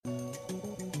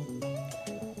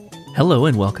Hello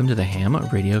and welcome to the Ham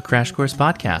Radio Crash Course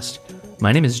Podcast.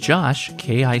 My name is Josh,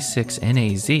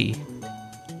 KI6NAZ.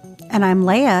 And I'm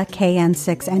Leia,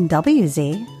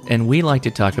 KN6NWZ. And we like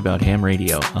to talk about ham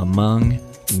radio, among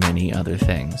many other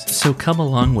things. So come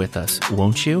along with us,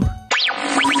 won't you?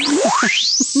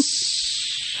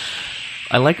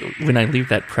 I like when I leave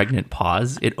that pregnant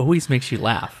pause. It always makes you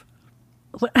laugh.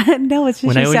 No, it's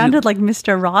just you sounded like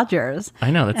Mr. Rogers.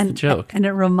 I know, that's the joke. And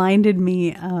it reminded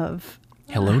me of...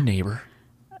 Hello, neighbor.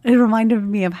 It reminded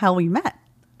me of how we met.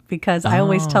 Because I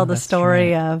always tell the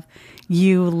story of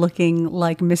you looking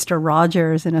like Mr.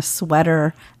 Rogers in a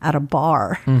sweater at a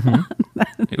bar. Mm-hmm.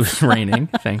 It was raining,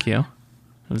 thank you.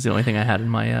 It was the only thing I had in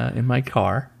my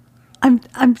car.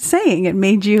 I'm saying it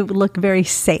made you look very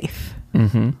safe.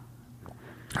 Mm-hmm.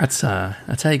 That's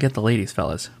how you get the ladies,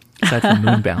 fellas. Aside from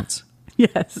moon bounce.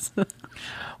 Yes.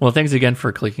 Well, thanks again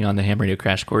for clicking on the Ham Radio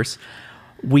Crash Course.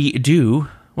 We do.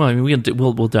 Well, I mean,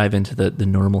 we'll dive into the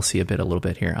normalcy a little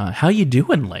bit here. How you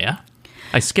doing, Leia?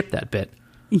 I skipped that bit.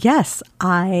 Yes,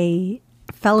 I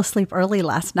fell asleep early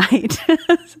last night.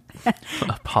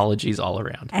 Apologies all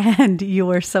around. And you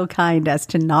were so kind as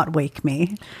to not wake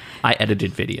me. I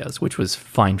edited videos, which was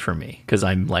fine for me because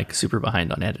I'm like super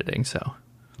behind on editing. So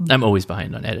I'm always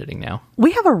behind on editing now.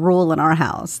 We have a rule in our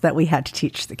house that we had to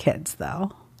teach the kids,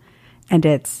 though. And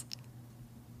it's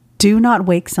do not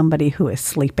wake somebody who is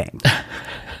sleeping.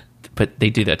 But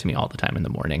they do that to me all the time in the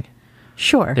morning.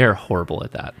 Sure. They're horrible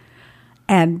at that.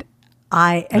 And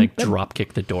drop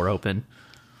kick the door open.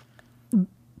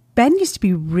 Ben used to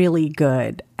be really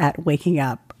good at waking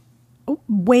up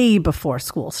way before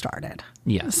school started.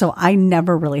 Yes. So I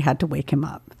never really had to wake him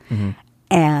up. Mm-hmm.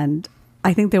 And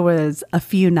I think there was a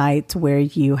few nights where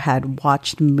you had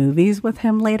watched movies with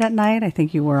him late at night. I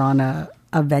think you were on a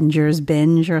Avengers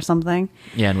binge or something.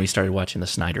 Yeah, and we started watching the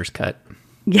Snyder's Cut.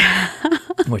 Yeah.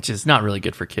 Which is not really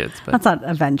good for kids. But that's not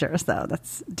Avengers, though.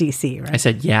 That's DC, right? I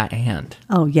said yeah and.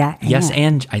 Oh, yeah and.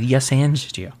 Yes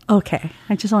and you. Okay.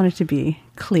 I just wanted to be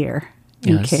clear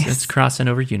in case. It's crossing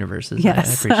over universes.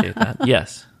 Yes. I appreciate that.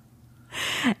 Yes.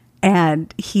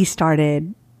 And he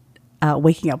started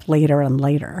waking up later and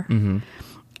later. Mm-hmm.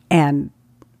 And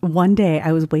one day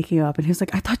I was waking up and he was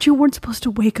like, I thought you weren't supposed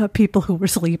to wake up people who were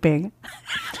sleeping.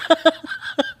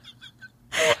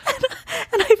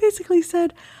 And I basically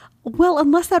said, well,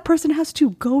 unless that person has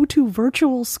to go to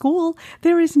virtual school,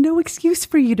 there is no excuse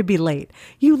for you to be late.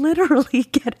 You literally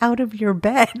get out of your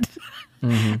bed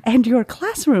and your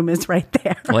classroom is right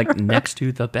there. Like next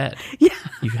to the bed. Yeah.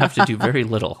 You have to do very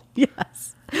little.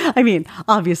 Yes. I mean,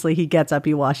 obviously he gets up,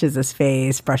 he washes his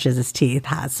face, brushes his teeth,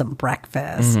 has some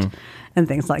breakfast and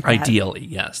things like that. Ideally,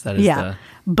 yes. That is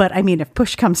But I mean, if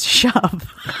push comes to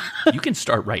shove. You can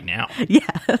start right now.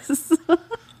 Yes.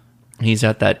 He's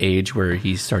at that age where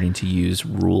he's starting to use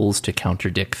rules to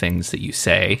contradict things that you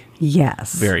say.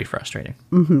 Yes. Very frustrating.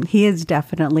 Mm-hmm. He is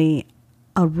definitely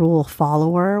a rule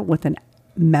follower with a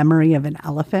memory of an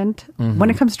elephant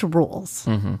when it comes to rules.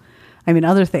 Mm-hmm. I mean,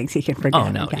 other things he can forget. Oh,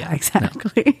 no. Yeah,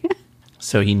 exactly. No.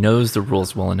 So he knows the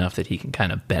rules well enough that he can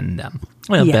kind of bend them.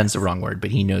 Well, yes. Bend's the wrong word, but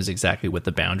he knows exactly what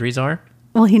the boundaries are.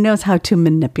 Well, he knows how to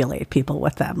manipulate people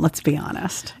with them, let's be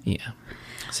honest. Yeah.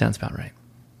 Sounds about right.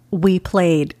 We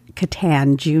played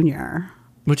Catan Jr.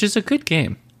 Which is a good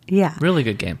game. Yeah. Really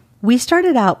good game. We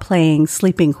started out playing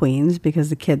Sleeping Queens because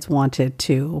the kids wanted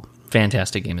to.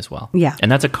 Fantastic game as well. Yeah.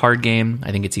 And that's a card game.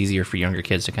 I think it's easier for younger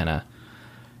kids to kind of,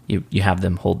 you have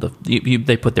them hold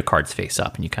they put their cards face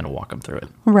up and you kind of walk them through it.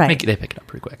 Right. They pick it up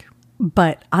pretty quick.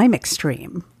 But I'm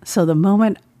extreme. So the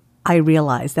moment I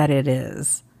realized that it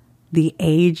is the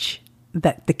age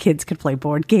that the kids could play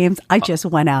board games, I just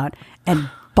went out and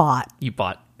bought. You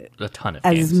bought a ton of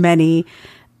as games. Many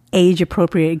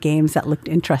age-appropriate games that looked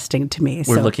interesting to me.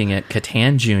 We're looking at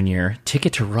Catan Jr.,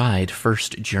 Ticket to Ride,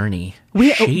 First Journey,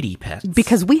 Shady Pets.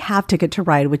 Because we have Ticket to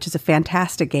Ride, which is a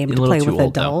fantastic game to play with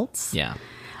adults. Though. Yeah.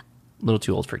 A little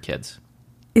too old for kids.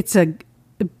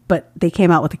 But they came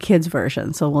out with a kids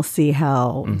version, so we'll see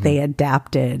how they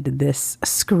adapted this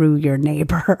screw your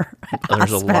neighbor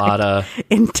There's a lot of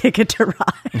in Ticket to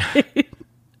Ride.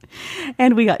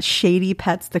 And we got Shady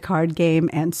Pets, the card game,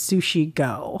 and Sushi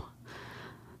Go.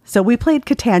 So we played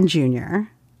Catan Jr.,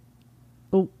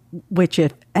 which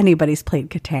if anybody's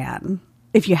played Catan,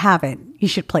 if you haven't, you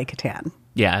should play Catan.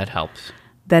 Yeah, it helps.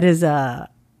 That is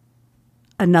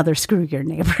another screw your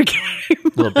neighbor game. A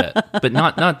little bit, but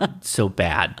not so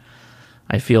bad.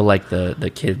 I feel like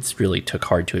the kids really took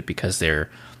hard to it because they're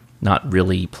not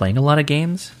really playing a lot of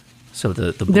games. So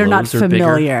the they're not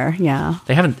familiar. Bigger. Yeah,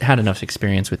 they haven't had enough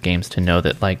experience with games to know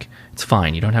that like it's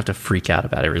fine. You don't have to freak out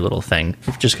about every little thing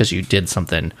just because you did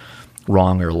something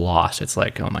wrong or lost, it's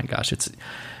like, oh my gosh, it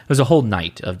was a whole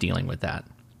night of dealing with that.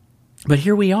 But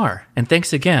here we are, and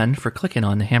thanks again for clicking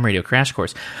on the Ham Radio Crash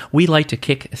Course. We like to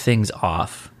kick things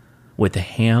off with the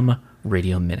Ham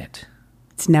Radio Minute.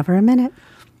 It's never a minute.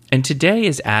 And today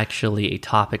is actually a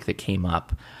topic that came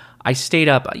up. I stayed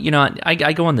up,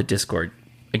 I go on the Discord,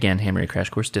 again, Ham Radio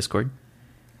Crash Course Discord,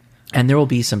 and there will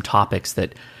be some topics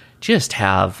that just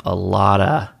have a lot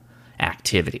of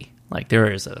activity. Like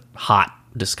there is a hot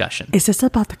discussion. Is this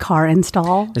about the car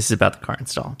install? This is about the car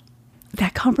install.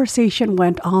 That conversation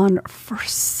went on for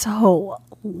so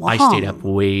long. I stayed up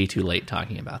way too late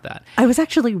talking about that. I was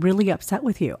actually really upset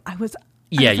with you. I was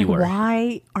you like, were.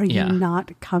 Why are you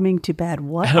not coming to bed?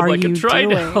 What are I'm you trying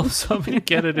doing? to help somebody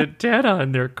get an antenna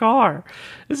in their car.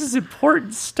 This is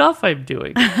important stuff I'm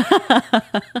doing.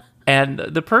 And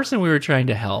the person we were trying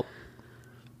to help,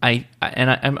 I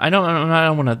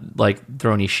don't want to like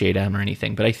throw any shade at him or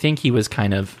anything, but I think he was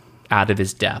kind of out of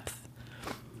his depth.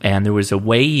 And there was a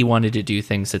way he wanted to do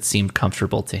things that seemed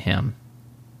comfortable to him.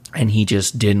 And he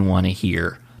just didn't want to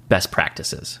hear best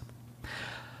practices.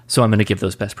 So I'm going to give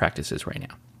those best practices right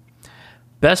now.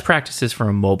 Best practices for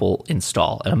a mobile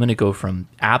install. And I'm going to go from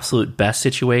absolute best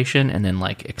situation and then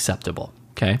like acceptable.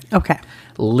 Okay? Okay.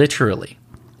 Literally.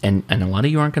 And a lot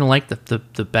of you aren't going to like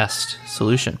the best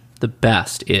solution. The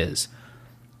best is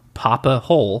pop a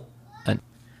hole.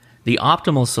 The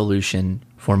optimal solution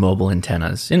for mobile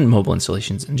antennas, and mobile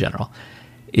installations in general,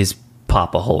 is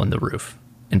pop a hole in the roof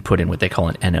and put in what they call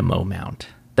an NMO mount.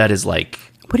 That is like...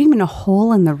 What do you mean a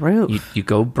hole in the roof? You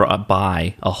go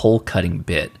buy a hole cutting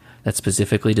bit that's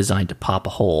specifically designed to pop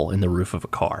a hole in the roof of a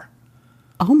car.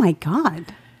 Oh my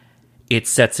God. It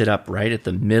sets it up right at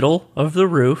the middle of the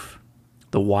roof.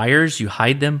 The wires, you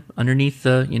hide them underneath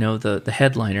the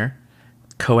headliner.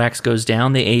 Coax goes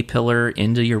down the A-pillar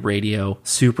into your radio.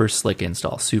 Super slick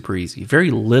install, super easy. Very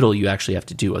little you actually have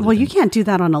to do. Well, you can't do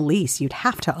that on a lease. You'd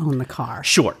have to own the car.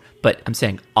 Sure, but I'm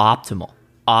saying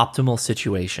optimal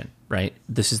situation, right?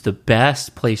 This is the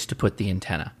best place to put the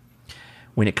antenna.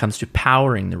 When it comes to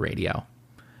powering the radio,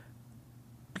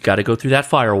 you got to go through that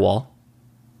firewall,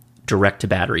 direct to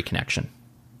battery connection.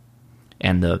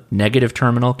 And the negative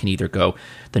terminal can either go,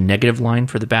 the negative line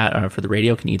for the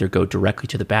radio can either go directly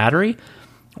to the battery,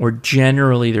 or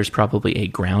generally there's probably a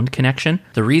ground connection.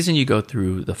 The reason you go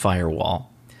through the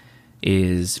firewall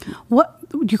is... What?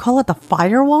 You call it the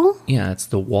firewall? Yeah, it's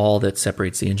the wall that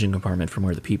separates the engine compartment from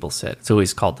where the people sit. It's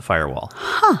always called the firewall.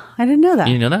 Huh, I didn't know that.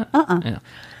 You didn't know that? Yeah.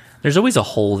 There's always a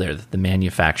hole there that the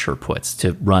manufacturer puts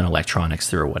to run electronics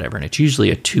through or whatever, and it's usually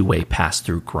a two-way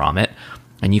pass-through grommet,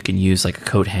 and you can use like a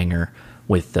coat hanger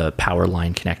with the power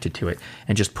line connected to it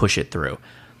and just push it through.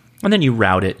 And then you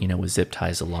route it, with zip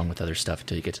ties along with other stuff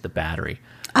until you get to the battery.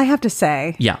 I have to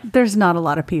say, there's not a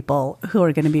lot of people who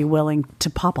are going to be willing to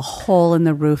pop a hole in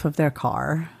the roof of their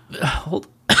car.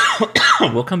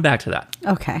 We'll come back to that.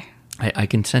 Okay. I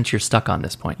can sense you're stuck on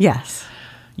this point. Yes.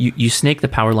 You snake the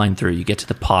power line through, you get to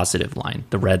the positive line,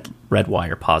 the red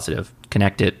wire positive,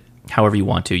 connect it however you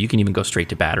want to. You can even go straight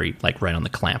to battery, like right on the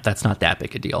clamp. That's not that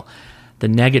big a deal. The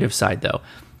negative side, though,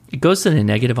 it goes to the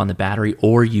negative on the battery,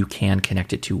 or you can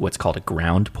connect it to what's called a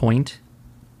ground point.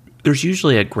 There's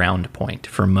usually a ground point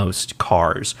for most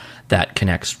cars that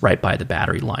connects right by the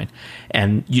battery line,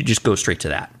 and you just go straight to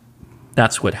that.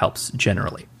 That's what helps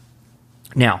generally.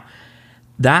 Now,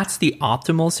 that's the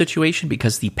optimal situation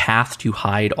because the path to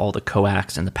hide all the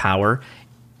coax and the power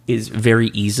is very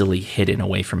easily hidden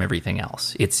away from everything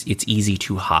else. It's easy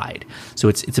to hide. So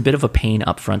it's a bit of a pain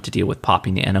up front to deal with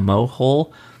popping the NMO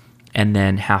hole and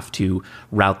then have to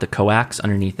route the coax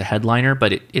underneath the headliner,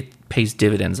 but it pays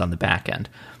dividends on the back end.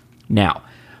 Now,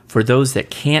 for those that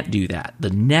can't do that,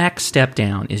 the next step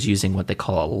down is using what they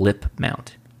call a lip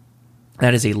mount.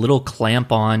 That is a little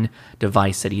clamp-on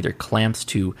device that either clamps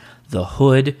to the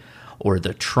hood or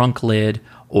the trunk lid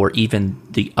or even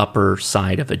the upper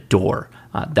side of a door.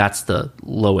 That's the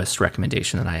lowest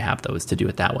recommendation that I have, though, is to do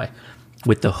it that way.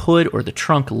 With the hood or the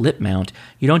trunk lip mount,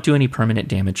 you don't do any permanent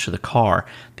damage to the car.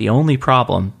 The only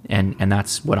problem, and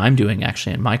that's what I'm doing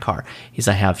actually in my car, is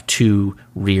I have two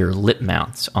rear lip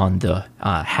mounts on the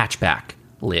hatchback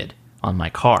lid on my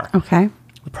car. Okay.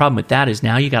 The problem with that is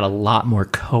now you got a lot more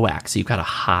coax, so you've got to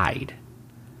hide,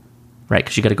 right?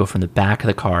 Because you got to go from the back of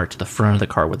the car to the front of the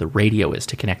car where the radio is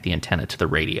to connect the antenna to the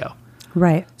radio.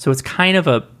 Right. So it's kind of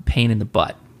a pain in the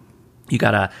butt. You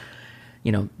got to,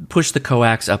 push the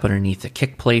coax up underneath the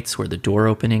kick plates where the door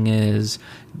opening is,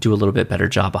 do a little bit better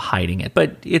job of hiding it.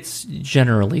 But it's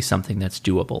generally something that's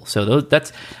doable. So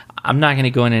I'm not going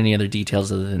to go into any other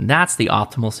details other than that's the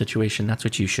optimal situation. That's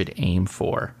what you should aim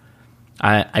for.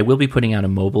 I will be putting out a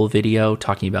mobile video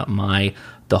talking about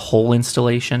the whole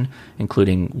installation,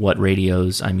 including what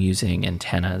radios I'm using,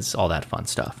 antennas, all that fun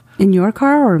stuff. In your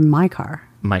car or in my car?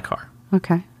 My car.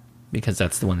 Okay. Because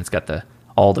that's the one that's got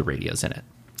all the radios in it.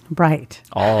 Right.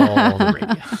 All the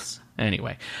radios.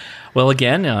 Anyway. Well,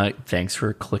 again, thanks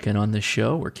for clicking on this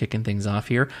show. We're kicking things off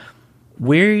here.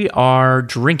 We are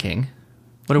drinking.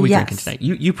 What are we drinking tonight?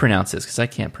 You pronounce this because I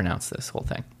can't pronounce this whole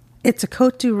thing. It's a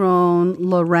Côte du Rhône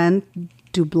Laurent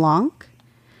du Blanc,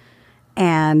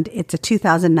 and it's a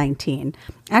 2019.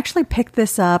 I actually picked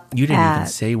this up. You didn't even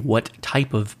say what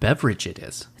type of beverage it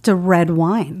is. It's a red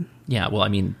wine. Yeah, well, I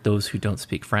mean, those who don't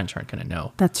speak French aren't going to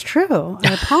know. That's true.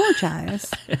 I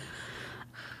apologize.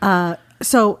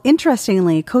 So,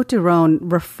 interestingly, Côte du Rhône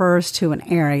refers to an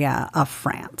area of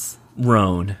France.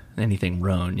 Rhône. Anything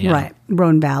Rhône, yeah. Right.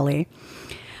 Rhône Valley.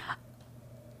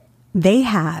 They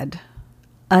had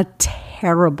a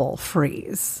terrible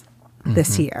freeze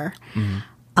this year.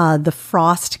 The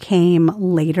frost came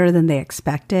later than they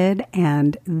expected,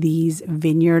 and these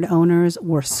vineyard owners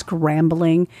were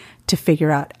scrambling to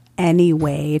figure out any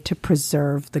way to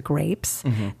preserve the grapes.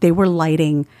 They were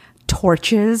lighting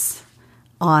torches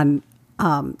on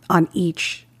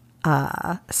each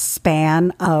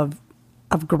span of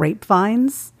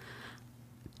grapevines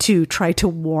to try to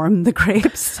warm the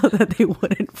grapes so that they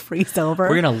wouldn't freeze over.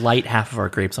 We're going to light half of our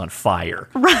grapes on fire.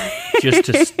 Right. Just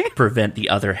to prevent the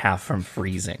other half from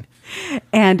freezing.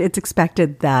 And it's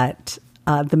expected that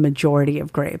the majority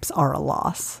of grapes are a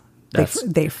loss.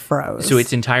 They froze. So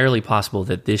it's entirely possible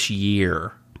that this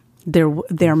year there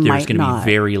there's might going to not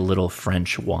be very little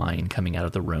French wine coming out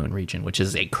of the Rhone region, which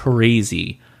is a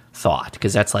crazy thought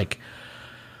because that's like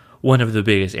one of the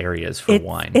biggest areas for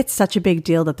wine. It's such a big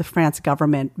deal that the France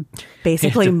government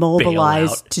basically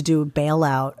mobilized to do a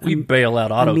bailout. We bail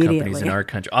out auto companies in our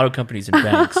country. Auto companies and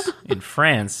banks in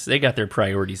France, they got their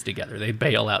priorities together. They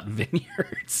bail out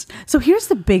vineyards. So here's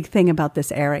the big thing about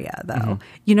this area, though.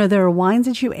 You know, there are wines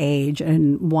that you age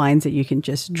and wines that you can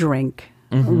just drink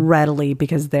readily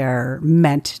because they're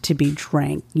meant to be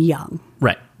drank young.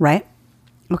 Right. Right?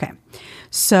 Okay.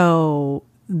 So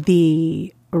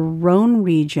the Rhone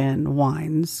region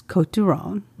wines, Côte du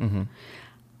Rhône,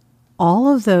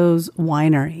 all of those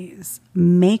wineries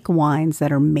make wines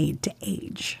that are made to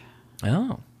age.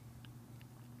 Oh.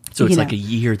 So it's like a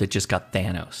year that just got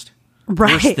Thanos.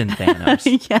 Right. Worse than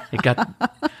Thanos. Yeah.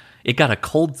 It got a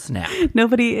cold snap.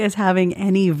 Nobody is having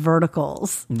any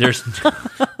verticals. There's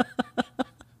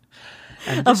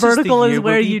a vertical is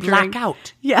where you black drink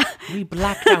out. Yeah. We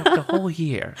blacked out the whole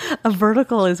year. A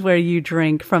vertical is where you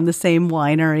drink from the same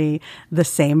winery, the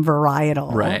same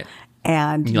varietal. Right.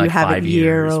 And you like have it 5 year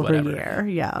years, over whatever. year.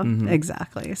 Yeah,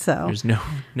 exactly. So There's none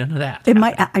of that. it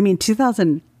might, I mean,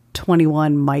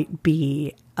 2021 might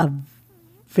be a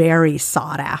very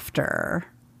sought after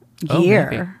year,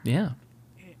 Maybe. Yeah.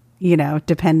 you know,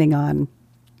 depending on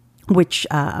which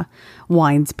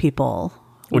wines people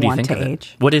What do you want think to of it?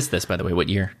 age. What is this, by the way? What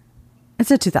year?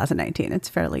 It's a 2019. It's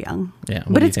fairly young. Yeah.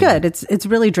 What But do you it's think of good. It's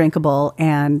really drinkable.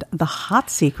 And the hot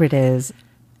secret is,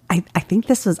 I think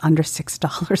this was under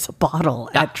 $6 a bottle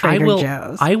at Trader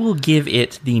Joe's. I will give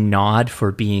it the nod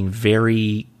for being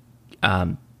very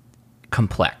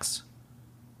complex.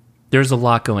 There's a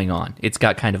lot going on. It's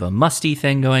got kind of a musty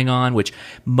thing going on, which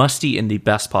musty in the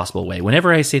best possible way.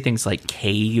 Whenever I say things like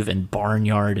cave and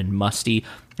barnyard and musty,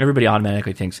 everybody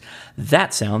automatically thinks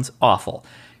that sounds awful.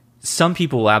 Some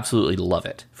people will absolutely love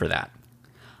it for that.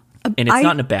 And it's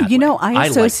not in a bad way. You know, I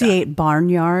associate like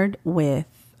barnyard with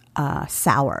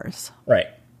sours. that. Right.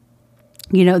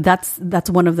 You know, that's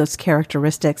one of those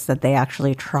characteristics that they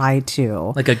actually try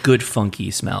to. Like a good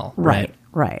funky smell. Right.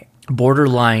 Right.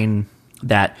 Borderline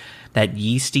that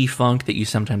yeasty funk that you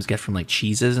sometimes get from like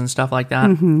cheeses and stuff like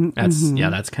that.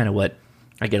 That's kind of what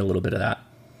I get a little bit of that.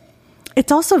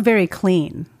 It's also very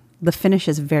clean. The finish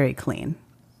is very clean.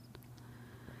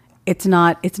 It's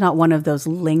not one of those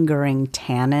lingering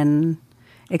tannin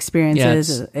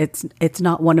experiences. Yeah, it's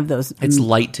not one of those. It's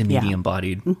light to medium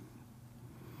bodied.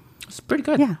 It's pretty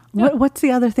good. Yeah. What's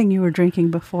the other thing you were drinking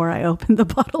before I opened the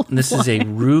bottle? And this is a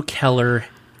Rue Keller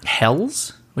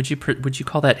Helles. Would you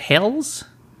call that Helles?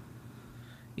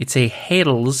 It's a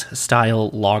Helles style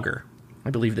lager.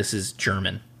 I believe this is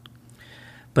German,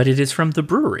 but it is from the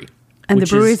brewery. And the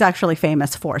brewery is actually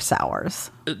famous for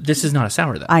sours. This is not a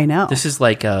sour, though. I know. This is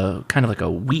like a kind of like a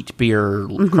wheat beer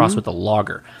crossed with a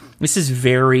lager. This is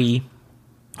very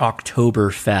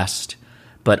Oktoberfest,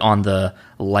 but on the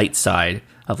light side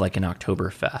of like an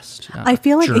Oktoberfest. I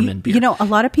feel like, German beer. you know, a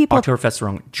lot of people... Oktoberfest's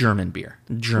wrong. German beer.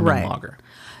 German Right. lager.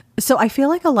 So I feel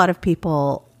like a lot of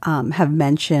people have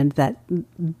mentioned that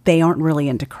they aren't really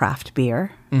into craft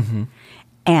beer. Mm-hmm.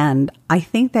 And I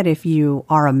think that if you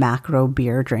are a macro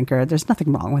beer drinker, there's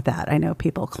nothing wrong with that. I know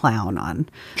people clown on,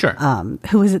 Sure.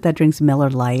 Who is it that drinks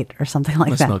Miller Lite or something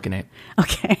like that? Smoking Ape.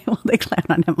 Okay, well, they clown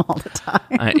on him all the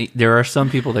time. There are some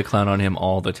people that clown on him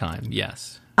all the time.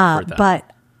 Yes. Heard that.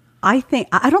 But I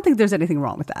don't think there's anything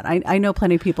wrong with that. I know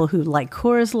plenty of people who like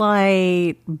Coors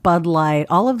Light, Bud Light,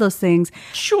 all of those things.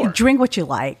 Sure. Drink what you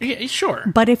like. Yeah, sure.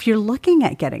 But if you're looking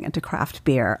at getting into craft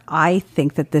beer, I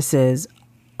think that this is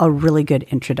a really good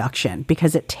introduction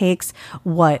because it takes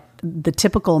what the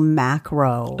typical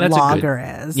macro lager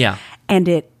is, and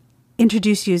it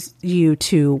introduces you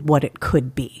to what it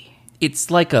could be.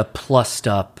 It's like a plussed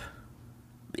up.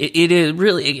 It is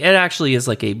really. It actually is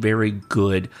like a very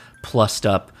good plussed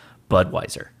up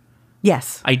Budweiser.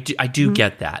 Yes, I do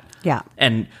get that. Yeah,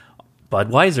 and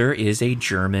Budweiser is a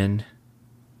German.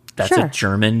 That's Sure. a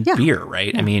German Yeah. beer,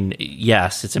 right? Yeah. I mean,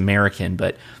 yes, it's American,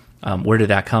 but where did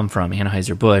that come from?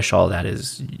 Anheuser-Busch, all that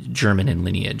is German in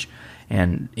lineage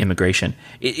and immigration.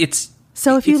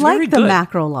 So if you it's very like the good.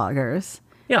 macro lagers,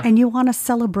 Yeah. and you want a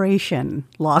celebration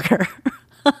lager,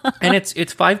 And it's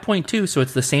 5.2, so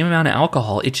it's the same amount of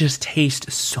alcohol. It just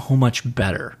tastes so much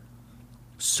better.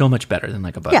 So much better than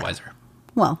like a Budweiser.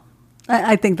 well,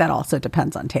 I think that also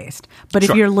depends on taste. But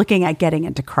Sure. if you're looking at getting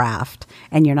into craft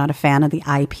and you're not a fan of the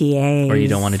IPAs, Or you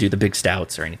don't want to do the big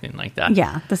stouts or anything like that.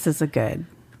 yeah, this is a good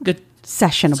Good.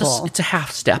 sessionable. It's a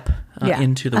half step Yeah.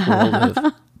 into the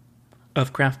world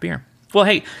of craft beer. Well,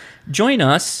 hey, join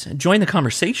the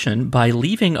conversation by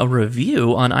leaving a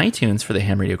review on iTunes for the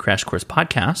Ham Radio Crash Course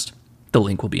podcast. The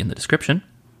link will be in the description,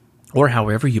 or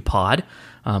however you pod,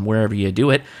 wherever you do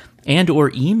it, and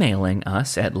or emailing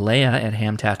us at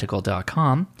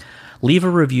leah@hamtactical.com. Leave a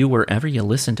review wherever you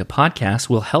listen to podcasts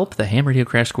will help the Ham Radio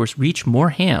Crash Course reach more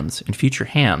hams, and future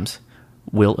hams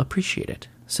will appreciate it.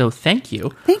 So thank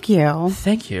you. Thank you.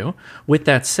 Thank you. With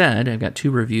that said, I've got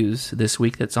 2 reviews this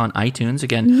week that's on iTunes.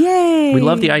 Again, Yay. we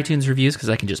love the iTunes reviews because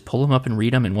I can just pull them up and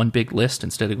read them in one big list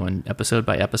instead of going episode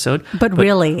by episode. But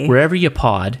really, wherever you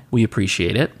pod, we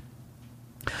appreciate it.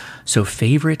 So,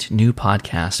 favorite new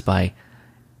podcast by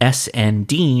SN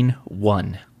Dean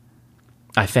 1.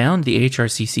 I found the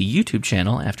HRCC YouTube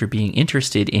channel after being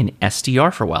interested in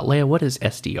SDR for a while. Leah, what is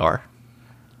SDR?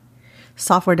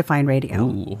 software defined radio.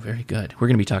 Ooh, very good. We're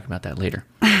going to be talking about that later.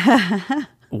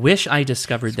 Wish I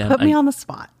discovered them. Put me on the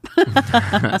spot.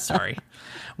 Sorry.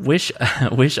 Wish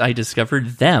I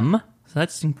discovered them.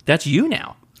 That's you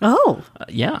now. Oh,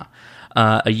 Yeah.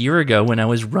 A year ago when I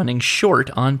was running short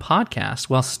on podcasts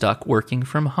while stuck working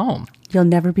from home. you'll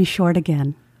never be short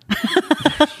again.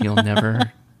 You'll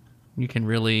never. You can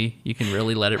really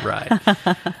let it ride.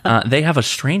 They have a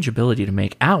strange ability to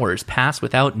make hours pass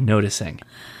without noticing.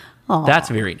 Aw. That's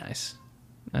very nice.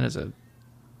 That is a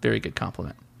very good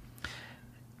compliment.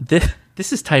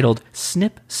 This is titled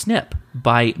Snip Snip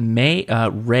by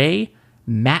Ray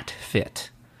Matfit.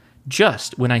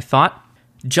 Just when I thought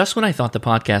the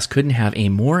podcast couldn't have a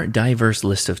more diverse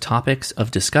list of topics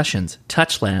of discussions,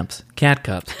 touch lamps, cat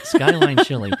cups, skyline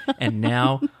chili, and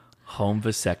now home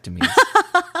vasectomies.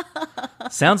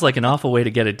 Sounds like an awful way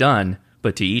to get it done,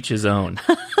 but to each his own.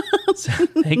 So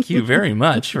thank you very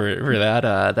much for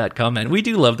that comment. We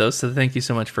do love those, so thank you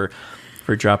so much for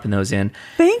dropping those in.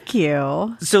 Thank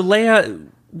you. So Leah,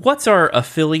 what's our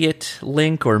affiliate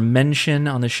link or mention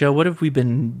on the show? What have we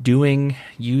been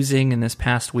using in this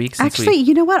past week? Actually,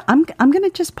 you know what? I'm going to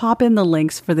just pop in the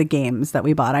links for the games that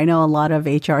we bought. I know a lot of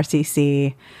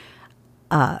HRCC,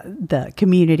 the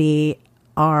community,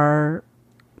 are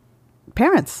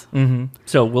parents. Mm-hmm.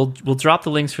 So we'll drop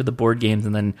the links for the board games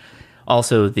and then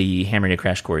also the Ham Radio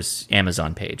Crash Course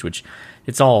Amazon page, which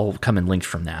it's all coming linked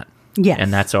from that. Yes.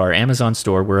 And that's our Amazon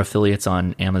store. We're affiliates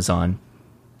on Amazon,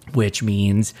 which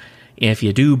means if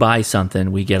you do buy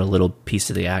something, we get a little piece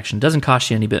of the action. Doesn't cost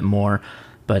you any bit more,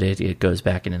 but it goes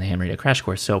back into the Ham Radio Crash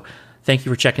Course. So thank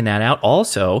you for checking that out.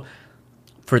 Also,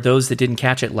 for those that didn't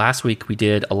catch it, last week we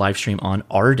did a live stream on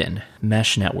Arden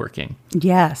Mesh Networking.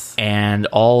 Yes. And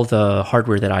all the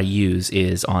hardware that I use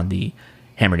is on the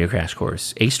Ham Radio Crash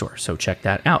Course A store. So check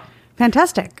that out.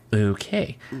 Fantastic.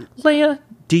 Okay. Leah,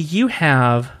 do you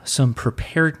have some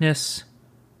preparedness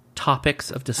topics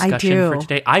of discussion do. for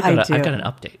today? I've got an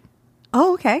update.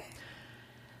 Oh, okay.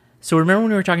 So remember when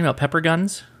we were talking about pepper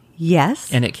guns?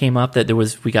 Yes. And it came up that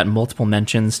we got multiple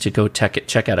mentions to go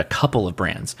check out a couple of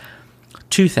brands.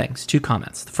 2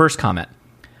 comments. The first comment,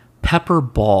 pepper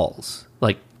balls,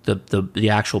 like the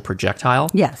actual projectile,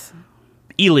 Yes.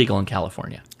 illegal in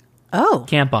California. Oh.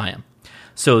 Can't buy them.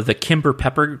 So the Kimber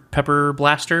pepper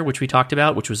blaster, which we talked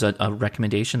about, which was a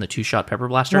recommendation, the 2-shot pepper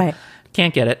blaster, Right.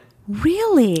 can't get it.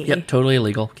 Really? Yep, totally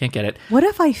illegal. Can't get it. What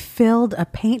if I filled a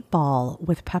paintball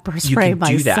with pepper You spray can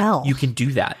do myself? that. You can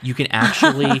do that. You can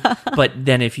actually, but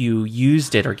then if you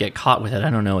used it or get caught with it, I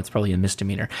don't know, it's probably a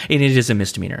misdemeanor. And it is a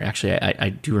misdemeanor. Actually, I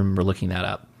do remember looking that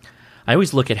up. I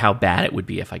always look at how bad it would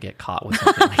be if I get caught with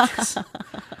something like this.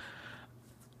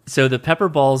 So the pepper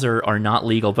balls are not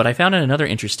legal, but I found out another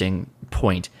interesting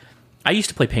point. I used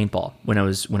to play paintball when I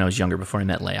was younger, before I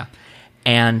met Leia.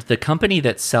 And the company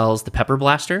that sells the Pepper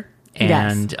Blaster,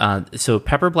 and so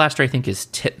Pepper Blaster, I think, is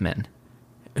Tippmann,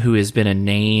 who has been a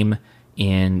name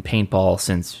in paintball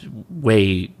since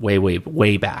way, way, way,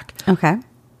 way back. Okay.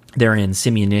 They're in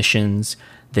simunitions.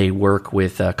 They work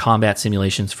with combat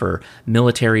simulations for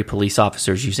military police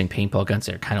officers using paintball guns.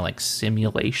 They're kind of like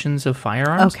simulations of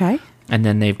firearms. Okay. And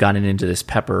then they've gotten into this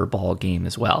pepper ball game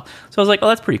as well. So I was like, oh,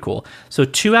 that's pretty cool. So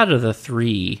 2 out of the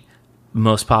 3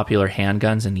 most popular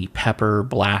handguns in the pepper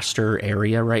blaster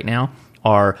area right now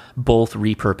are both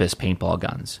repurposed paintball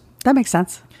guns. That makes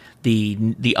sense.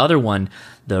 The other one,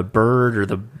 the Bird or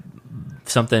the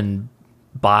something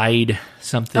Bide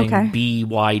something, Okay.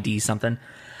 BYD something,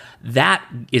 that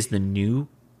is the new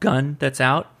gun that's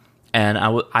out. And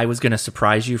I was going to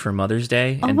surprise you for Mother's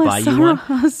Day and buy you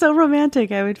one. So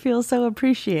romantic. I would feel so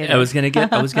appreciated. I was gonna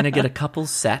get a couple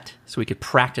set so we could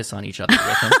practice on each other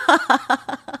with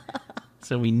them.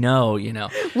 So we know,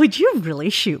 Would you really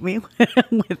shoot me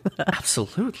with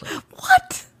Absolutely.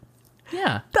 what?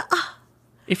 Yeah.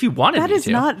 If you wanted That me is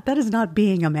to. that is not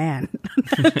being a man.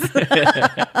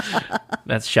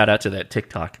 That's shout out to that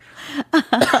TikTok.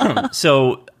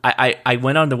 So I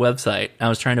went on the website. I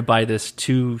was trying to buy this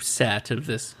 2 set of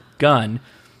this gun.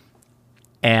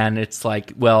 And it's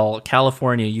like, well,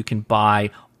 California, you can buy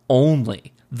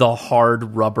only the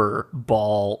hard rubber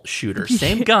ball shooter.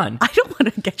 Same gun. I don't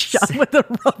want to get shot with a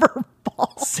rubber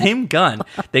ball. Same gun.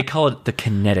 They call it the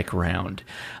kinetic round.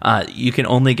 You can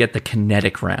only get the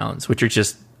kinetic rounds, which are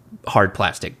just hard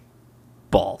plastic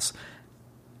balls.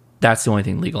 That's the only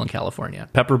thing legal in California.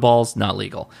 Pepper balls, not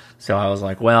legal. So I was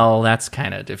like, well, that's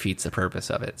kind of defeats the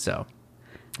purpose of it. So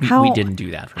we didn't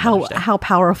do that for Mother's Day. How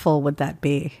powerful would that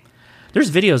be? There's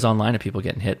videos online of people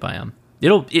getting hit by them.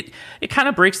 It kind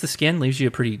of breaks the skin, leaves you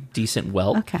a pretty decent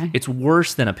welt. Okay. It's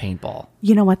worse than a paintball.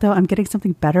 You know what, though? I'm getting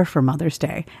something better for Mother's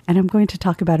Day, and I'm going to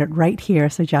talk about it right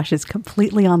here so Josh is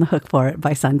completely on the hook for it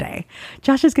by Sunday.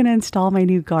 Josh is going to install my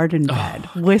new garden bed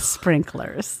with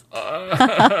sprinklers.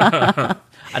 I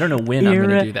don't know when I'm going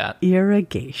to do that.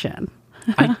 Irrigation.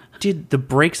 I did the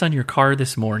brakes on your car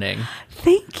this morning,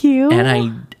 Thank you.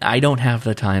 and I don't have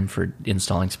the time for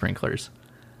installing sprinklers.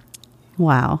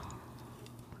 Wow.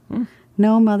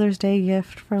 No Mother's Day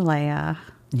gift for Leia.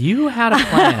 You had a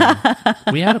plan.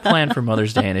 We had a plan for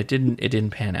Mother's Day, and it didn't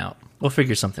pan out. We'll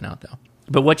figure something out though.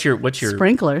 But what's your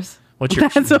sprinklers? What's your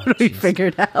That's what we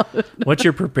figured out. What's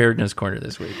your preparedness corner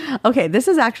this week? Okay, this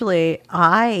is actually,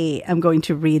 I am going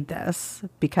to read this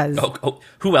because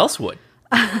Who else would?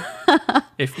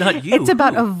 If not you. it's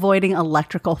about who? avoiding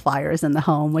electrical fires in the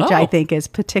home, which I think is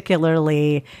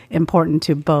particularly important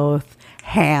to both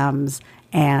hams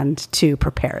and to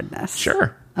preparedness.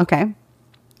 Sure. Okay.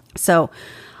 So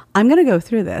I'm going to go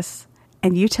through this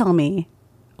and you tell me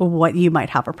what you might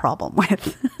have a problem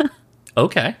with.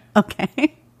 Okay.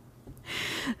 Okay.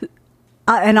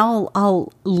 And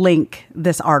I'll link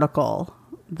this article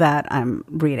that I'm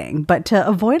reading. But to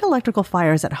avoid electrical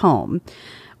fires at home,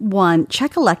 1,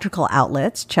 check electrical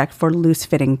outlets. Check for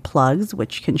loose-fitting plugs,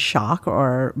 which can shock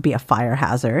or be a fire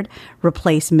hazard.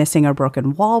 Replace missing or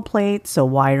broken wall plates so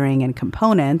wiring and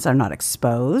components are not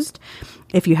exposed.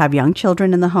 If you have young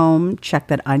children in the home, check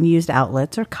that unused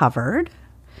outlets are covered.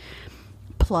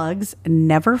 Plugs,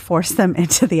 never force them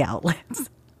into the outlets.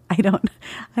 I don't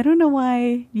know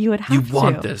why you would have to. You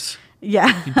want this.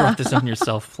 Yeah. You brought this on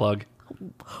yourself, plug.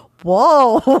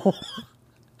 Whoa.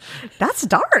 That's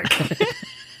dark.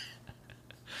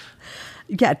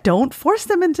 Yeah, don't force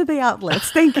them into the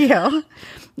outlets. Thank you.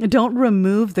 Don't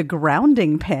remove the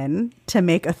grounding pin to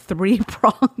make a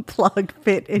 3-prong plug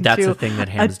fit into That's a thing that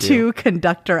hams do.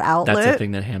 2-conductor outlet. That's a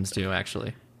thing that hams do,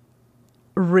 actually.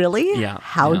 Really? Yeah.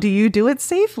 How do you do it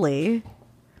safely?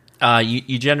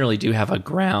 You generally do have a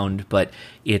ground, but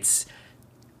it's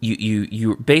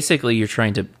you basically you're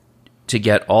trying to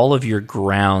get all of your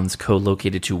grounds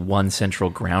co-located to one central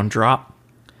ground drop.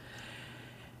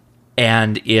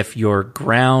 And if your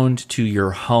ground to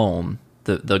your home,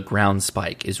 the ground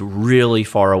spike is really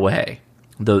far away,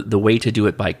 the way to do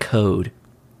it by code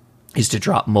is to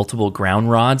drop multiple ground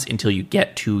rods until you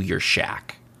get to your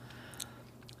shack.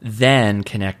 Then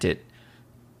connect it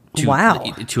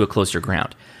to a closer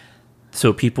ground.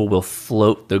 So people will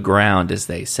float the ground, as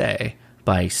they say,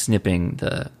 by snipping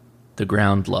the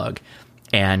ground lug,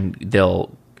 and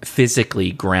they'll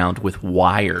physically ground with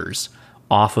wires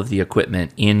off of the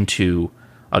equipment into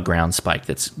a ground spike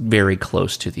that's very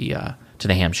close to the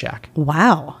ham shack.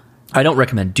 Wow. I don't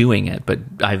recommend doing it, but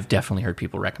I've definitely heard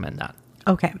people recommend that.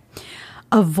 Okay.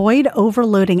 Avoid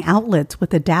overloading outlets with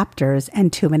adapters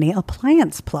and too many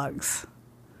appliance plugs.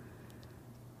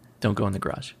 Don't go in the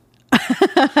garage.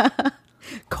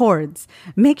 Cords.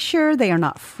 Make sure they are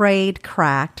not frayed,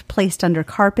 cracked, placed under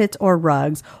carpets or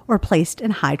rugs, or placed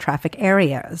in high traffic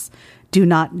areas. Do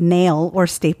not nail or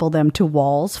staple them to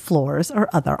walls, floors, or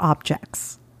other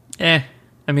objects. I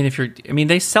mean,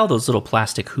 they sell those little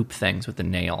plastic hoop things with the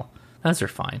nail. Those are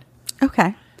fine.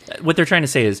 Okay. What they're trying to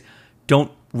say is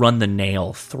don't run the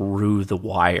nail through the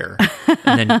wire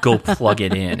and then go plug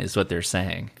it in, is what they're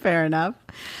saying. Fair enough.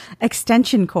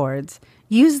 Extension cords.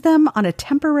 Use them on a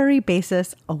temporary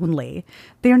basis only.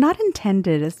 They are not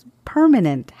intended as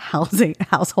permanent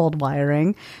household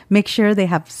wiring. Make sure they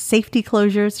have safety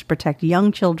closures to protect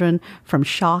young children from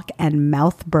shock and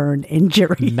mouth burn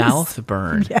injuries. Mouth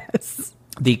burn? Yes.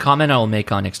 The comment I'll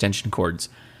make on extension cords,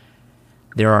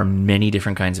 there are many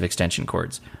different kinds of extension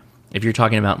cords. If you're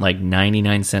talking about like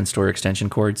 99-cent store extension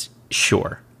cords,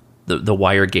 sure. The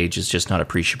wire gauge is just not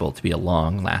appreciable to be a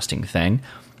long-lasting thing.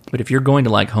 But if you're going to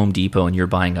like Home Depot and you're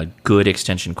buying a good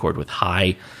extension cord with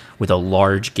a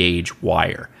large gauge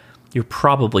wire, you're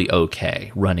probably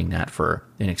okay running that for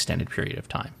an extended period of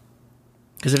time.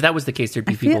 Because if that was the case, there'd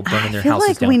be people burning their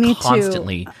houses down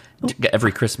constantly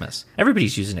every Christmas.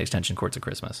 Everybody's using extension cords at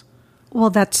Christmas. Well,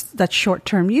 that's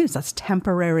short-term use. That's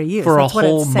temporary use. For that's a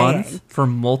whole month? For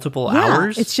multiple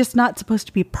hours? It's just not supposed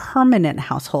to be permanent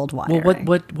household wiring.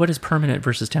 Well, what is permanent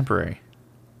versus temporary?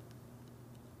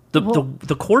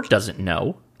 The cord doesn't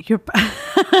know. You're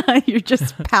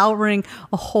just powering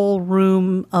a whole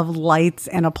room of lights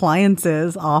and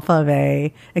appliances off of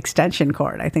a extension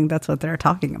cord. I think that's what they're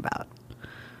talking about.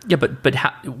 Yeah, but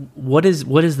what does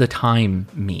the time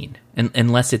mean?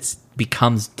 Unless it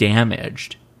becomes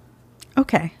damaged.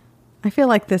 Okay. I feel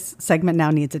like this segment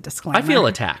now needs a disclaimer. I feel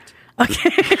attacked. Okay.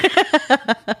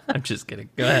 I'm just kidding.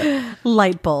 Go ahead.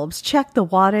 Light bulbs. Check the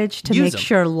wattage to make them.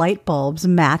 sure light bulbs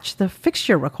match the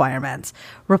fixture requirements.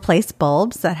 Replace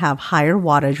bulbs that have higher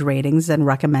wattage ratings than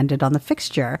recommended on the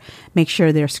fixture. Make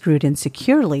sure they're screwed in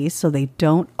securely so they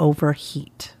don't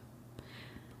overheat.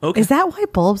 Okay. Is that why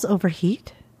bulbs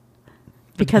overheat?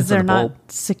 Because they're not bulb.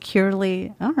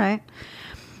 securely... All right.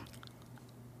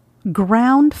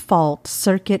 Ground fault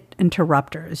circuit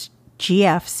interrupters.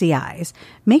 GFCIs.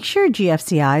 Make sure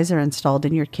GFCIs are installed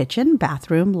in your kitchen,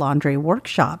 bathroom, laundry,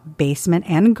 workshop, basement,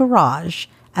 and garage,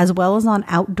 as well as on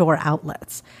outdoor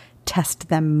outlets. Test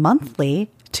them monthly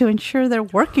to ensure they're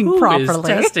working properly. Who is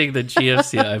testing the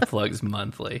GFCI plugs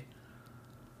monthly?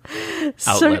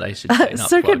 Outlet, I should say, not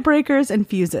circuit plug. breakers and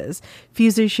fuses.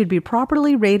 Fuses should be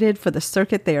properly rated for the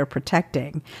circuit they are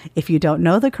protecting. If you don't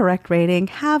know the correct rating,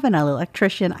 have an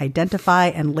electrician identify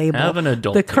and label Have an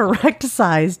adult the take correct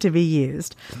size to be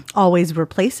used. Always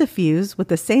replace a fuse with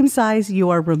the same size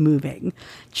you are removing.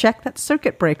 Check that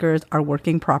circuit breakers are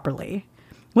working properly.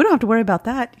 We don't have to worry about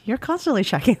that. You're constantly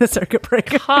checking the circuit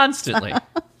breaker. Constantly.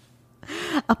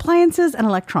 Appliances and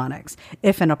electronics.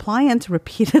 If an appliance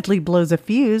repeatedly blows a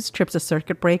fuse, trips a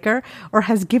circuit breaker, or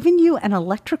has given you an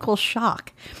electrical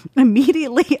shock,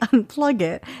 immediately unplug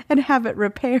it and have it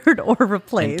repaired or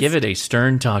replaced. And give it a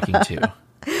stern talking to.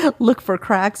 Look for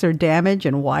cracks or damage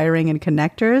in wiring and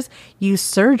connectors. Use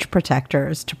surge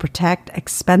protectors to protect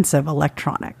expensive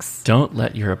electronics. Don't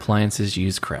let your appliances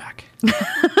use crack.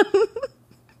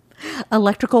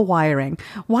 Electrical wiring.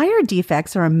 Wire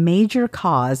defects are a major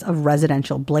cause of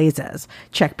residential blazes.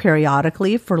 Check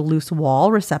periodically for loose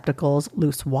wall receptacles,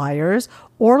 loose wires,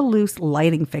 or loose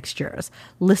lighting fixtures.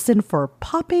 Listen for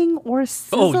popping or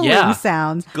sizzling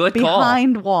sounds Good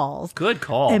behind walls. Good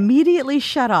call. Immediately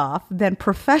shut off, then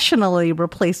professionally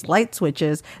replace light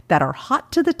switches that are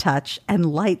hot to the touch and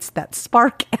lights that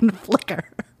spark and flicker.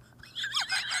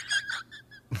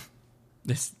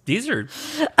 These are,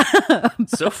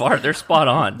 so far, they're spot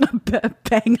on.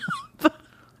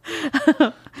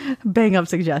 Bang up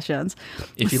suggestions.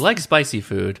 If you like spicy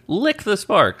food, lick the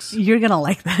sparks. You're going to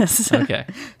like this. Okay.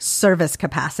 Service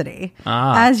capacity.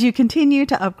 As you continue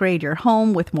to upgrade your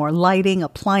home with more lighting,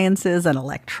 appliances, and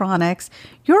electronics,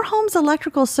 your home's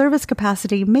electrical service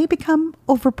capacity may become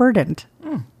overburdened.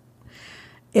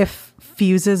 If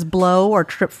fuses blow or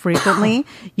trip frequently,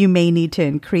 you may need to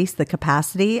increase the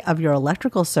capacity of your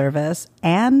electrical service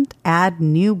and add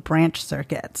new branch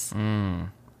circuits.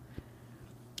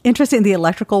 Interesting, the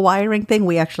electrical wiring thing,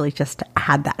 we actually just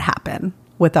had that happen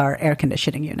with our air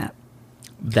conditioning unit.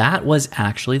 That was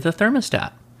actually the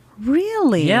thermostat.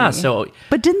 Really? Yeah, so...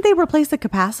 But didn't they replace the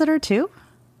capacitor too?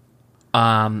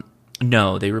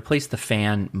 No, they replaced the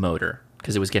fan motor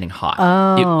because it was getting hot.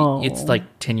 Oh. It's like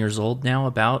 10 years old now,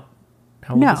 about...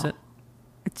 How old is it?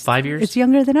 5 years? It's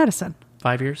younger than Edison.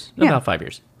 5 years? Yeah. About 5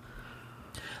 years.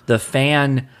 The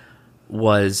fan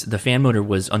motor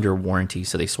was under warranty,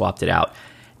 so they swapped it out.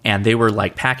 And they were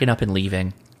like packing up and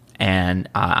leaving, and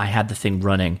I had the thing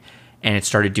running, and it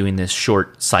started doing this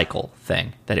short cycle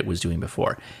thing that it was doing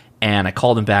before. And I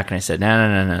called them back and I said,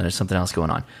 no, there's something else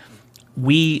going on.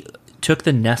 We took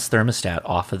the Nest thermostat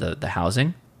off of the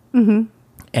housing, and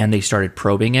they started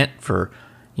probing it for,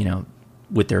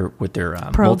 with their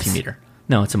multimeter.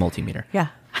 No, it's a multimeter. Yeah.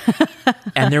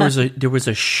 And there was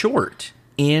a short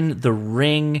in the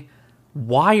ring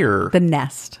wire. The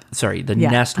Nest. Sorry, the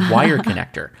Nest wire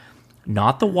connector.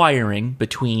 Not the wiring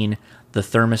between the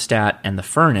thermostat and the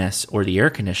furnace or the air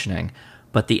conditioning,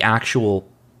 but the actual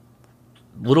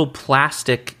little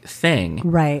plastic thing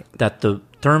Right. that the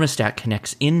thermostat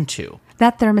connects into.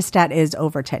 That thermostat is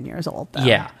over 10 years old, though.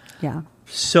 Yeah. Yeah.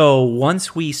 So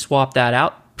once we swapped that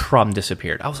out, problem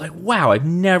disappeared. I was like, wow, I've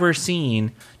never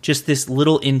seen just this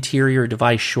little interior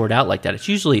device short out like that. It's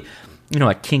usually,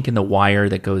 a kink in the wire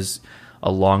that goes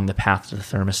along the path to the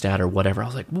thermostat or whatever. I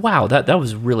was like, wow, that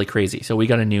was really crazy. So we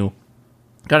got a new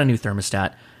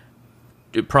thermostat.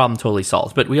 Problem totally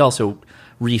solved. But we also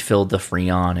refilled the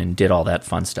Freon and did all that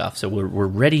fun stuff. So we're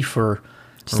ready for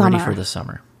the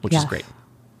summer, which is great.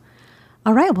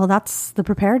 All right. Well, that's the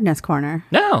preparedness corner.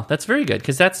 No, that's very good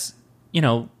because that's,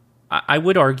 I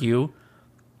would argue,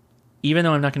 even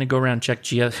though I'm not going to go around and check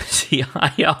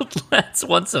GFCI outlets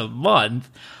once a month,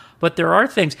 but there are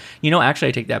things, actually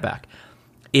I take that back.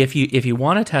 If you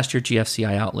want to test your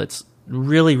GFCI outlets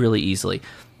really, really easily,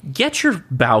 get your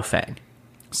Baofeng,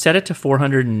 set it to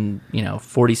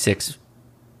 446,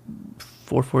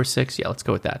 446, yeah, let's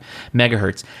go with that,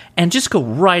 megahertz, and just go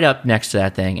right up next to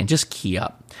that thing and just key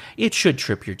up. It should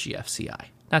trip your GFCI.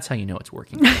 That's how you know it's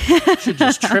working. It should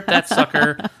just trip that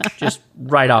sucker just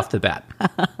right off the bat.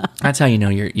 That's how you know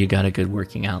you got a good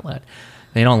working outlet.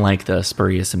 They don't like the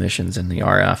spurious emissions in the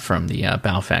RF from the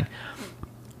Baofeng.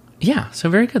 Yeah, so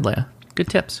very good, Leah. Good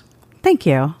tips. Thank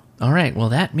you. All right, well,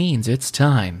 that means it's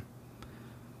time.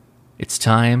 It's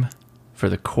time for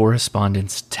the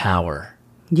Correspondence Tower.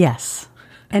 Yes.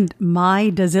 And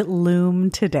does it loom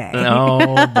today?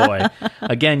 Oh, boy.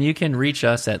 Again, you can reach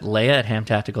us at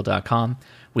leah@hamtactical.com.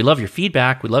 We love your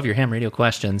feedback. We love your ham radio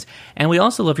questions. And we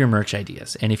also love your merch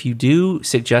ideas. And if you do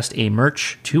suggest a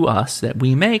merch to us that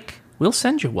we make, we'll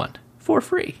send you one for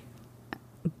free.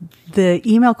 The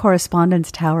email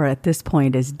correspondence tower at this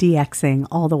point is DXing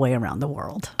all the way around the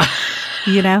world.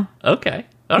 Okay.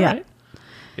 All right.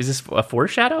 Is this a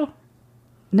foreshadow?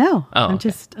 No. Oh, I'm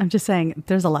okay. just saying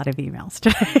there's a lot of emails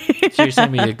today. So you're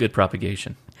sending me a good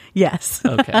propagation. Yes.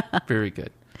 Okay. Very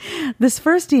good. This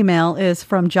first email is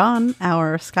from John,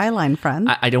 our Skyline friend.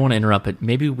 I don't want to interrupt, but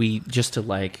maybe we just to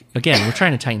again, we're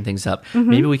trying to tighten things up.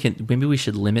 Maybe we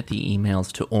should limit the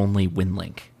emails to only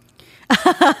WinLink.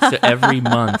 So every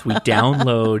month we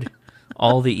download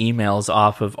all the emails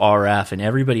off of RF, and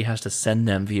everybody has to send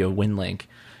them via WinLink.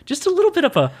 Just a little bit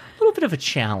of a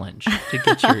challenge to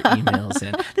get your emails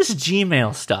in. This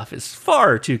Gmail stuff is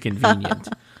far too convenient.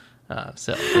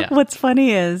 So yeah. What's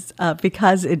funny is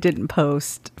because it didn't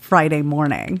post Friday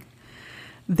morning,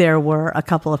 there were a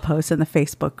couple of posts in the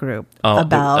Facebook group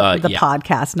about the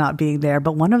podcast not being there.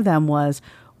 But one of them was,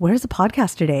 "Where's the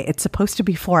podcast today? It's supposed to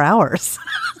be 4 hours."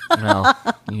 Well,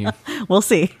 we'll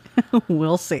see.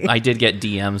 We'll see. I did get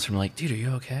DMs from dude, are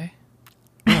you okay?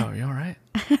 Oh, are you all right?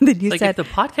 And then you said, if the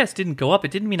podcast didn't go up,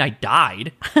 it didn't mean I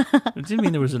died. It didn't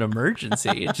mean there was an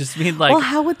emergency. It just mean well,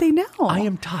 how would they know? I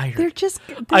am tired.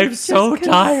 I'm so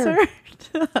tired.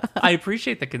 I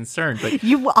appreciate the concern, but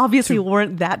you obviously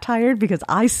weren't that tired because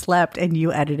I slept and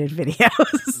you edited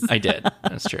videos. I did.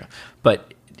 That's true.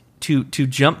 But to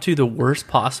jump to the worst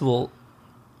possible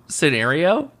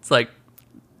scenario, it's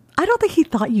I don't think he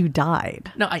thought you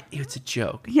died. No, it's a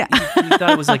joke. Yeah. He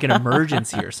thought it was like an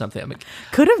emergency or something.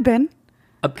 Could have been.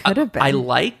 Could have been. I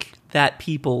like that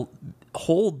people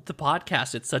hold the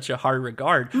podcast at such a high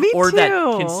regard. Me or too.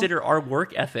 That consider our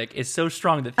work ethic is so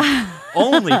strong that the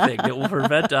only thing that will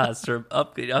prevent us from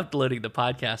uploading the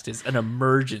podcast is an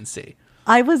emergency.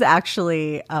 I was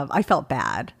actually, I felt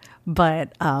bad,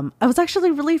 but I was actually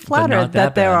really flattered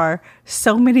that there are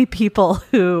so many people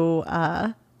who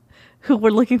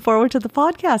were looking forward to the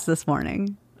podcast this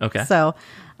morning. Okay. So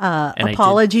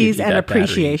apologies and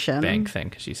appreciation. Bank thing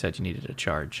because you said you needed a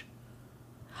charge.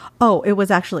 Oh, it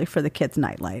was actually for the kids'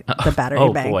 nightlight, the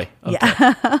battery bank. Oh, boy.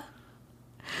 Okay.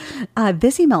 Yeah.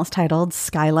 This email is titled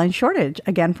Skyline Shortage,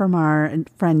 again from our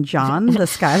friend John, the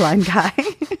Skyline guy.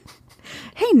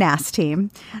 Hey, NAS team.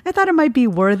 I thought it might be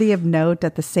worthy of note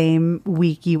that the same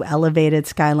week you elevated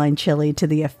Skyline Chili to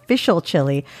the official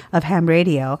chili of ham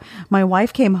radio, my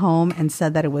wife came home and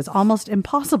said that it was almost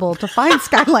impossible to find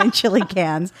Skyline chili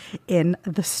cans in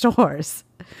the stores.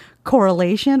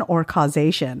 Correlation or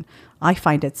causation? I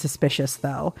find it suspicious,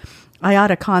 though. I ought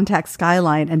to contact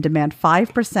Skyline and demand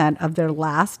 5% of their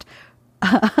last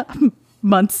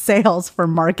month's sales for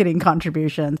marketing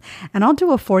contributions, and I'll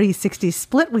do a 40-60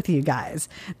 split with you guys.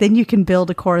 Then you can build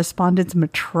a correspondence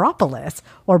metropolis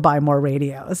or buy more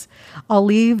radios. I'll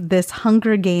leave this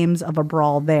Hunger Games of a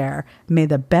brawl there. May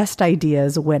the best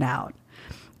ideas win out.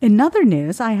 In other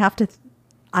news, I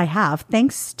have,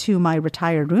 thanks to my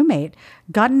retired roommate,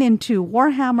 gotten into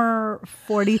Warhammer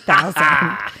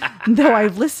 40,000. Though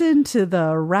I've listened to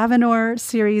the Ravenor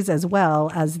series as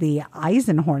well as the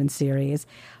Eisenhorn series,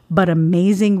 but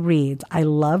amazing reads. I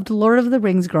loved Lord of the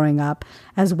Rings growing up,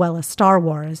 as well as Star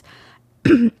Wars.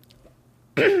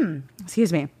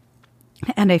 Excuse me.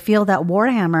 And I feel that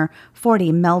Warhammer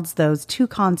 40 melds those two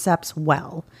concepts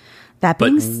well. That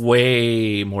being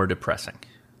way more depressing.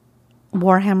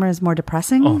 Warhammer is more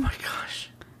depressing? Oh my gosh.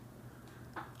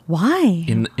 Why?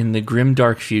 In the grim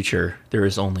dark future, there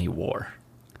is only war.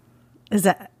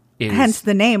 Hence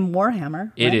the name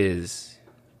Warhammer. Right? It is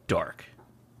dark.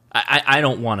 I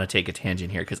don't want to take a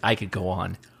tangent here because I could go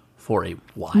on for a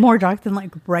while. More dark than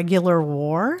like regular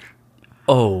war?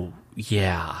 Oh,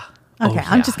 yeah. Okay,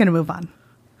 I'm just going to move on.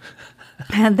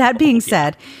 And that being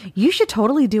said, you should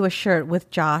totally do a shirt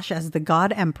with Josh as the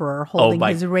God Emperor holding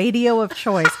his radio of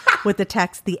choice with the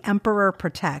text, "The Emperor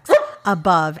Protects,"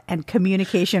 above and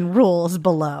 "Communication Rules"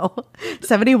 below.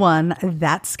 71,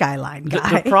 that Skyline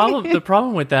guy. The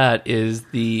problem with that is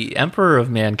the Emperor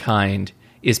of Mankind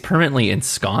is permanently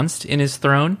ensconced in his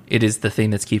throne. It is the thing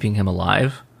that's keeping him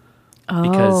alive.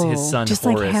 Because his son just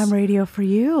Horus, like ham radio for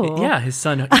you. Yeah, his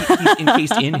son, he's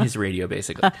encased in his radio,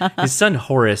 basically. His son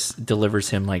Horus delivers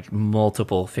him like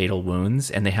multiple fatal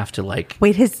wounds, and they have to like...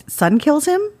 Wait, his son kills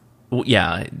him? Well,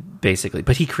 yeah, basically.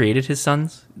 But he created his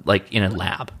sons like in a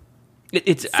lab.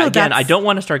 It's so again, I don't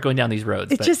want to start going down these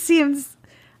roads. It just seems,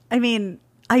 I mean...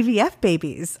 IVF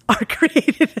babies are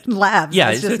created in labs. Yeah,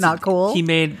 it's just not cool. He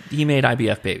made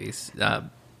IVF babies,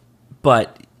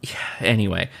 but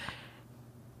anyway,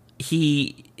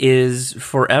 he is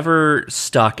forever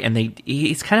stuck, and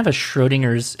he's kind of a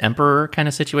Schrodinger's emperor kind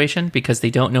of situation because they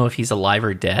don't know if he's alive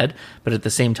or dead. But at the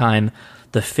same time,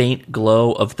 the faint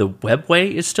glow of the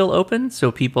webway is still open, so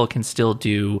people can still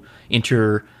do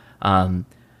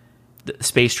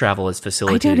space travel is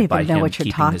facilitated by him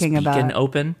keeping this beacon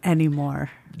open anymore.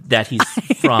 That he's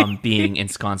from being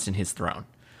ensconced in his throne.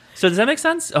 So does that make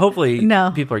sense? Hopefully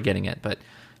people are getting it, but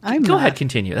go ahead,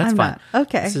 continue. That's fine. Not.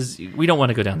 Okay. We don't want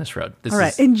to go down this road. All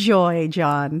right. Enjoy,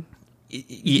 John.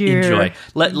 Enjoy.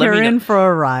 You're in for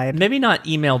a ride. Maybe not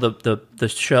email the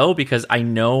show because I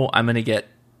know I'm going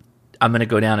to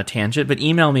go down a tangent, but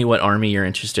email me what army you're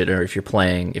interested in, or if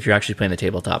you're actually playing the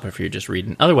tabletop, or if you're just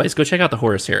reading. Otherwise, go check out the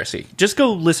Horus Heresy. Just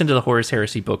go listen to the Horus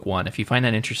Heresy book 1. If you find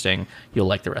that interesting, you'll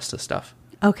like the rest of the stuff.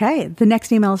 Okay, the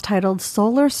next email is titled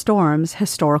Solar Storms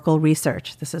Historical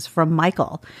Research. This is from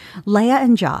Michael. Leia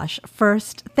and Josh,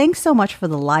 first, thanks so much for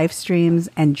the live streams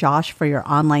and Josh for your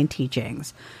online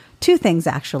teachings. 2 things,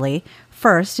 actually.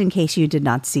 First, in case you did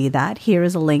not see that, here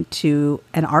is a link to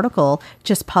an article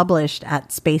just published at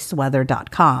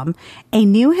spaceweather.com. A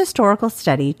new historical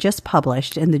study just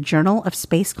published in the Journal of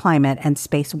Space Climate and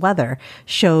Space Weather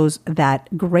shows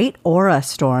that great aura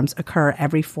storms occur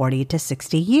every 40 to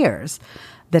 60 years.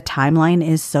 The timeline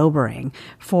is sobering,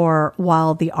 for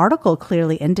while the article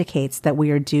clearly indicates that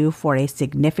we are due for a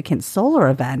significant solar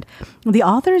event, the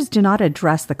authors do not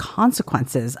address the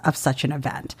consequences of such an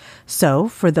event. So,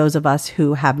 for those of us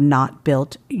who have not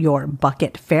built your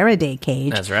bucket Faraday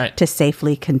cage to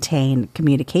safely contain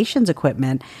communications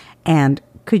equipment, and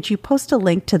could you post a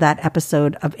link to that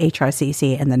episode of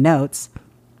HRCC in the notes?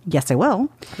 Yes, I will.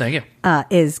 Thank you.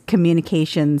 Is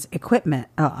communications equipment.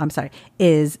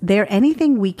 Is there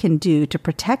anything we can do to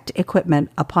protect equipment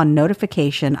upon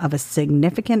notification of a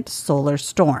significant solar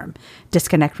storm?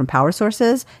 Disconnect from power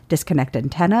sources, disconnect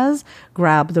antennas,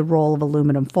 grab the roll of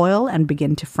aluminum foil and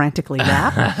begin to frantically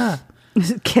wrap?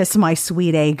 Kiss my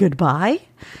sweet A goodbye?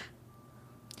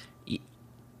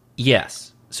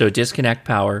 Yes. So disconnect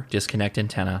power, disconnect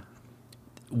antenna.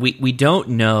 We don't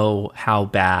know how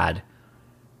bad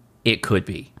it could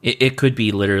be. It could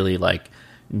be literally like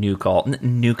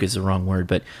nuke is the wrong word,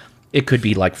 but It could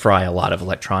be like fry a lot of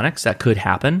electronics. That could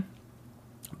happen.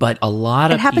 But a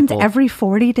lot of It happens people, every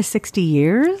 40 to 60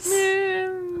 years?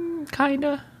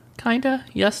 Kinda.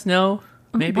 Yes, no,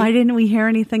 maybe. Why didn't we hear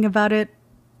anything about it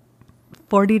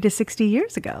 40 to 60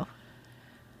 years ago?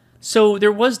 So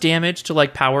there was damage to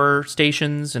like power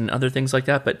stations and other things like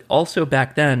that, but also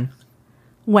back then,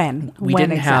 When? We when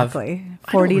didn't have- exactly?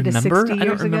 I don't 40 to remember. 60 I don't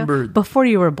years remember. ago? Before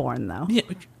you were born, though.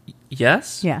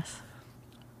 yes. Yes.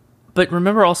 But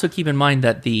remember, also keep in mind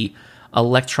that the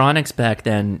electronics back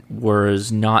then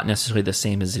was not necessarily the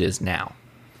same as it is now.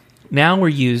 Now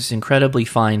we use incredibly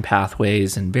fine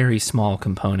pathways and very small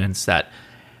components that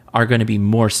are going to be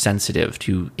more sensitive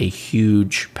to a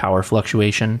huge power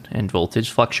fluctuation and voltage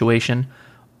fluctuation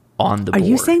on the Are board.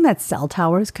 you saying that cell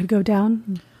towers could go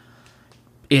down?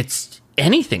 It's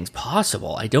anything's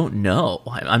possible. I don't know.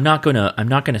 I'm not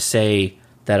gonna say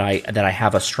that I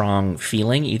have a strong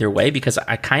feeling either way, because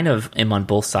I kind of am on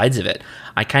both sides of it.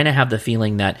 I kind of have the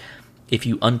feeling that if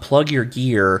you unplug your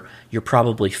gear, you're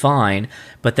probably fine.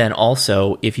 But then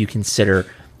also, if you consider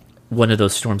one of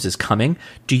those storms is coming,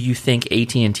 do you think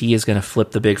AT&T is going to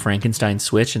flip the big Frankenstein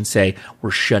switch and say,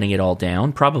 we're shutting it all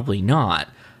down? Probably not.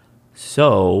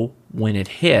 So when it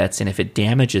hits, and if it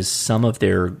damages some of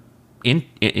their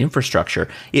infrastructure,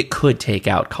 it could take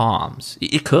out comms.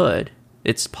 It could.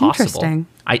 It's possible. Interesting.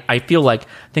 I feel like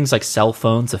things like cell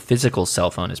phones, a physical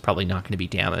cell phone is probably not going to be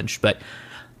damaged, but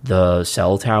the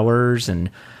cell towers and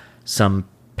some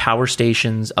power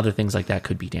stations, other things like that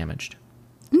could be damaged.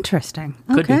 Interesting.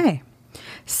 Could be. Okay.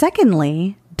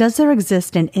 Secondly, does there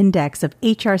exist an index of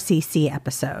HRCC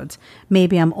episodes?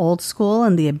 Maybe I'm old school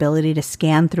and the ability to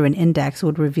scan through an index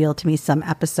would reveal to me some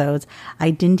episodes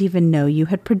I didn't even know you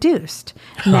had produced.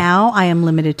 Now I am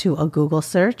limited to a Google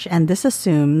search, and this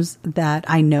assumes that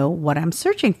I know what I'm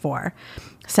searching for.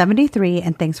 73,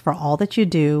 and thanks for all that you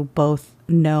do, both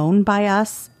known by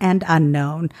us and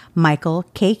unknown. Michael,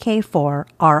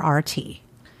 KK4RRT.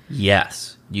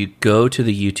 Yes. You go to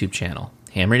the YouTube channel,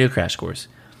 Ham Radio Crash Course.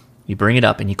 You bring it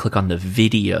up and you click on the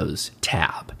videos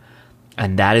tab.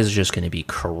 And that is just going to be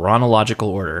chronological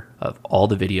order of all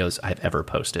the videos I've ever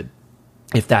posted.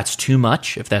 If that's too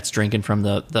much, if that's drinking from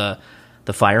the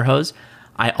fire hose,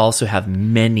 I also have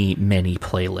many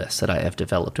playlists that I have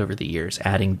developed over the years,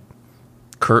 adding,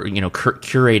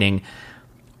 curating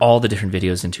all the different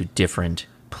videos into different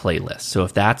playlists. So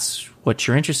if that's what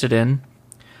you're interested in,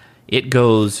 it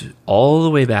goes all the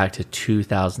way back to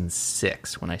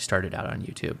 2006 when I started out on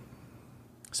YouTube.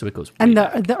 So it goes way And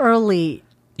back. the early...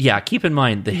 Yeah, keep in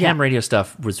mind the Yeah. ham radio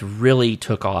stuff was really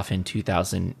took off in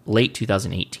late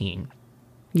 2018.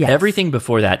 Yes. Everything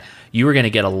before that, you were going to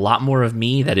get a lot more of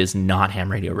me that is not ham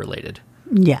radio related,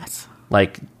 Yes.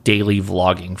 like daily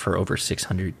vlogging for over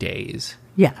 600 days,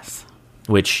 Yes.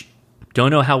 which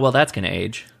don't know how well that's going to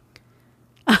age.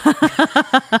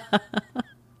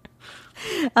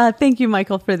 Thank you,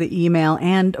 Michael, for the email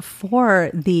and for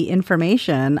the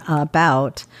information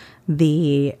about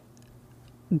the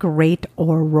Great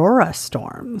Aurora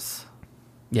storms.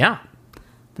 Yeah.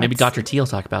 Maybe Dr. T will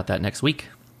talk about that next week.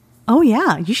 Oh,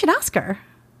 yeah. You should ask her.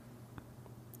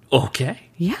 Okay.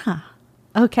 Yeah.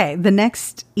 Okay. The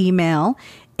next email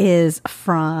is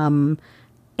from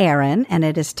Aaron, and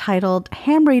it is titled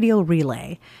Ham Radio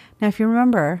Relay. Now, if you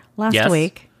remember last Yes.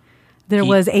 week, there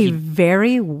was a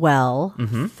very well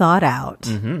thought out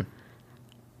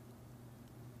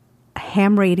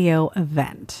ham radio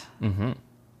event.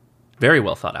 Very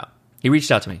well thought out. He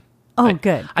reached out to me. Oh,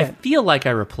 good. I feel like I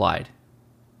replied.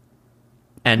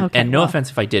 And Okay, no well. offense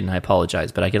if I didn't, I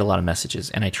apologize, but I get a lot of messages,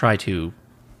 and I try to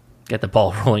get the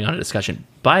ball rolling on a discussion.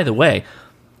 By the way,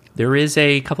 there is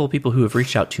a couple of people who have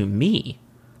reached out to me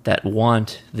that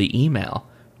want the email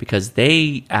because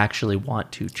they actually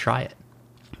want to try it.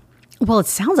 Well, it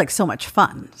sounds like so much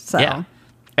fun. So, Yeah.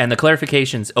 And the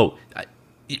clarifications,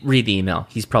 read the email.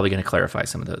 He's probably going to clarify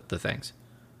some of the things.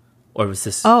 Or was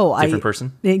this different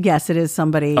person? Yes, it is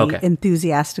somebody Okay.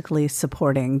 enthusiastically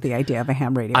supporting the idea of a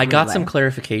ham radio I got relay. some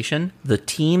clarification. The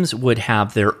teams would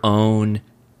have their own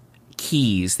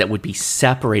keys that would be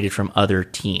separated from other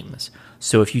teams.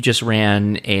 So if you just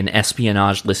ran an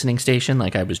espionage listening station,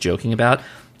 like I was joking about,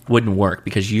 wouldn't work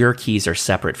because your keys are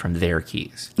separate from their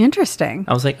keys. Interesting.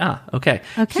 I was like, okay.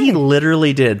 Okay. He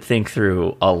literally did think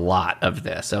through a lot of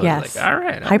this. I was Yes. like, all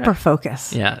right. Okay. Hyper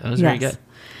focus. Yeah, it was very Yes.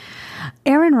 good.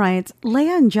 Aaron writes,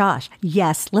 Leah and Josh,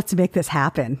 yes, let's make this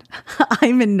happen.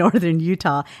 I'm in northern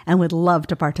Utah and would love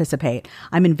to participate.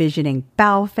 I'm envisioning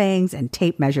Baofangs and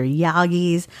tape measure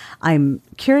Yagis. I'm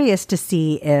curious to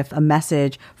see if a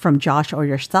message from Josh or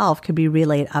yourself could be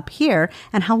relayed up here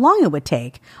and how long it would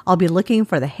take. I'll be looking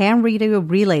for the ham radio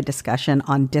relay discussion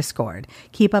on Discord.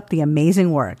 Keep up the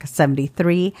amazing work.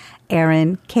 73,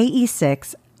 Aaron,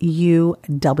 KE6,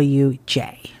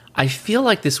 UWJ. I feel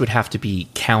like this would have to be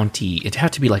county. It'd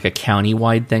have to be like a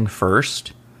county-wide thing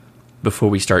first before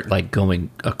we start like going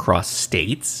across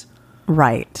states.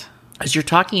 Right. As you're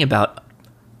talking about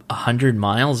 100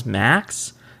 miles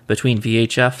max between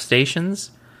VHF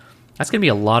stations, that's going to be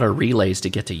a lot of relays to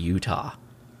get to Utah.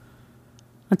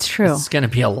 That's true. It's going to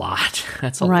be a lot.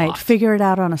 That's a lot. Right. Figure it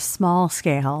out on a small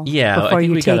scale Yeah, before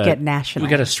you take it national. We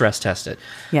got to stress test it.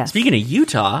 Yes. Speaking of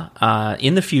Utah,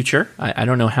 in the future, I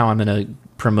don't know how I'm going to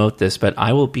promote this, but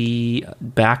I will be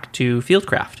back to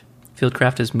Fieldcraft.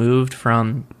 Fieldcraft has moved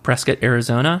from Prescott,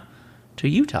 Arizona to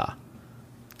Utah.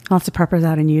 Lots of preppers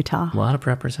out in Utah. A lot of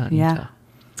preppers out in Utah.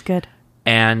 It's good.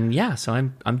 And yeah, so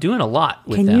I'm doing a lot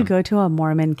with Can them. you go to a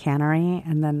Mormon cannery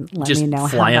and then let Just me know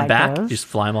fly how them that back? goes? Just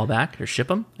fly them all back or ship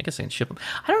them? I guess I can ship them.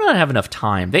 I don't know if I have enough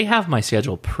time. They have my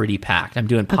schedule pretty packed. I'm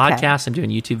doing podcasts, I'm doing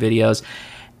YouTube videos,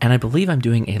 and I believe I'm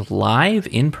doing a live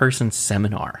in-person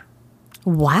seminar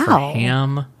for Wow.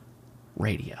 ham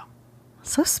radio.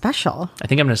 So special. I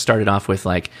think I'm going to start it off with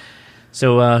like,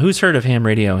 so who's heard of ham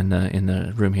radio in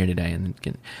the room here today? And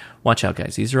watch out,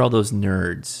 guys. These are all those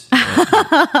nerds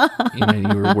you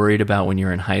were worried about when you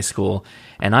were in high school,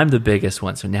 and I'm the biggest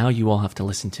one. So now you all have to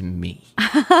listen to me.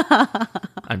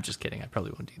 I'm just kidding. I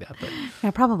probably won't do that, but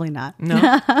Yeah, probably not.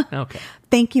 no. Okay.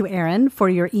 Thank you, Aaron, for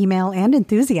your email and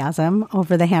enthusiasm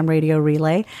over the ham radio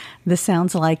relay. This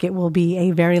sounds like it will be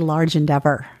a very large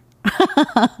endeavor.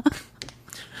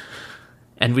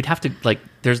 And we'd have to like.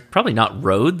 There's probably not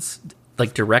roads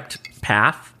like direct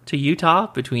path to Utah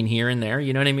between here and there.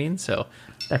 You know what I mean? So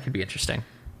that could be interesting.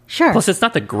 Sure. Plus, it's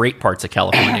not the great parts of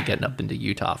California getting up into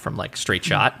Utah from like straight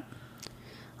shot.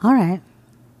 All right.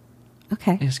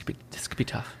 Okay. Yeah, this could be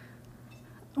tough.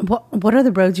 What are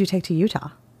the roads you take to Utah?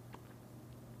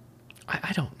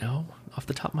 I don't know off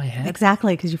the top of my head.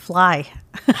 Exactly, because you fly.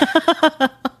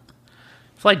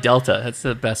 Fly Delta. That's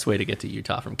the best way to get to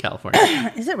Utah from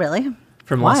California. Is it really?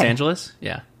 From Why? Los Angeles?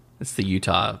 Yeah. It's the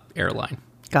Utah airline.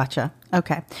 Gotcha.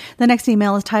 Okay. The next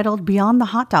email is titled Beyond the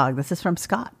Hot Dog. This is from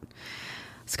Scott.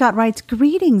 Scott writes,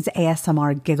 Greetings,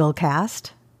 ASMR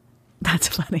Gigglecast. That's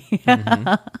funny.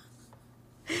 Mm-hmm.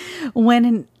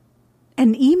 When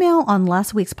an email on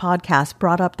last week's podcast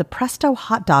brought up the Presto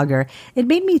hot dogger, it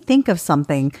made me think of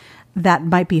something that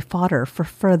might be fodder for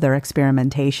further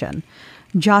experimentation.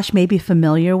 Josh may be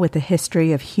familiar with the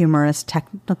history of humorous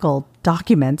technical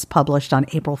documents published on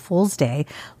April Fool's Day,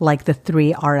 like the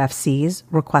 3 RFCs,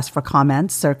 Request for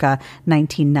Comments, circa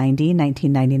 1990,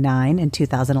 1999, and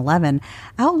 2011,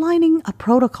 outlining a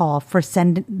protocol for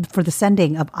the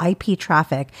sending of IP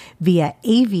traffic via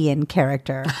avian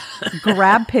character.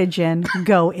 Grab pigeon,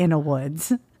 go in a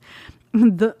woods.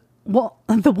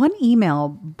 The one email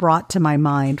brought to my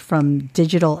mind from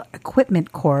Digital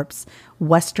Equipment Corp's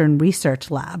Western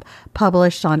Research Lab,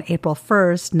 published on April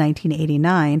 1st,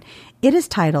 1989. It is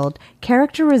titled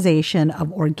Characterization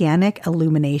of Organic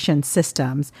Illumination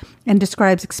Systems and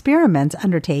describes experiments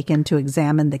undertaken to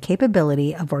examine the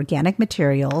capability of organic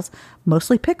materials,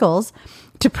 mostly pickles,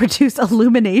 to produce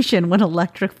illumination when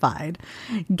electrified.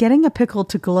 Getting a pickle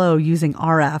to glow using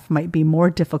RF might be more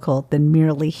difficult than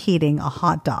merely heating a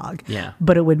hot dog. Yeah.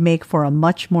 But it would make for a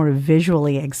much more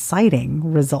visually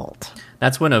exciting result.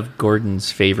 That's one of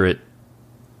Gordon's favorite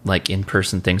like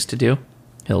in-person things to do.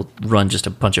 He'll run just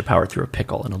a bunch of power through a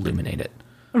pickle and illuminate it.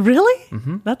 Really?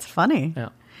 Mm-hmm. That's funny. Yeah.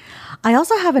 I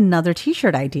also have another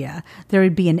t-shirt idea. There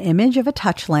would be an image of a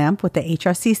touch lamp with the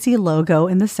HRCC logo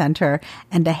in the center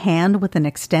and a hand with an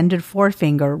extended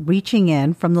forefinger reaching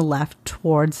in from the left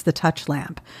towards the touch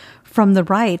lamp. From the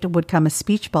right would come a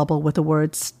speech bubble with the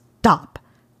words, "Stop,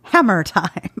 hammer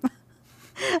time."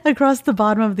 Across the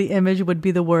bottom of the image would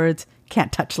be the words,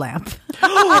 "Can't touch lamp."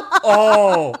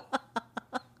 Oh.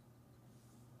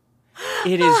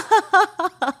 It is.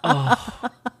 Oh.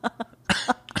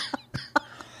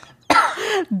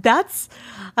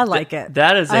 I like it.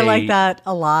 That is I like that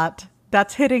a lot.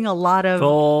 That's hitting a lot of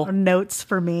Full- notes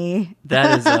for me.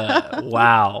 That is a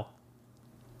wow.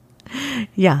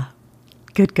 Yeah.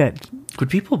 Good. Would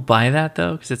people buy that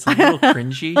though? Because it's a little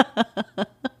cringy.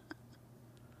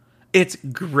 It's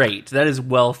great. That is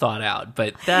well thought out.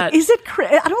 But that Is it?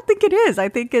 I don't think it is. I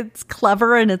think it's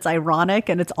clever and it's ironic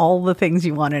and it's all the things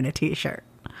you want in a t-shirt.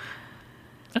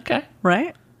 okay.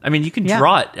 Right? I mean, you can Yeah.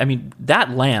 draw it. I mean,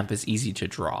 that lamp is easy to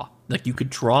draw. Like, you could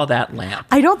draw that lamp.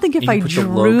 I don't think if and you I put the drew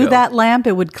logo. that lamp,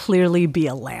 it would clearly be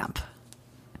a lamp.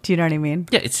 Do you know what I mean?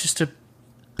 Yeah, it's just a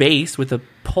base with a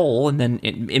pole, and then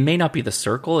it may not be the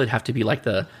circle. It'd have to be like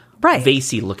the Right.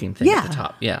 vasey looking thing at Yeah. the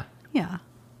top. Yeah. Yeah.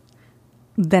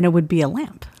 Then it would be a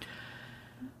lamp.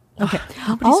 Okay.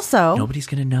 Also, Nobody's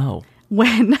going to know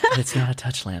when that it's not a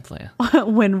touch lamp, Leia.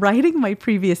 when writing my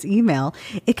previous email,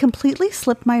 it completely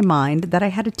slipped my mind that I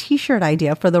had a t-shirt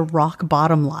idea for the rock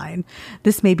bottom line.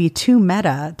 This may be too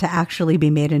meta to actually be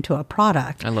made into a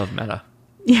product. I love meta.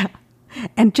 Yeah.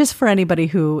 And just for anybody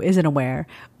who isn't aware,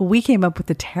 we came up with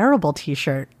a terrible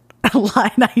t-shirt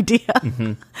line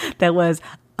idea that was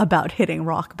about hitting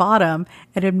rock bottom,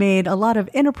 and it made a lot of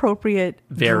inappropriate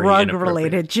Very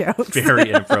drug-related jokes. Very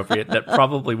inappropriate. That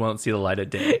probably won't see the light of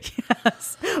day.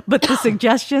 But the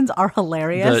suggestions are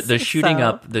hilarious. The shooting so-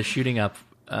 up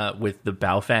with the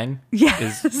Baofeng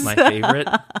Yes. is my favorite.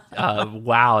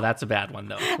 Wow, that's a bad one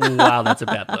though. Wow, that's a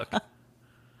bad look.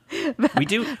 We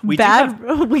do We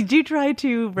do try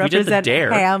to represent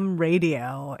dare. ham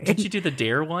radio. Did you do the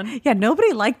dare one? Yeah,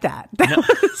 nobody liked that. That No,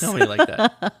 was nobody like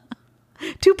that.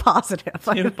 too positive.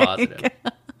 I Too think. positive.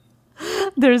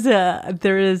 There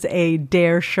is a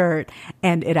dare shirt,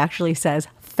 and it actually says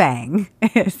Fang.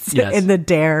 It's Yes. in the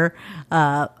dare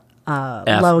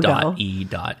logo.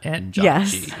 F.E.N.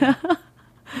 Yes. G.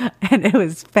 And it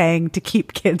was Fang to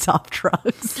keep kids off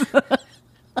drugs.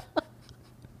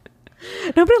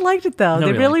 Nobody liked it though.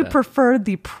 Nobody They really liked that. preferred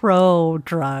the pro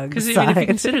drug Because side. if you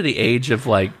consider the age of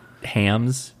like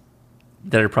hams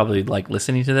that are probably like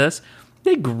listening to this,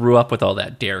 they grew up with all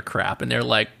that dare crap, and they're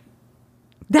like,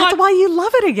 That's What? why you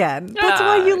love it again. That's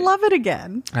why you Ah. love it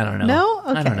again. I don't know. No?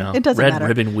 Okay. I don't know. It doesn't Red matter.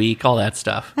 Ribbon Week, all that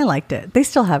stuff. I liked it. They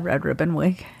still have Red Ribbon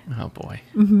Week. Oh boy.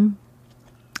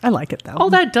 I like it though. All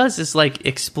that does is like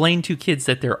explain to kids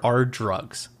that there are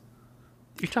drugs.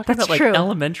 You're talking That's about like true.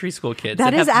 elementary school kids.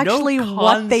 That is have no actually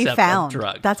what they concept of found.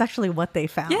 drugs. That's actually what they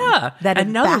found. Yeah. That And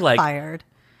it now they're like- backfired.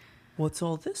 What's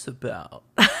all this about?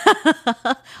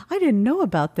 I didn't know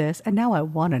about this, and now I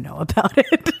want to know about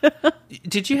it.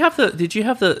 Did you have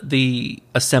the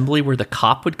assembly where the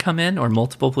cop would come in, or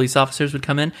multiple police officers would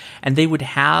come in, and they would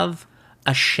have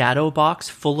a shadow box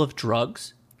full of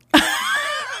drugs?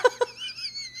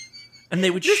 And they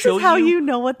would This show is how you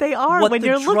know what they are what when the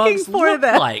you're looking drugs for look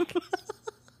them. like.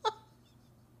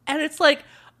 And it's like,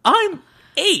 I'm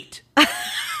 8.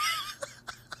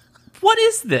 What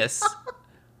is this?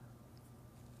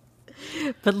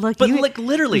 But look, But, you, like,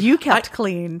 literally, you kept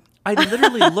clean. I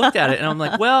literally looked at it and I'm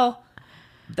like, well,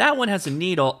 that one has a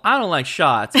needle. I don't like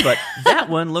shots, but that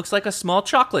one looks like a small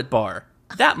chocolate bar.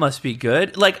 That must be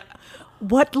good. Like,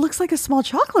 What looks like a small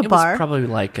chocolate it bar? was probably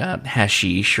like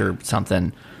hashish or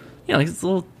something. You know, like it's a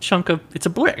little chunk of, it's a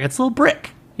brick. It's a little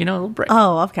brick. You know, a little brick.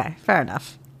 Oh, okay. Fair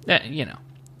enough. You know.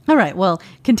 All right. Well,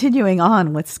 continuing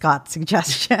on with Scott's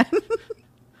suggestion.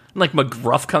 Like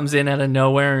McGruff comes in out of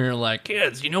nowhere and you're like,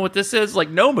 kids, you know what this is? Like,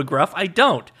 no, McGruff, I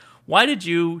don't. Why did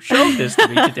you show this to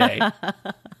me today?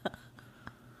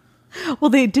 Well,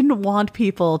 they didn't want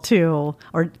people to,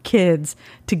 or kids,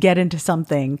 to get into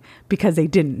something because they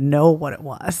didn't know what it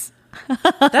was.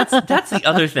 That's the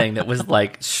other thing that was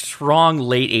like strong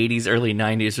late 80s, early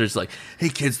 90s. There's like, hey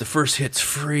kids, the first hit's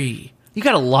free. You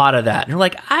got a lot of that. And you're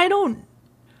like, I don't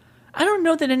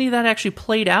know that any of that actually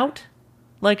played out.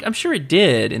 Like, I'm sure it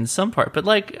did in some part, but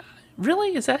like,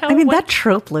 really? Is that how I mean, it went? that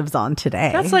trope lives on today.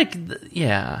 That's like,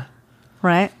 yeah.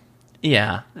 right?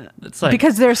 Yeah. It's like,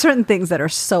 Because there are certain things that are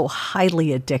so highly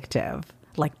addictive,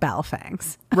 like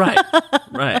Baofangs. right,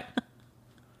 right.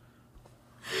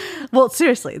 Well,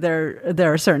 seriously,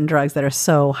 there are certain drugs that are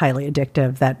so highly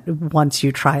addictive that once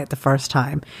you try it the first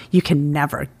time, you can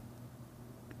never.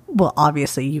 Well,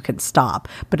 obviously you can stop,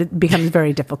 but it becomes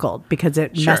very difficult because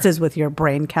it Sure. messes with your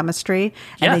brain chemistry,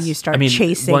 and then Yes. you start I mean,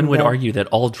 chasing. one would the- argue that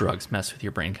all drugs mess with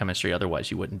your brain chemistry,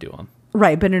 otherwise you wouldn't do them.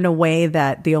 right, but in a way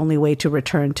that the only way to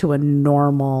return to a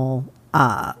normal,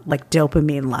 like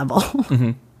dopamine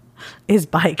level, is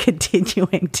by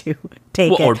continuing to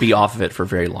take Well, it. or be off of it for a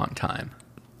very long time.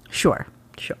 Sure.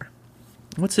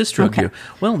 What's this drug Okay. do?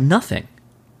 Well, nothing.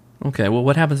 Okay, well,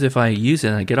 what happens if I use it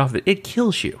and I get off of it? It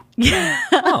kills you.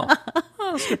 Oh,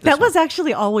 I'll skip this That one. was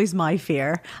actually always my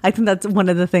fear. I think that's one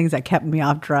of the things that kept me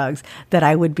off drugs, that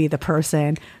I would be the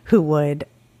person who would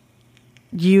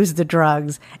use the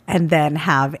drugs and then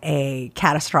have a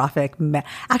catastrophic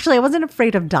actually, I wasn't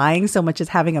afraid of dying so much as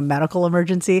having a medical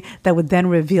emergency that would then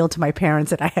reveal to my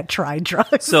parents that I had tried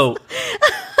drugs. So,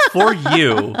 for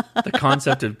you, the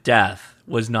concept of death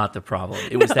was not the problem.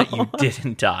 It was that you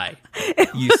didn't die.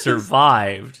 You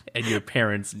survived, and your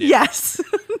parents knew. Yes.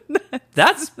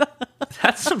 That's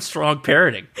some strong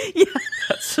parroting. Yeah.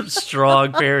 That's some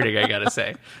strong parroting, I gotta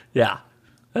say. Yeah,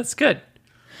 that's good.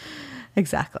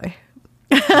 Exactly.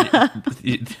 The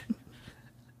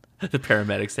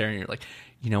paramedics there, and you're like,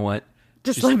 you know what?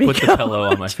 Just let me put go. the pillow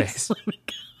on my face. Let me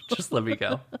go. Just let me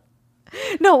go.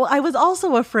 No, I was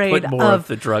also afraid Put more of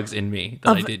the drugs in me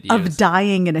than I did use. of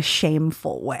dying in a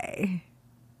shameful way.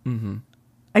 Mm-hmm.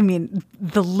 I mean,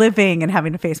 the living and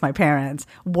having to face my parents,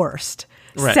 worst.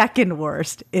 Right. Second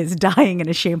worst is dying in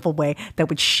a shameful way that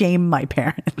would shame my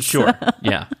parents. Sure.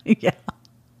 Yeah. Yeah.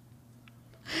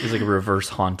 It's like a reverse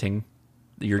haunting.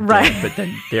 You're Right. dead, but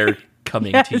then they're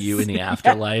coming to you in the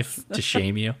afterlife to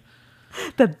shame you.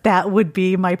 That would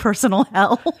be my personal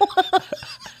hell.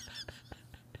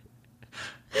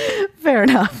 Fair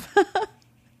enough.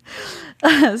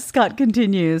 Scott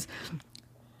continues,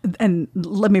 and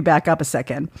let me back up a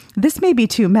second. This may be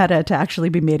too meta to actually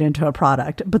be made into a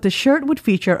product, but the shirt would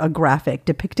feature a graphic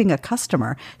depicting a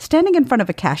customer standing in front of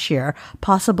a cashier,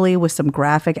 possibly with some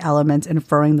graphic elements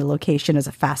inferring the location as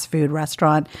a fast food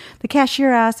restaurant. The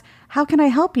cashier asks, "How can I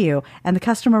help you?" And the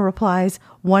customer replies,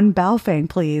 "1 Baofeng,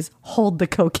 please. Hold the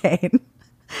cocaine."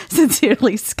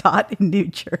 Sincerely, Scott in New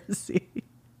Jersey.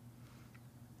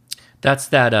 That's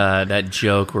that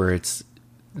joke where it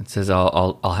says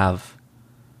I'll have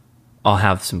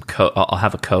some I'll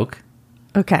have a Coke,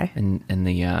 Okay. and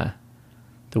the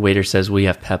waiter says we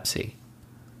have Pepsi.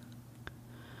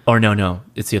 Or no,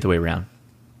 it's the other way around.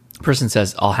 The person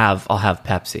says I'll have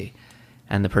Pepsi,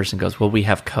 and the person goes, well, we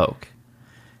have Coke,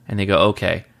 and they go,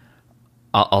 okay,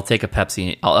 I'll take a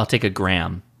Pepsi. I'll take a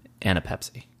gram and a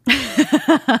Pepsi.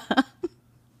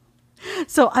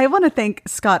 So I want to thank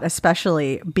Scott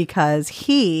especially because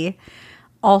he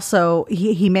also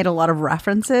he made a lot of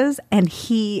references, and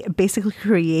he basically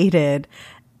created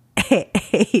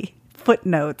a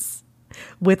footnotes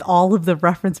with all of the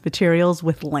reference materials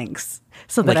with links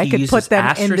so that Like I he could uses put them in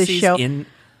the asterisks show. in-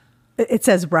 It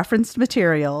says referenced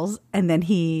materials, and then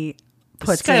he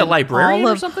puts this guy a in librarian all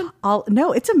or of, something?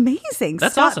 No, it's amazing.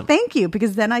 That's Scott, awesome. Thank you,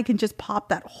 because then I can just pop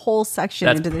that whole section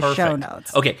That's into the perfect. show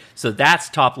notes. Okay, so that's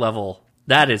top level.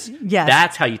 Yes.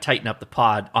 That's how you tighten up the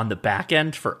pod on the back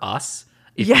end for us.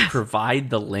 If you Yes. provide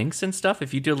the links and stuff,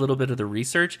 if you do a little bit of the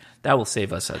research, that will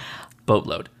save us a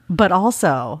boatload. But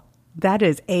also, that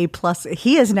is A+.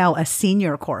 He is now a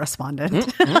senior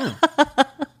correspondent.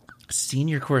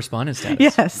 Senior correspondent status.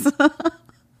 Yes.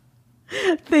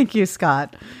 Thank you,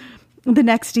 Scott. The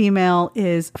next email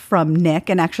is from Nick.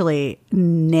 And actually,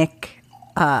 Nick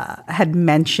had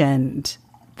mentioned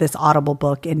this Audible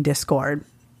book in Discord.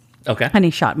 Okay. And he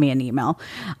shot me an email.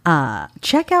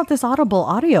 Check out this Audible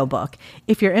audiobook.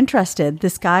 If you're interested,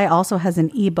 this guy also has an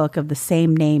ebook of the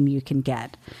same name you can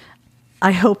get.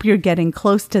 I hope you're getting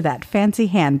close to that fancy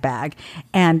handbag.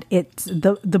 And it's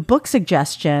the book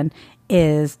suggestion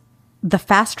is The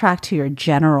Fast Track to Your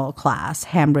General Class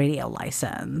Ham Radio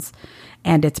License.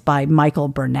 And it's by Michael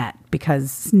Burnett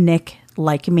because Nick,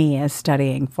 like me, is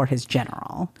studying for his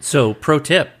general. So, pro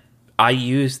tip, I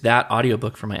use that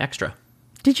audiobook for my extra.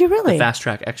 Did you really? The Fast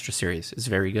Track Extra series is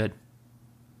very good.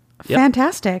 Yep.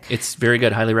 Fantastic. It's very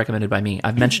good, highly recommended by me.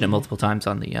 I've mentioned it multiple times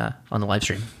on the live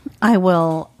stream. I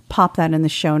will pop that in the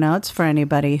show notes for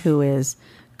anybody who is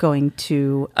going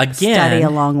to study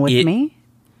along with me.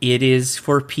 It is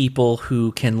for people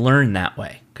who can learn that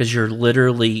way because you're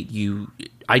literally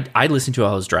I listened to it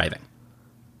while I was driving,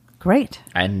 Great.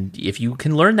 and if you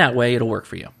can learn that way, it'll work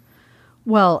for you.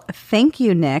 Well, thank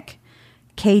you, Nick,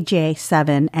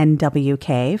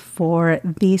 KJ7NWK, for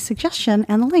the suggestion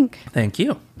and the link. Thank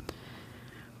you.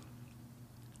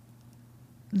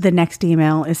 The next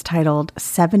email is titled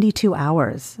 72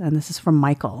 Hours, and this is from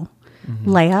Michael.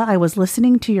 Leia, I was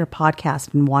listening to your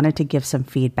podcast and wanted to give some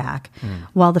feedback.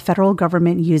 While the federal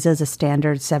government uses a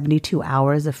standard 72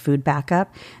 hours of food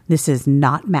backup, this is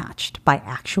not matched by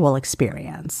actual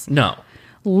experience. No.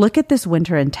 Look at this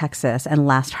winter in Texas and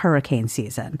last hurricane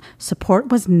season. Support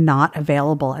was not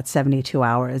available at 72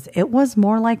 hours. It was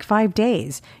more like 5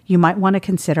 days. You might want to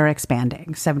consider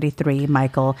expanding. 73,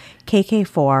 Michael,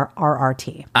 KK4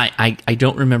 RRT. I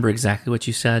don't remember exactly what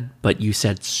you said, but you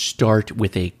said start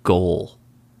with a goal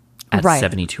at Right.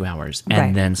 72 hours and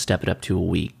Right. then step it up to a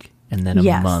week and then a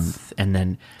Yes. month and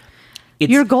then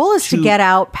it's Your goal is to get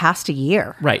out past a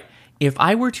year. Right. If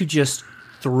I were to just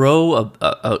throw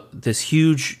this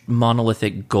huge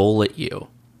monolithic goal at you,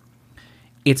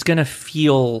 it's going to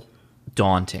feel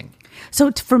daunting.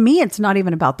 So for me, it's not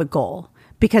even about the goal.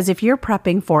 Because if you're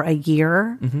prepping for a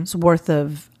year's worth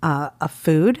of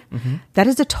food, that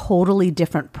is a totally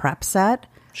different prep set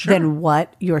than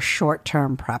what your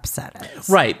short-term prep set is.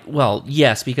 Right. Well,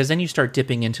 yes, because then you start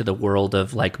dipping into the world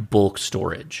of like bulk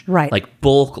storage. Right. Like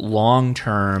bulk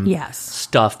long-term Yes.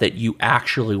 stuff that you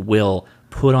actually will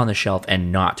put on the shelf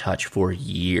and not touch for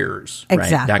years. Right?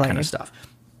 Exactly. That kind of stuff.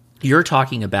 You're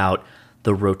talking about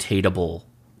the rotatable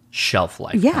shelf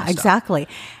life. Yeah, kind of stuff. exactly.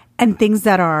 And things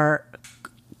that are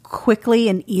quickly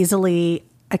and easily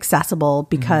accessible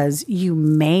because you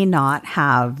may not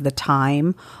have the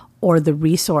time or the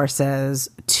resources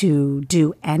to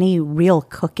do any real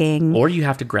cooking. Or you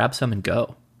have to grab some and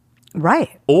go. Right.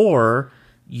 Or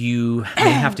you may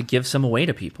have to give some away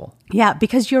to people. Yeah,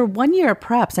 because your 1 year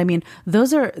preps, I mean,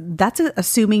 that's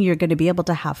assuming you're going to be able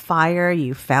to have fire,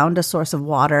 you found a source of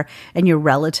water, and you're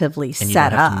relatively And you set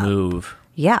don't have up. to move.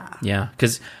 Yeah. Yeah,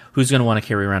 because who's going to want to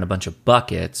carry around a bunch of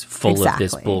buckets full of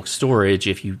this Exactly. bulk storage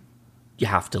if you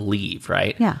have to leave,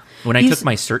 right? Yeah. When I You took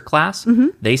my CERT class,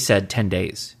 they said 10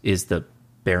 days is the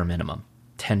bare minimum.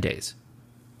 10 days.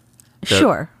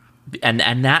 Sure.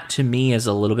 And that to me is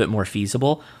a little bit more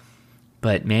feasible.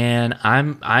 But man,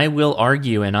 I will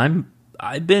argue, and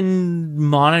I've been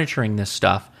monitoring this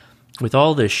stuff with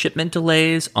all the shipment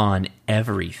delays on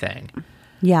everything.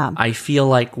 Yeah. I feel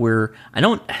like I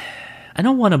don't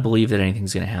want to believe that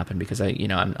anything's going to happen because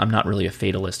I'm not really a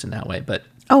fatalist in that way, but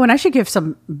Oh, and I should give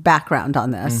some background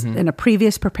on this. Mm-hmm. In a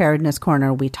previous preparedness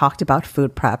corner, we talked about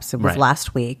food preps. It was Right.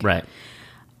 last week. right.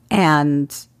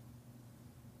 And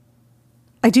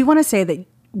I do want to say that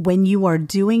when you are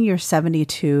doing your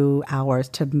 72 hours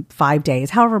to 5 days,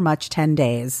 however much, 10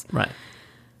 days, Right.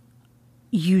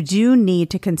 you do need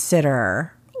to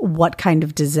consider what kind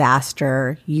of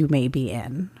disaster you may be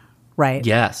in, right?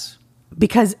 Yes.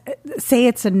 Because say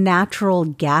it's a natural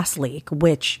gas leak,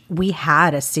 which we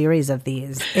had a series of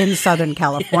these in Southern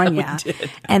California. we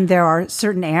did. And there are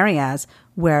certain areas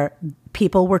where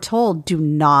people were told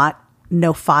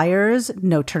no fires,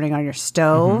 no turning on your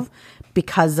stove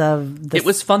because of the It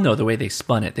was fun though the way they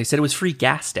spun it. They said it was free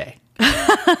gas day.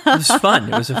 It was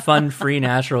fun. It was a fun free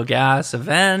natural gas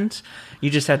event. You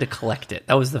just had to collect it.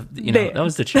 That was that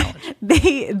was the challenge.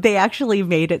 They actually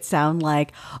made it sound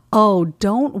like, oh,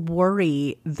 don't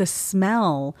worry, the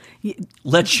smell.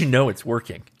 Let you know it's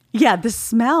working. Yeah, the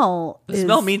smell. The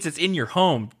smell means it's in your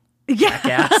home. Yeah,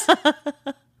 Gas.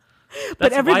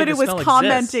 but everybody was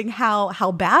commenting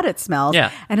how bad it smells.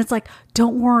 Yeah. And it's like,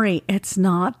 don't worry, it's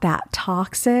not that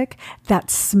toxic.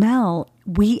 That smell,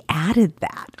 we added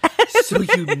that. So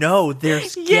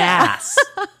there's Yeah. gas.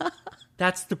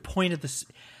 That's the point of this.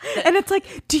 And it's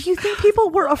like, do you think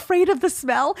people were afraid of the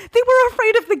smell? They were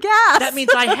afraid of the gas. That means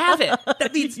I have it.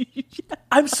 That means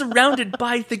I'm surrounded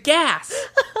by the gas.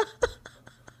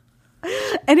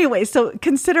 Anyway, so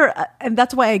consider, and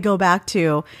that's why I go back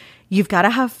to, you've got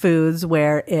to have foods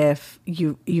where if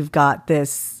you've got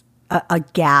this a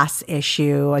gas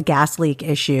issue, a gas leak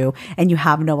issue, and you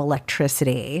have no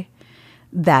electricity,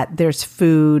 that there's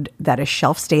food that is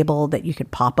shelf stable that you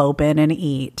could pop open and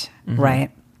eat,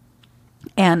 right?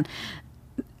 And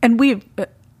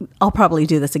I'll probably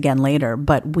do this again later,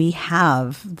 but we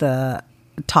have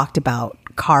talked about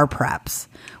car preps,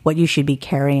 what you should be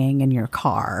carrying in your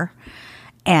car.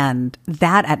 And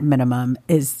that at minimum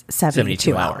is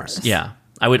 72 hours. Yeah.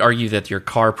 I would argue that your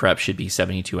car prep should be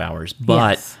 72 hours,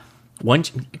 but Yes.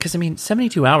 because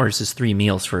 72 hours is 3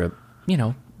 meals for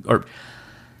or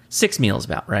 6 meals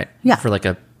about, right? Yeah. For like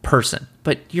a person.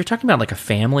 But you're talking about like a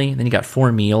family, and then you got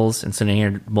 4 meals, and so then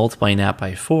you're multiplying that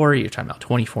by 4, you're talking about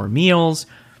 24 meals.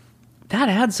 That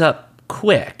adds up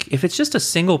quick. If it's just a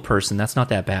single person, that's not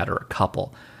that bad, or a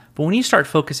couple. But when you start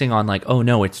focusing on like, oh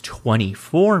no, it's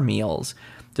 24 meals,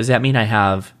 does that mean I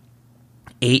have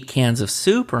 8 cans of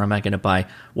soup, or am I going to buy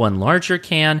one larger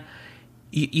can?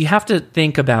 You have to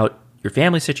think about your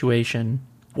family situation,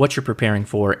 what you're preparing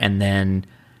for, and then...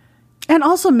 And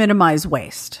also minimize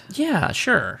waste, Yeah,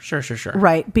 sure.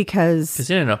 right? Because, Because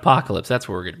in an apocalypse, that's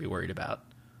what we're going to be worried about.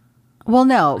 well,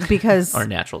 no, because Or a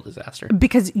natural disaster.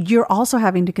 because you're also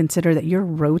having to consider that you're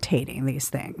rotating these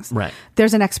things. Right.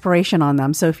 There's an expiration on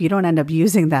them. So if you don't end up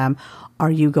using them,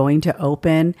 are you going to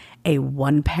open a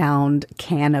 1 pound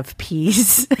can of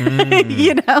peas, and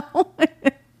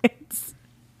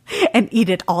eat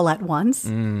it all at once?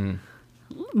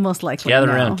 Most likely. Gather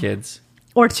no. around, kids.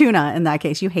 Or tuna, in that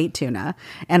case. You hate tuna.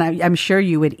 And I'm sure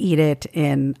you would eat it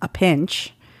in a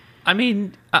pinch. I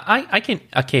mean, I can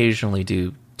occasionally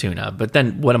do tuna, but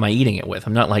then what am I eating it with?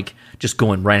 I'm not like just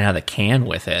going right out of the can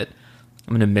with it.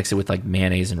 I'm going to mix it with like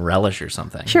mayonnaise and relish or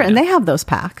something. Sure, and they have those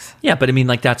packs. Yeah, but I mean,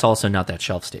 like that's also not that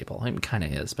shelf stable. I mean, it kind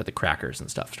of is, but the crackers and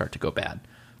stuff start to go bad.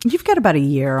 You've got about a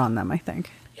year on them, I think.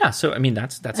 Yeah, so I mean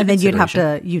that's And then you'd have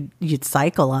consideration. to you'd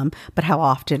cycle them, but how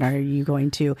often are you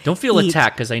going to Don't feel eat?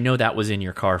 attacked because I know that was in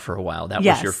your car for a while. That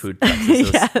Yes. was your food prep.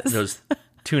 Those, Yes. those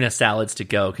tuna salads to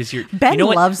go because Ben you know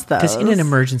what? loves Because in those. an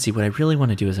emergency, what I really want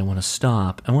to do is I want to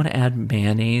stop. I want to add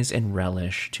mayonnaise and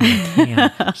relish to a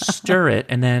can, stir it,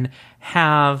 and then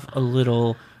have a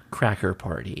little cracker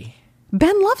party.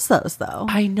 Ben loves those though.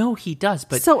 I know he does,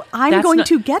 but So I'm that's going not-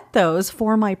 to get those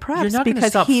for my You're preps not going to because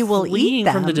stop he will fleeing eat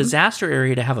them. from the disaster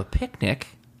area to have a picnic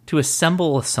to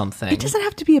assemble something. It doesn't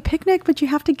have to be a picnic, but you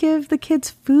have to give the kids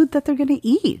food that they're going to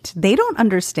eat. They don't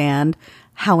understand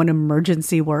how an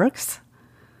emergency works.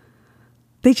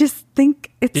 They just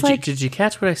think it's Did you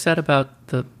catch what I said about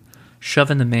the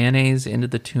shoving the mayonnaise into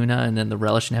the tuna and then the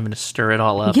relish and having to stir it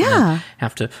all up? And Yeah. then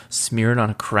have to smear it on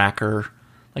a cracker.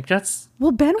 Like that's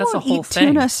well, Ben that's a won't whole eat thing.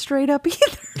 tuna straight up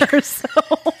either. So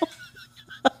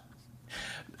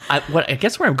I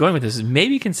guess where I'm going with this is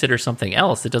maybe consider something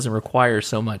else that doesn't require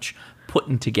so much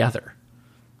putting together.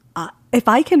 if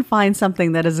I can find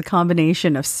something that is a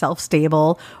combination of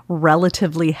self-stable,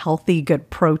 relatively healthy, good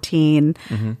protein,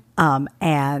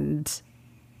 and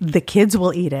the kids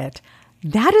will eat it,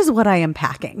 that is what I am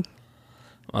packing.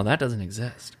 Well, that doesn't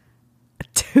exist.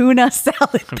 Tuna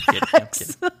salad I'm kidding. I'm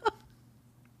packs. kidding.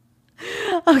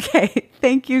 Okay,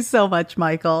 thank you so much,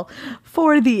 Michael,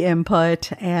 for the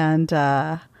input. And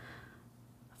 5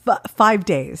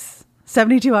 days,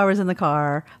 72 hours in the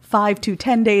car, 5 to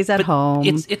 10 days at home.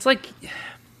 It's like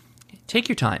take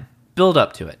your time, build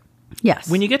up to it. Yes.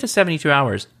 When you get to 72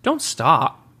 hours, don't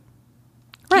stop.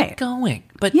 Right. Keep going.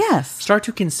 But Yes. start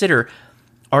to consider,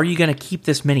 are you going to keep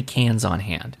this many cans on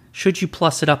hand? Should you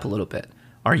plus it up a little bit?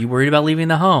 Are you worried about leaving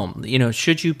the home? You know,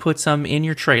 should you put some in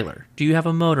your trailer? Do you have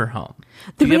a motor home?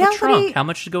 The Do you have a reality- trunk? How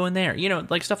much should go in there? You know,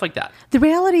 like stuff like that. The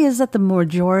reality is that the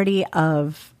majority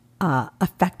of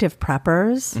effective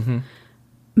preppers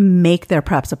make their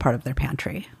preps a part of their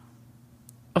pantry.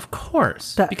 Of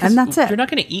course. That- because and that's it. You're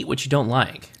not going to eat what you don't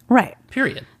like. Right.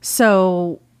 Period.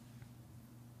 So,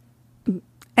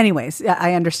 anyways,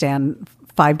 I understand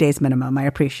 5 days minimum. I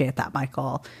appreciate that,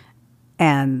 Michael.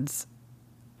 And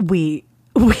we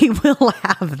will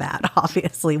have that,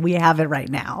 obviously. We have it right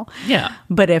now. Yeah.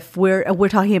 But if we're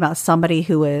talking about somebody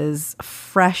who is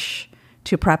fresh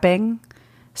to prepping,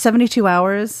 72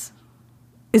 hours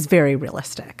is very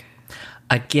realistic.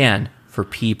 Again, for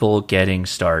people getting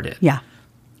started. Yeah.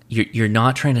 You're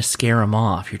not trying to scare them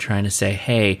off. You're trying to say,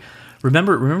 hey,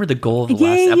 remember the goal of the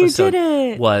Yay, last you episode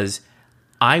did it. was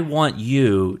I want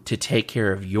you to take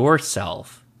care of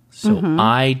yourself so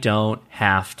I don't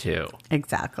have to.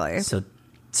 Exactly. So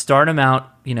start them out,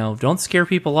 you know, don't scare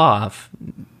people off.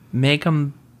 Make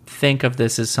them think of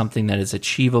this as something that is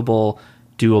achievable,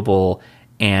 doable,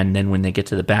 and then when they get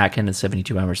to the back end of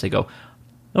 72 hours, they go,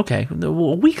 okay, well,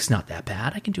 a week's not that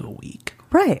bad. I can do a week.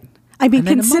 Right. I mean, And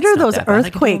then a consider month's not those that bad. I can do a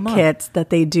earthquake month. kits that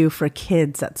they do for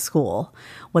kids at school,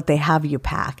 what they have you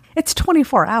pack. It's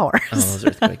 24 hours. Oh, those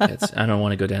earthquake kits. I don't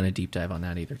want to go down a deep dive on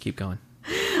that either. Keep going.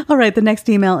 All right. The next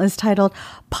email is titled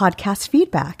Podcast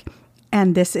Feedback.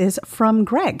 And this is from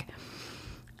Greg.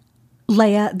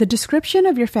 Leia, the description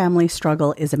of your family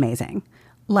struggle is amazing.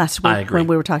 Last I week, agree. when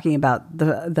we were talking about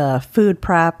the food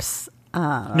preps,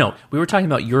 No, we were talking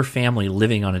about your family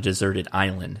living on a deserted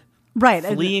island. right,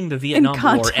 Fleeing the in Vietnam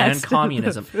War and context of the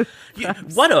communism. food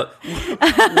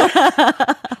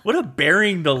What a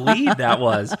bearing the lead that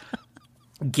was.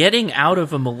 Getting out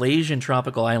of a Malaysian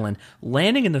tropical island,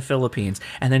 landing in the Philippines,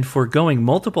 and then foregoing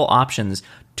multiple options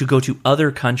to go to other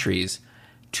countries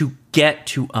to get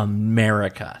to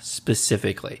America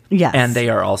specifically. Yes. And they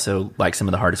are also like some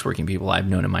of the hardest working people I've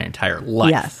known in my entire life.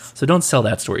 Yes. So don't sell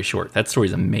that story short. That story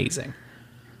is amazing.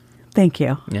 Thank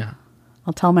you. Yeah.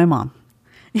 I'll tell my mom.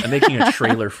 I'm making a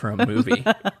trailer for a movie.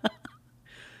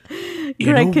 In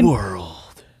Greg, a can-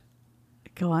 world.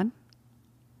 Go on.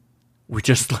 We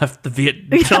just left the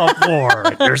Vietnam War.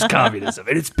 And there's communism,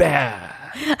 and it's bad.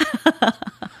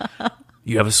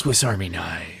 You have a Swiss Army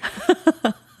knife.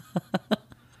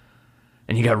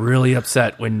 And you got really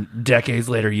upset when decades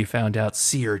later you found out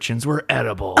sea urchins were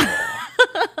edible.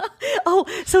 Oh,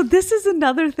 so this is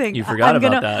another thing. You forgot I'm about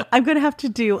gonna, that. I'm going to have to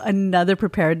do another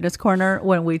preparedness corner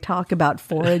when we talk about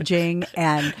foraging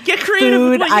and Get creative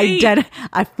with food, what you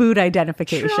eat. food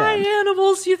identification. Try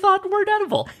animals you thought weren't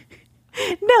edible.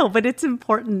 No, but it's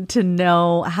important to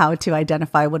know how to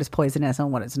identify what is poisonous and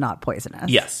what is not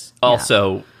poisonous. Yes.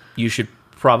 Also, you should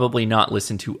probably not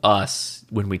listen to us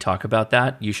when we talk about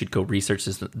that. You should go research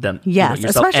them Yes,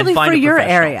 yourself, especially and find for a your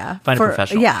professional. area. Find a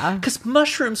professional. Yeah. Because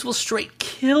mushrooms will straight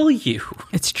kill you.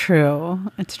 It's true.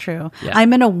 It's true. Yeah.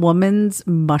 I'm in a woman's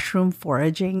mushroom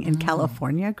foraging in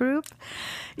California group.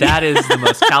 That is the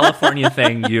most California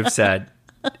thing you've said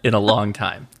in a long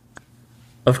time.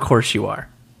 Of course you are.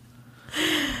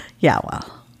 Yeah,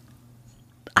 well,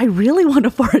 I really want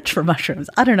to forage for mushrooms.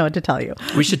 I don't know what to tell you.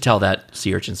 We should tell that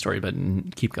sea urchin story, but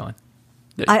keep going.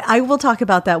 I will talk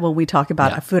about that when we talk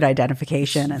about Yeah. food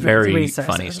identification and Very research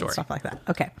funny and story. stuff like that.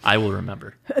 Okay. I will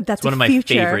remember. That's it's one a of my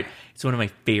future- favorite. It's one of my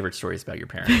favorite stories about your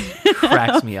parents. It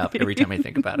cracks me up every time I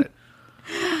think about it.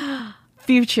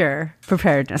 Future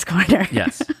preparedness corner.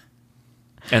 Yes,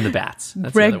 and the bats.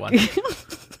 That's Greg- the other one.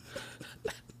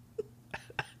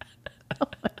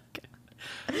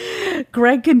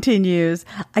 Greg continues,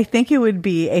 I think it would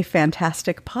be a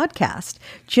fantastic podcast.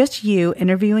 Just you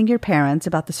interviewing your parents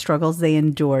about the struggles they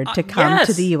endured to come yes.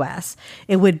 to the U.S.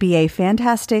 It would be a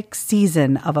fantastic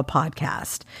season of a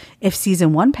podcast. If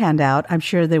season 1 panned out, I'm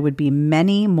sure there would be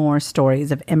many more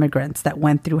stories of immigrants that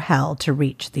went through hell to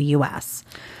reach the U.S.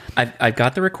 I've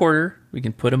got the recorder. We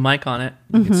can put a mic on it.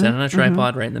 We can set it on a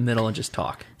tripod right in the middle and just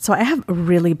talk. So I have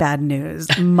really bad news.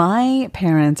 My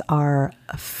parents are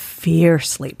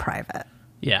fiercely private.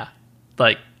 Yeah,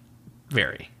 like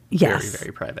very, Yes. very,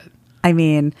 very private. I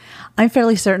mean, I'm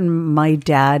fairly certain my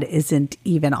dad isn't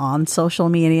even on social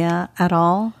media at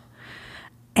all.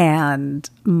 And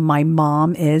my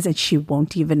mom is, and she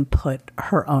won't even put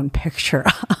her own picture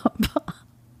up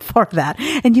for that.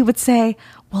 And you would say,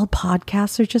 well,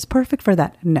 podcasts are just perfect for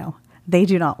that. No, they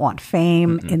do not want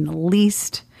fame in the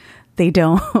least. They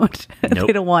don't. Nope.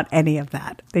 They don't want any of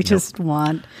that. They just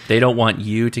want. They don't want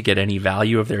you to get any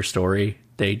value of their story.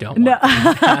 They don't.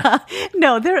 Want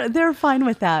No, they're fine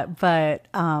with that. But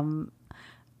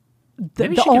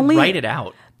Maybe she can write it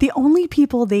out. the only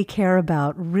people they care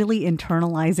about really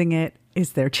internalizing it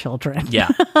is their children. Yeah,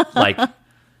 like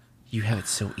you have it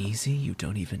so easy, you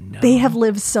don't even know. They have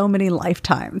lived so many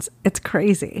lifetimes. It's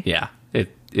crazy. Yeah,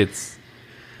 it's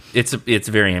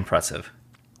very impressive.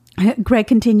 Greg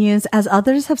continues, as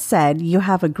others have said, you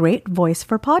have a great voice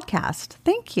for podcast.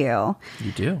 Thank you.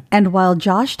 You do. And while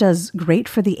Josh does great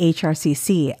for the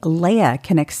HRCC, Leia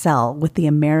can excel with the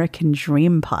American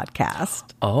Dream podcast.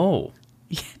 Oh.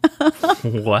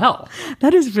 Well,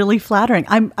 That is really flattering.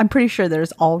 I'm pretty sure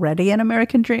there's already an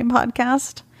American Dream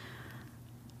podcast.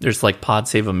 there's like Pod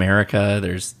Save America.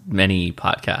 There's many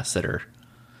podcasts that are.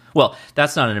 Well,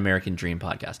 that's not an American Dream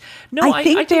podcast. No, I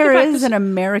think take there it back. is an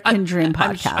American Dream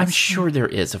podcast. I'm sure there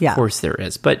is. Of Yeah. course there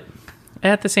is. But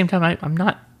at the same time, I'm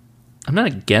not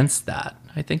against that.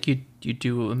 I think you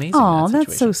do amazing. Oh, in that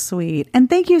that's so situation. sweet. And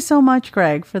thank you so much,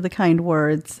 Greg, for the kind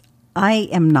words. I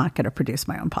am not going to produce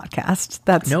my own podcast.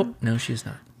 That's Nope. No, she's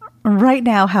not. right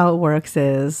now how it works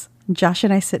is Josh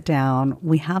and I sit down,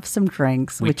 we have some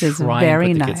drinks, We which is try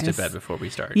very and put the nice. kids to bed before we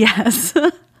start. Yes.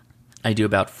 I do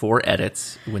about 4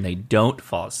 edits when they don't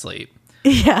fall asleep.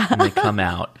 Yeah. When they come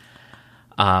out.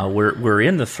 We're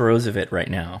in the throes of it right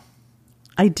now.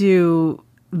 I do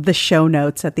the show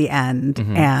notes at the end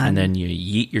And then you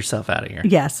yeet yourself out of here.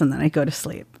 yes, and then I go to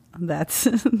sleep.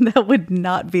 That would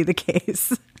not be the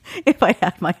case if I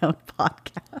had my own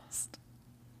podcast.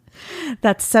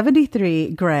 That's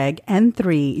 73 Greg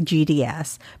N3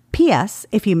 GDS. P.S.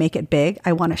 If you make it big,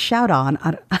 I want a shout out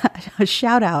on a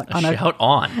shout out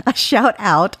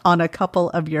on a couple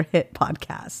of your hit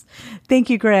podcasts. Thank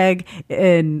you, Greg.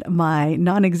 In my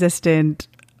non-existent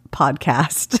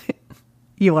podcast,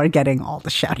 you are getting all the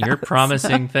shout outs. You're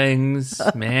promising things,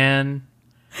 man.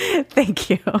 Thank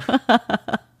you.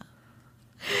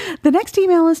 The next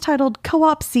email is titled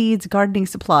Co-op Seeds, Gardening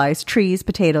Supplies, Trees,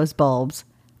 Potatoes, Bulbs,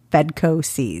 Fedco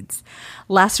Seeds.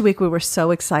 Last week we were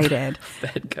so excited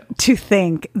Fedco. to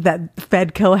think that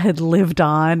Fedco had lived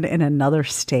on in another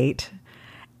state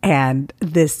and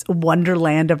this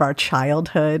wonderland of our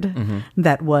childhood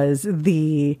that was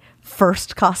the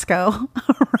first Costco,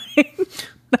 right?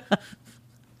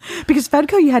 Because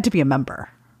Fedco, you had to be a member.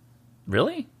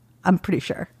 Really? I'm pretty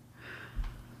sure.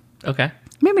 Okay.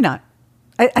 Maybe not.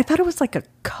 I thought it was like a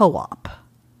co-op.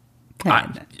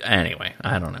 kind. Anyway,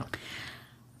 I don't know.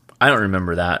 I don't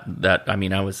remember that. I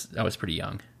mean, I was pretty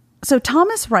young. So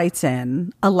Thomas writes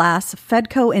in, alas,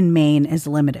 Fedco in Maine is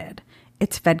limited.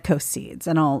 It's Fedco Seeds,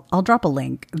 and I'll drop a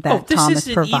link that this Thomas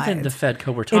isn't provides. even the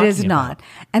Fedco we're talking It is about. not.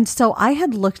 And so I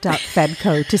had looked up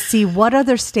Fedco to see what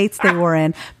other states they were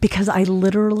in because I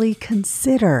literally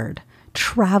considered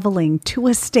traveling to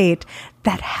a state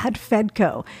that had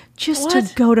Fedco just What?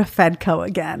 to go to Fedco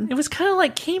again. It was kind of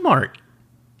like Kmart.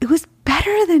 It was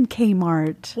better than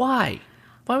Kmart. Why?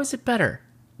 Why was it better?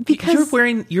 Because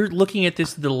you're looking at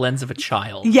this through the lens of a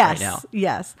child yes, right now.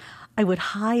 yes. I would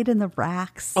hide in the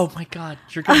racks. Oh my God,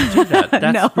 you're going to do that.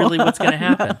 That's No, really what's going to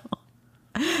happen.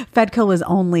 Fedco was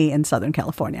only in Southern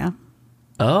California.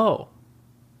 Oh.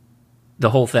 The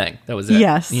whole thing. That was it?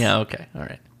 Yes. Yeah, okay. All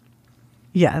right.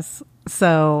 Yes.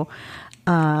 So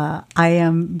I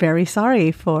am very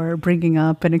sorry for bringing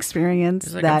up an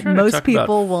experience Like, that most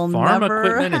people will farm never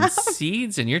equipment and have.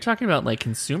 seeds, and you're talking about like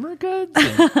consumer goods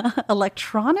and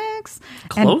Electronics,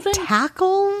 Clothing? and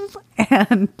tackle,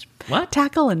 and What?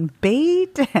 tackle and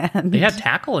bait, and they had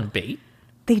tackle and bait.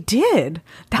 they did.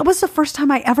 That was the first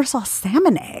time I ever saw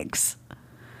salmon eggs.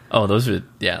 Oh, that's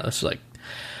like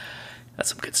that's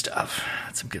some good stuff.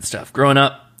 That's some good stuff. Growing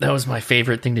up, that was my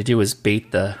favorite thing to do was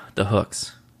bait the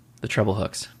hooks, the treble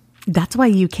hooks. That's why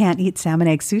you can't eat salmon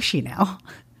egg sushi now.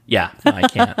 Yeah, no, I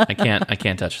can't. I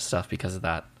can't touch stuff because of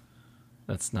that.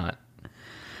 That's not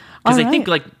because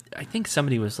All I think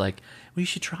somebody was like, "Well, you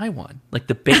should try one, like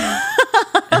the bait,"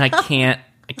 and I can't.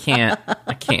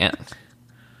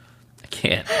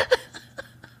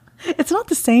 It's not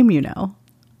the same, you know.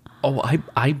 Oh,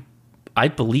 I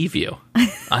believe you.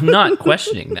 I'm not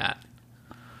questioning that.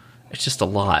 It's just a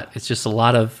lot. It's just a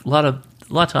lot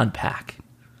to unpack.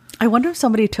 I wonder if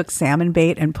somebody took salmon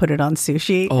bait and put it on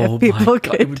sushi. Oh if people my God,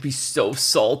 could. it would be so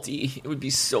salty. It would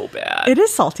be so bad. It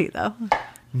is salty though.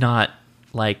 Not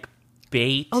like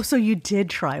bait. Oh, so you did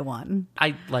try one.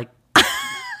 I like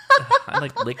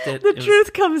licked it. The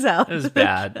truth comes out. It was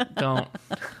bad.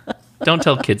 Don't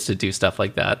tell kids to do stuff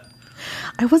like that.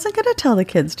 I wasn't going to tell the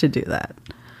kids to do that.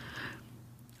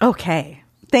 Okay.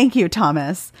 Thank you,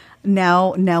 Thomas.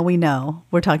 Now we know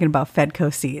we're talking about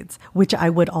Fedco seeds, which I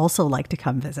would also like to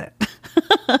come visit.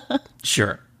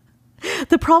 Sure.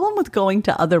 The problem with going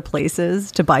to other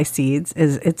places to buy seeds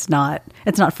is it's not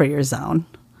for your zone.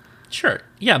 Sure.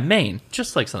 Yeah, Maine,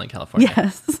 just like Southern California.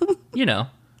 Yes. You know,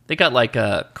 they got like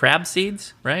crab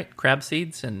seeds, right? Crab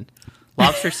seeds and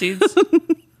lobster seeds.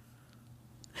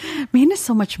 Maine is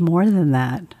so much more than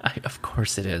that. Of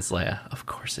course it is, Leia. Of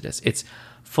course it is. It's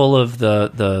full of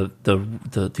the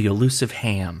elusive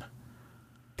ham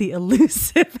The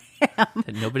elusive ham.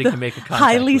 that nobody can make a contact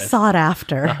Highly with. sought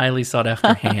after. The highly sought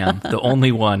after ham, the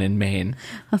only one in Maine.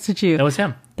 That's what you. That was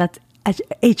him. That's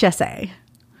HSA.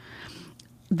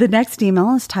 The next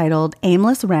email is titled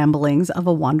Aimless Ramblings of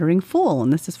a Wandering Fool,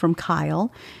 and this is from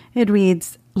Kyle. It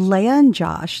reads, Leia and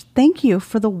Josh, thank you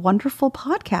for the wonderful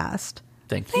podcast.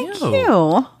 Thank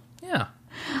you. Yeah.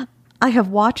 I have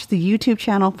watched the YouTube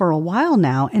channel for a while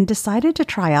now and decided to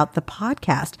try out the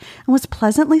podcast and was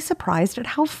pleasantly surprised at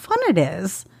how fun it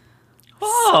is.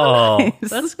 Oh, nice.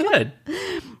 That's good.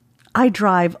 I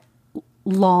drive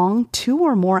long 2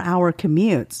 or more hour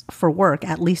commutes for work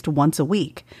at least once a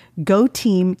week. Go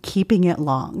team, keeping it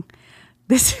long.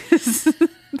 This is...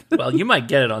 Well, you might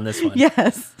get it on this one.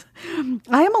 Yes.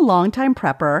 I am a longtime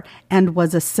prepper and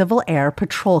was a Civil Air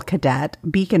Patrol cadet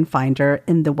beacon finder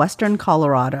in the Western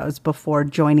Colorados before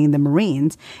joining the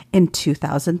Marines in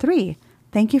 2003.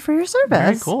 Thank you for your service.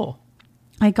 Very cool.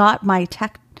 I got my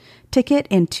tech ticket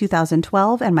in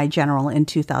 2012 and my general in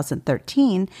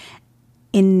 2013.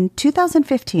 In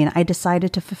 2015, I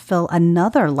decided to fulfill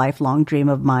another lifelong dream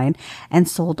of mine and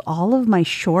sold all of my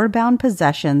shore-bound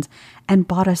possessions and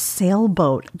bought a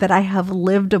sailboat that I have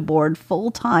lived aboard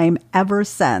full-time ever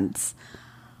since.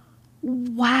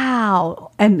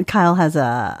 Wow. And Kyle has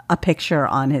a picture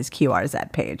on his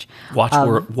QRZ page. Watch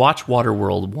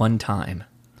Waterworld one time.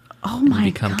 Oh my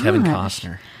and become gosh. Kevin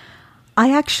Costner.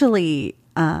 I actually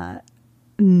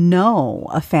know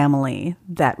a family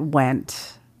that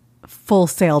went full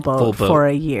sailboat for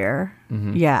a year.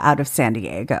 Mm-hmm. Yeah, out of San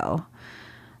Diego.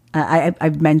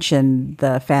 I've mentioned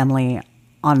the family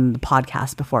on the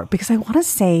podcast before because I want to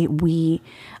say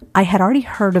I had already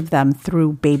heard of them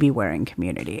through baby wearing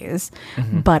communities,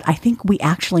 but I think we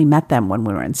actually met them when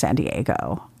we were in San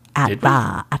Diego at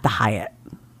the Hyatt.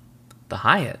 The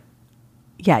Hyatt?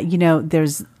 Yeah, you know,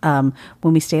 there's when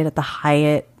we stayed at the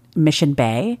Hyatt Mission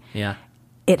Bay. Yeah.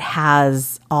 It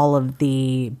has all of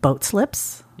the boat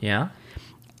slips. Yeah.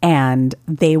 And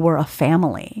they were a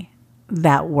family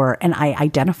that were, and I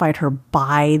identified her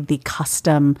by the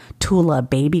custom Tula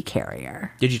baby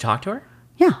carrier. Did you talk to her?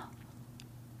 Yeah.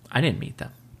 I didn't meet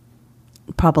them.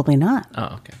 Probably not.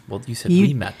 Oh, okay. Well, you said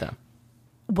we met them.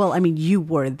 Well, I mean, you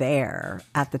were there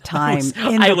at the time.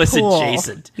 I was pool.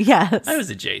 adjacent. Yes. I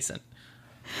was adjacent.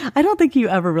 I don't think you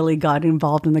ever really got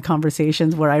involved in the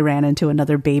conversations where I ran into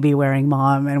another baby wearing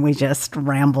mom and we just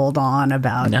rambled on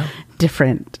about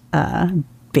different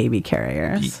baby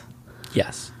carriers.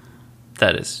 Yes.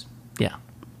 That is, yeah.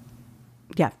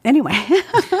 Yeah. Anyway.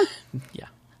 Yeah.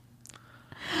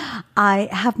 I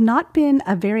have not been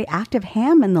a very active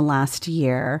ham in the last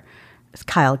year,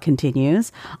 Kyle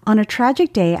continues. On a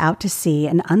tragic day out to sea,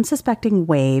 an unsuspecting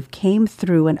wave came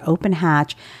through an open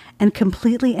hatch and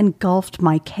completely engulfed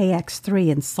my KX3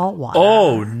 in salt water.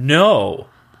 Oh, no.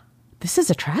 This is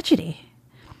a tragedy.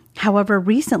 However,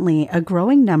 recently, a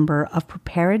growing number of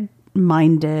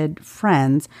prepared-minded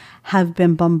friends have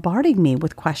been bombarding me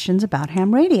with questions about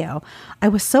ham radio. I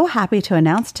was so happy to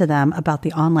announce to them about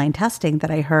the online testing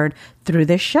that I heard through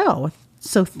this show.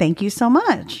 So thank you so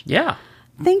much. Yeah.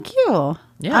 Thank you.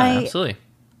 Yeah, absolutely.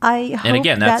 I hope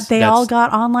again, that they all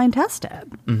got online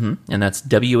tested. Mm-hmm. And that's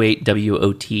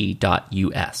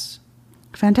w8wot.us.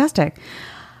 Fantastic.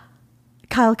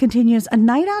 Kyle continues, a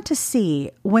night out to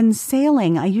sea. When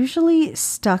sailing, I usually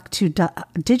stuck to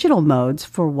digital modes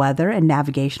for weather and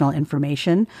navigational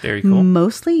information. Very cool.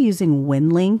 Mostly using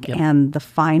WinLink and the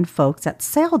fine folks at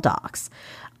Sail Docks.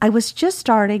 I was just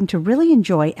starting to really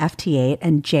enjoy FT8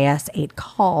 and JS8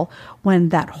 call when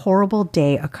that horrible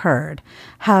day occurred.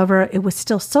 However, it was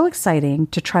still so exciting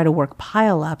to try to work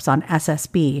pile-ups on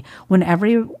SSB when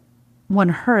everyone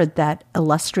heard that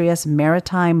illustrious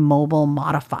maritime mobile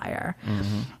modifier.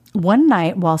 Mm-hmm. One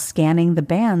night while scanning the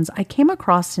bands, I came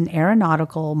across an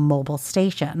aeronautical mobile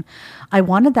station. I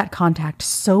wanted that contact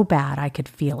so bad I could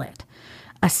feel it.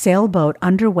 A sailboat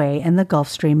underway in the Gulf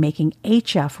Stream making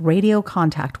HF radio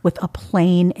contact with a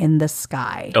plane in the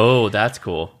sky. Oh, that's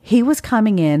cool. He was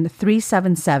coming in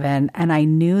 377, and I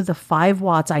knew the 5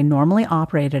 watts I normally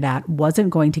operated at wasn't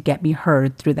going to get me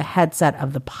heard through the headset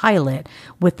of the pilot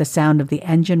with the sound of the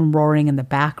engine roaring in the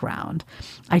background.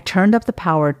 I turned up the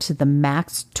power to the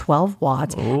max 12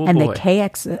 watts, and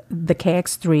the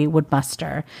KX3 would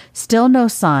muster. Still no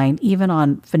sign, even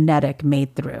on phonetic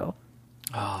made through.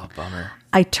 Oh, bummer.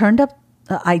 I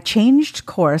changed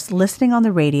course, listening on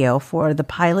the radio for the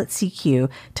pilot CQ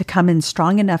to come in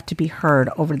strong enough to be heard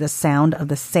over the sound of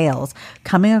the sails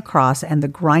coming across and the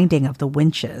grinding of the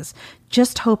winches,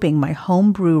 just hoping my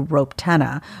homebrew rope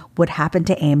tenna would happen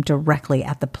to aim directly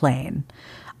at the plane.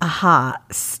 Aha,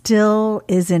 still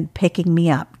isn't picking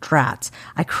me up, drats.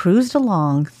 I cruised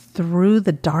along through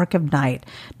the dark of night,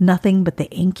 nothing but the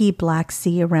inky black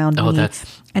sea around me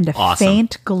and a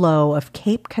faint glow of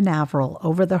Cape Canaveral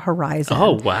over the horizon.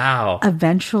 Oh, wow.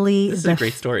 Eventually, this is a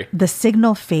great story. The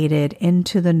signal faded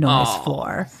into the noise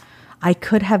floor. I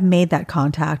could have made that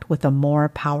contact with a more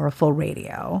powerful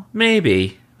radio.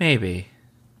 Maybe.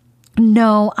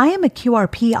 No, I am a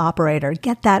QRP operator.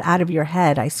 Get that out of your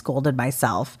head, I scolded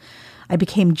myself. I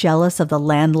became jealous of the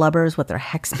landlubbers with their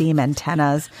hex beam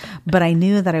antennas, but I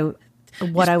knew that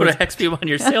put a hex beam on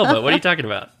your sailboat. What are you talking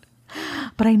about?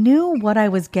 But I knew what I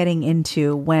was getting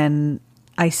into when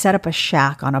I set up a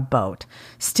shack on a boat.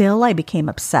 Still, I became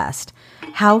obsessed.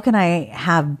 How can I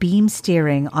have beam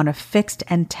steering on a fixed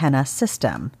antenna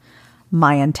system?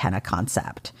 My antenna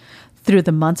concept. Through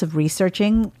the months of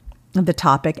researching the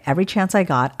topic, every chance I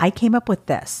got, I came up with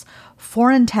this.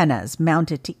 4 antennas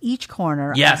mounted to each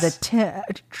corner of the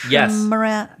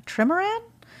trimaran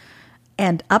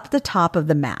and up the top of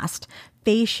the mast.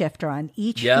 Phase shifter on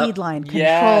each feed line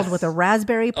controlled with a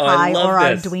Raspberry Pi or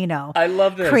Arduino. I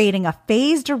love this. Creating a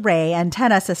phased array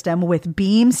antenna system with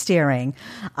beam steering.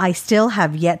 I still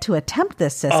have yet to attempt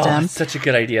this system. Oh, that's such a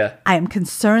good idea. I am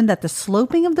concerned that the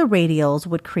sloping of the radials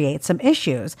would create some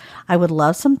issues. I would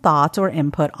love some thoughts or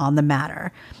input on the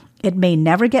matter. It may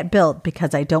never get built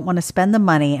because I don't want to spend the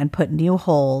money and put new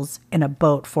holes in a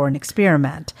boat for an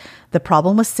experiment. The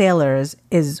problem with sailors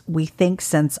is we think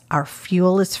since our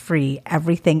fuel is free,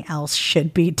 everything else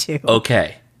should be too.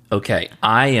 Okay.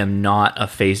 I am not a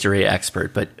phased array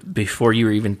expert, but before you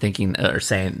were even thinking or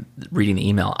reading the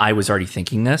email, I was already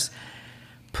thinking this.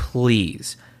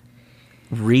 Please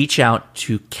reach out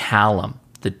to Callum,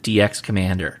 the DX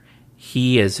commander.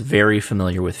 He is very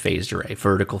familiar with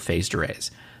vertical phased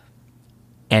arrays.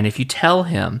 And if you tell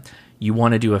him you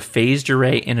want to do a phased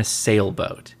array in a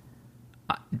sailboat,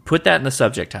 put that in the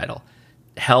subject title.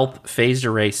 Help phased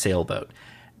array sailboat.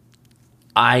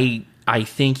 I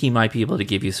think he might be able to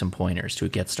give you some pointers to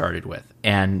get started with.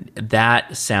 And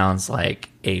that sounds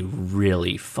like a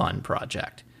really fun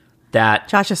project.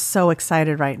 Josh is so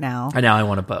excited right now. And now I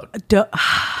want a boat. I know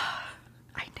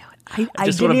it. I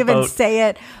didn't even say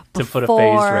it before. To put a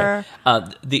phased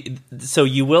array. So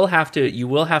you will have to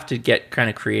get kind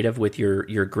of creative with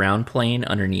your ground plane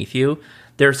underneath you.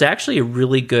 There's actually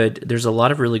there's a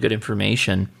lot of really good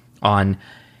information on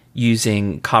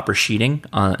using copper sheeting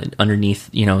underneath,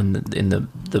 in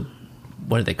the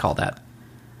what do they call that?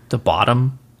 The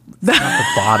bottom? It's not the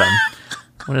bottom.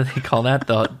 What do they call that?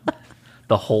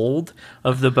 The hold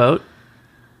of the boat.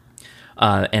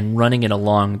 and running it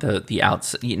along the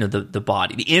outside, the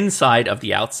body, the inside of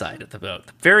the outside of the boat,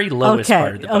 the very lowest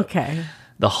part of the boat,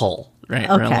 the hull, right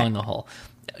along the hull.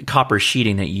 Copper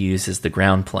sheeting that you use as the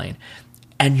ground plane,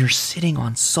 and you're sitting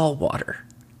on salt water.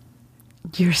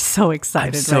 You're so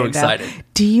excited. I'm so excited. Now.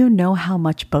 Do you know how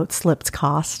much boat slips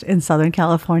cost in Southern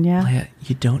California? Leia,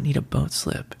 you don't need a boat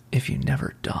slip if you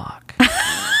never dock.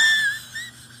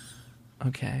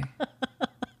 Okay.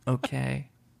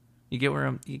 You get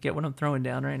what I'm throwing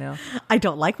down right now? I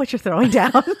don't like what you're throwing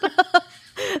down.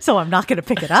 So I'm not going to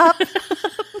pick it up.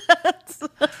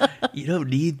 You don't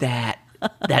need that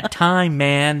time,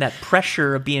 man, that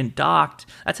pressure of being docked.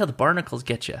 That's how the barnacles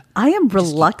get you. I am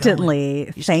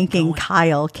reluctantly thanking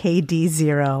Kyle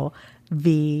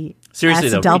KD0V. Seriously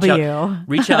though,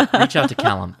 reach out to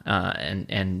Callum,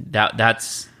 and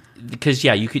that's because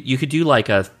you could do like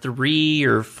a 3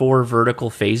 or 4 vertical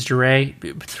phased array.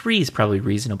 3 is probably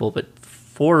reasonable, but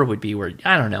 4 would be where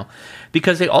I don't know,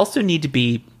 because they also need to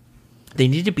be. They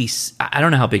need to be. I don't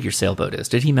know how big your sailboat is.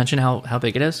 Did he mention how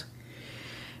big it is?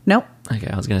 Nope. Okay,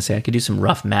 I was going to say I could do some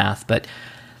rough math, but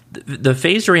the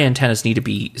phased array antennas need to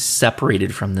be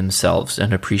separated from themselves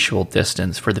an appreciable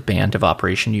distance for the band of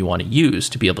operation you want to use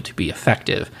to be able to be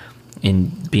effective in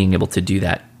being able to do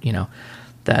that,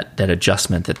 that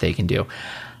adjustment that they can do.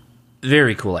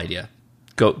 Very cool idea.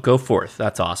 Go forth.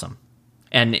 That's awesome.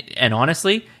 And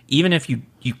honestly, even if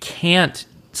you can't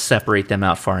separate them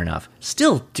out far enough,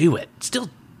 still do it. Still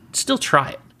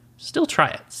try it. Still try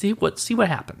it. See what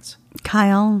happens.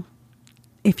 Kyle,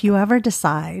 if you ever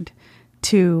decide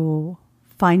to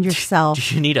find yourself...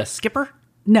 Do you need a skipper?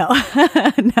 No.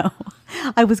 No.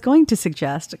 I was going to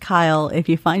suggest, Kyle, if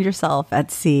you find yourself at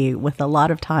sea with a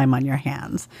lot of time on your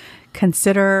hands,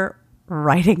 consider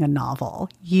writing a novel.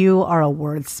 You are a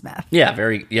wordsmith. Yeah,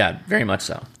 very much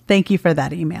so. Thank you for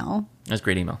that email. That's a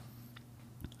great email.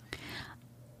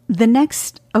 The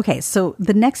next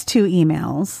two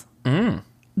emails...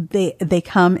 They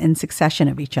come in succession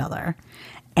of each other.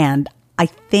 And I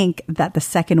think that the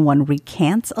second one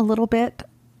recants a little bit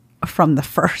from the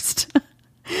first.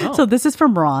 Oh. So this is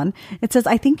from Ron. It says,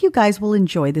 I think you guys will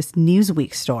enjoy this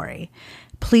Newsweek story.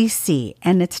 Please see.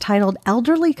 And it's titled,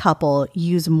 Elderly Couple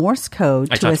Use Morse Code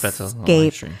to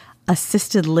Escape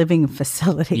Assisted Living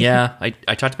Facility. Yeah, I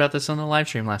talked about this on the live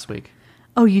stream last week.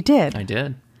 Oh, you did? I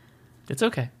did. It's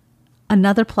okay.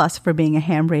 Another plus for being a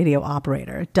ham radio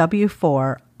operator.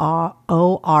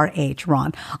 W4ORH,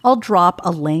 Ron. I'll drop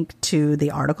a link to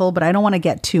the article, but I don't want to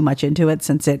get too much into it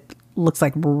since it looks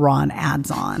like Ron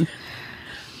adds on.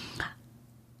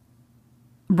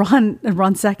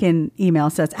 Ron's second email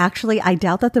says, actually, I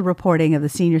doubt that the reporting of the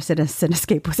senior citizen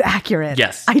escape was accurate.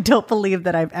 Yes. I don't believe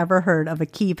that I've ever heard of a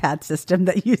keypad system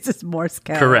that uses Morse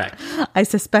code. Correct. I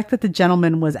suspect that the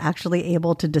gentleman was actually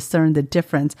able to discern the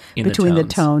difference between the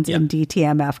tones in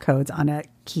DTMF codes on a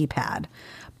keypad.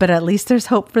 But at least there's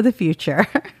hope for the future.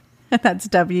 That's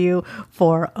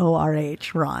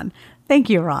W4ORH, Ron. Thank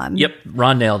you, Ron. Yep,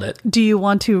 Ron nailed it. Do you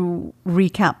want to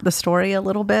recap the story a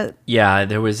little bit? Yeah,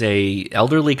 there was a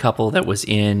elderly couple that was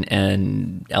in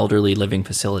an elderly living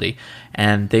facility,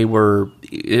 and it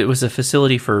was a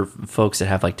facility for folks that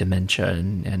have like dementia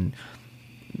and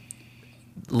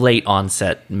late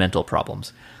onset mental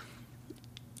problems.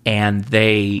 And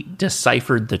they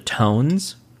deciphered the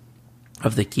tones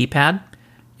of the keypad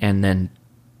and then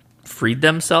freed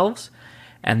themselves,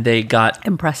 and they got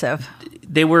impressive.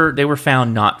 They were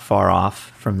found not far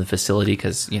off from the facility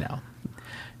because,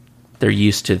 they're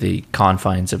used to the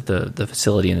confines of the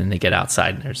facility, and then they get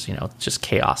outside and there's, just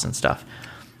chaos and stuff.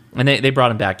 And they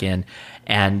brought him back in,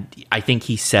 and I think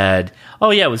he said, oh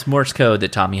yeah, it was Morse code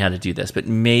that taught me how to do this, but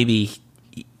maybe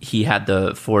he had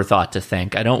the forethought to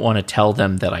think, I don't want to tell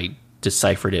them that I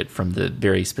deciphered it from the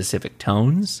very specific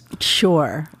tones.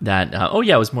 Sure. That, oh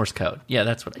yeah, it was Morse code. Yeah,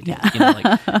 that's what I did. Yeah. Like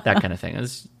that kind of thing. It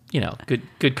was,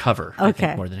 good cover, okay. I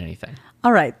think, more than anything.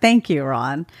 All right. Thank you,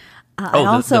 Ron.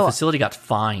 The facility got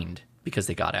fined because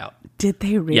they got out. Did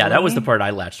they really? Yeah, that was the part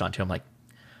I latched onto. I'm like,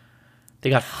 they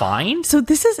got fined? So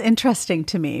this is interesting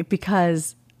to me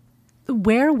because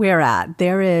where we're at,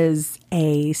 there is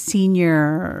a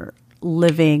senior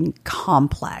living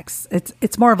complex.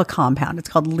 It's more of a compound. It's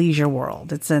called Leisure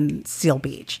World. It's in Seal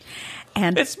Beach.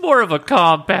 And it's more of a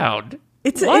compound.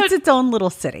 It's its own little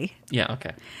city. Yeah,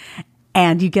 okay.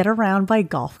 And you get around by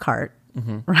golf cart,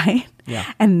 right?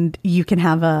 Yeah. And you can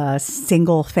have a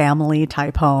single family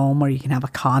type home, or you can have a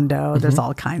condo. There's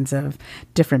all kinds of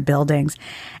different buildings.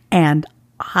 And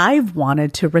I've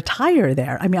wanted to retire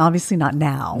there. I mean, obviously not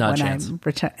now. Not when a chance.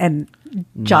 And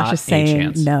Josh Not is saying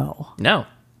chance. no. No,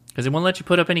 because it won't let you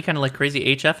put up any kind of like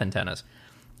crazy HF antennas.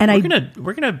 And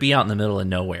we're gonna be out in the middle of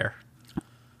nowhere.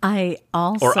 I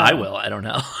also... Or I will. I don't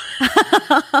know.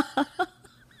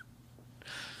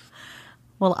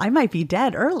 Well, I might be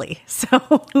dead early, so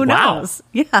who Wow. knows?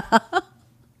 Yeah.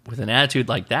 With an attitude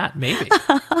like that, maybe.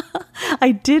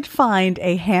 I did find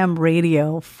a ham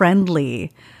radio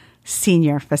friendly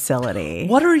senior facility.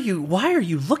 Why are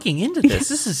you looking into this?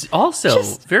 This is also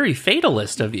very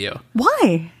fatalist of you.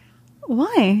 Why?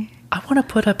 Why? I want to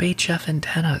put up HF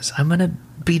antennas. I'm going to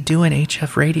be doing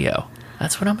HF radio.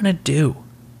 That's what I'm going to do.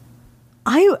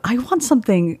 I want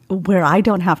something where I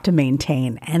don't have to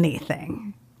maintain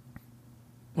anything.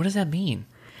 What does that mean?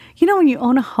 You know, when you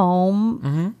own a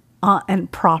home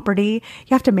and property,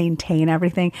 you have to maintain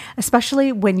everything,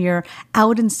 especially when you're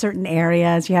out in certain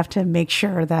areas. You have to make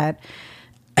sure that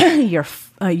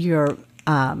you're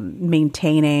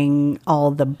maintaining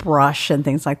all the brush and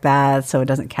things like that so it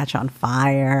doesn't catch on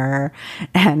fire.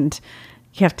 And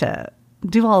you have to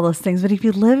do all those things. But if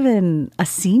you live in a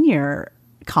senior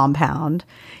compound,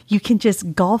 you can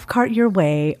just golf cart your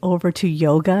way over to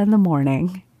yoga in the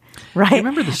morning. Right. I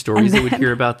remember the stories that would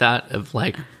hear about that of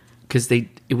like, because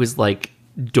it was like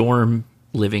dorm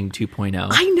living 2.0.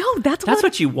 I know. That's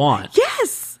what you want.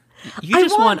 Yes. You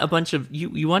just want a bunch of,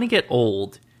 you want to get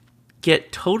old,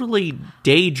 get totally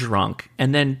day drunk,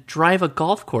 and then drive a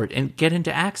golf court and get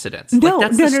into accidents. No.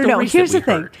 Here's the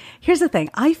thing. Here's the thing.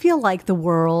 I feel like the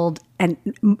world, and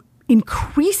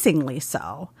increasingly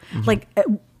so, like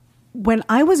when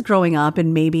I was growing up,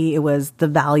 and maybe it was the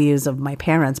values of my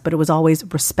parents, but it was always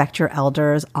respect your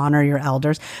elders, honor your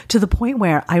elders, to the point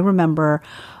where I remember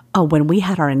when we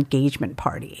had our engagement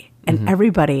party and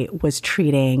everybody was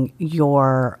treating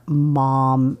your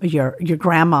mom, your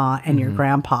grandma and your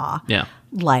grandpa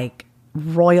like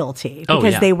royalty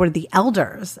because they were the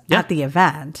elders at the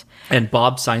event. And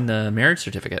Bob signed the marriage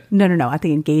certificate. No, at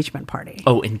the engagement party.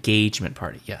 Oh, engagement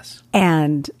party, yes.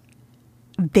 And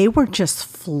they were just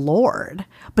floored.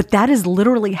 But that is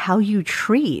literally how you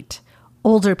treat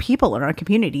older people in our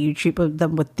community. You treat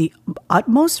them with the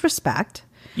utmost respect.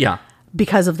 Yeah.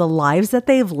 Because of the lives that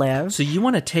they've lived. So you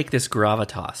want to take this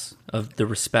gravitas of the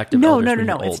respect of elders when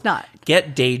you're old, it's not.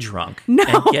 Get day drunk and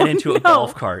get into a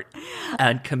golf cart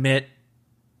and commit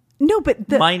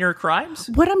minor crimes?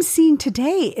 What I'm seeing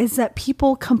today is that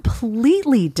people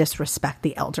completely disrespect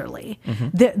the elderly.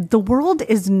 The world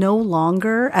is no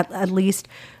longer, at least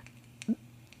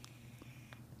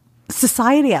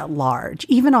society at large,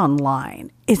 even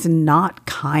online, is not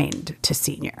kind to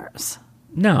seniors.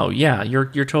 No, yeah,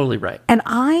 you're totally right. And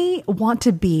I want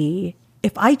to be,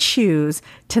 if I choose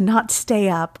to not stay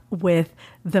up with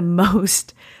the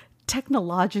most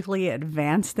technologically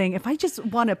advanced thing, if I just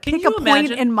want to pick a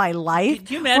point in my life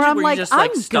where I'm like,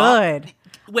 I'm good.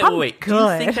 Wait. Do you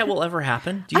think that will ever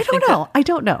happen? I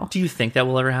don't know. Do you think that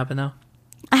will ever happen, though?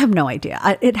 I have no idea.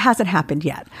 It hasn't happened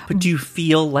yet. But do you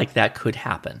feel like that could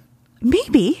happen?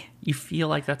 Maybe. You feel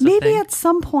like that's a thing? Maybe at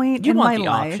some point in my life. You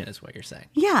want the option is what you're saying.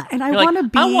 Yeah, and I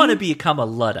want to become a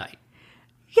Luddite.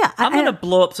 Yeah. I'm going to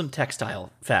blow up some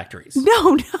textile factories.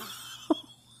 No.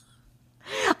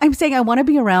 I'm saying I want to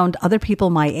be around other people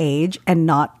my age and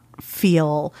not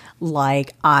feel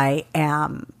like I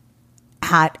am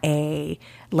at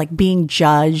being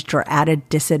judged or at a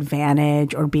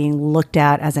disadvantage or being looked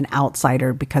at as an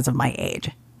outsider because of my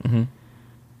age. Mm-hmm.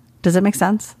 Does it make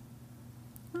sense?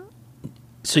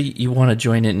 So you want to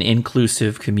join an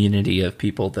inclusive community of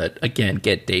people that, again,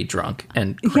 get day drunk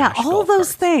and crash all those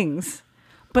carts. things.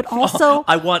 But also,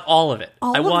 I want all of it.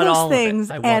 I want all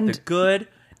things. Of it. I want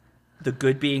the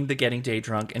good being the getting day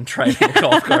drunk and driving a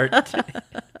golf cart.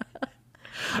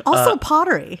 Also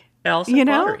pottery.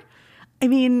 Pottery. I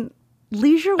mean,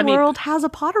 Leisure World has a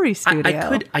pottery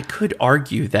studio. I could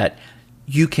argue that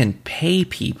you can pay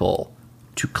people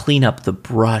to clean up the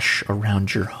brush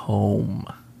around your home.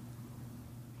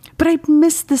 But I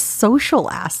miss the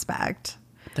social aspect.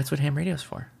 That's what ham radio's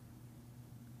for.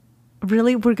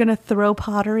 Really? We're going to throw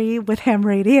pottery with ham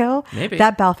radio? Maybe.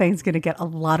 That Balfang's going to get a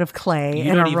lot of clay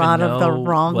in a lot of the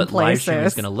wrong what places. Live stream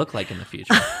is going to look like in the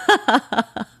future.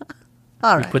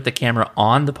 All right. Put the camera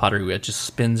on the pottery wheel. It just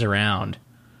spins around.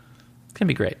 It's going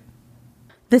to be great.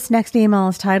 This next email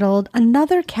is titled,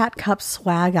 Another Cat Cup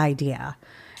Swag Idea.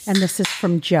 And this is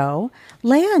from Joe.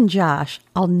 Leah and Josh,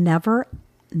 I'll never,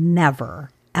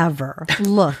 ever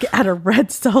look at a red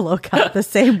Solo cup the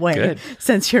same way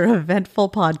since your eventful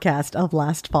podcast of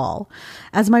last fall.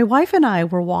 As my wife and I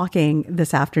were walking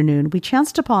this afternoon, we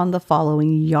chanced upon the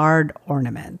following yard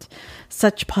ornament.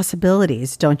 Such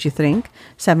possibilities, don't you think?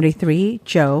 73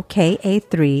 Joe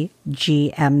KA3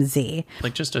 GMZ.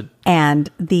 And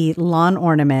the lawn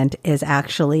ornament is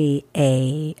actually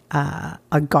a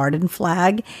garden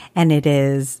flag, and it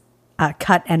is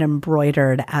cut and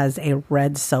embroidered as a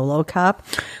red Solo cup,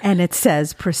 and it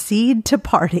says "Proceed to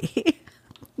party."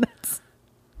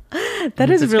 That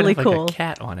is really cool. Like a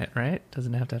cat on it, right?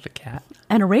 Doesn't it have to have a cat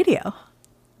and a radio.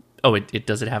 Oh, it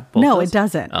does it have both? No, those? it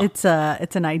doesn't. Oh. It's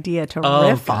an idea to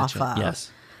riff gotcha. off of.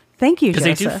 Yes, thank you, because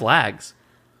Joseph. they do flags.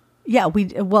 Yeah, we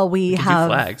do have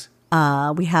flags.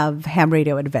 We have Ham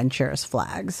Radio Adventures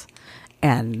flags,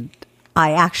 and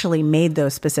I actually made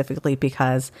those specifically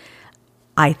because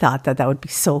I thought that would be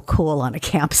so cool on a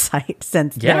campsite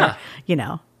since they're,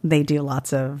 they do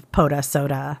lots of POTA,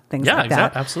 soda, things like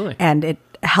that. Absolutely. And it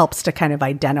helps to kind of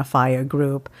identify a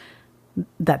group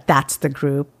that's the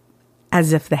group,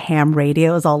 as if the ham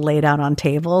radio is all laid out on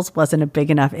tables wasn't a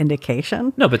big enough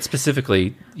indication. No, but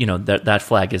specifically, that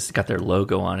flag has got their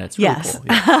logo on it. It's really Yes. cool.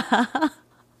 Yeah.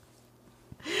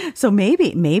 So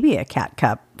maybe a cat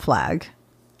cup flag.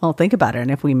 Well, think about it.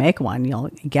 And if we make one, you'll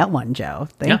get one, Joe.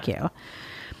 Thank you.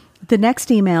 The next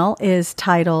email is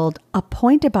titled "A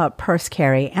Point About Purse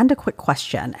Carry and a Quick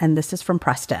Question." And this is from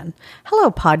Preston. Hello,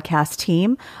 podcast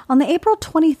team. On the April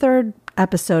 23rd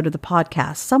episode of the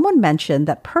podcast, someone mentioned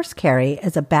that purse carry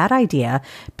is a bad idea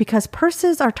because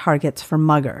purses are targets for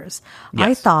muggers. Yes.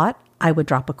 I thought I would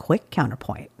drop a quick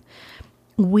counterpoint.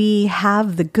 We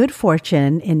have the good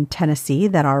fortune in Tennessee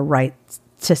that our right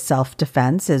to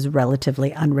self-defense is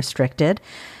relatively unrestricted.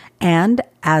 And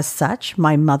as such,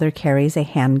 my mother carries a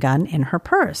handgun in her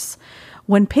purse.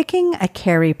 When picking a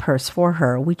carry purse for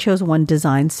her, we chose one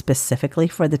designed specifically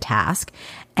for the task.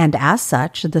 And as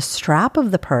such, the strap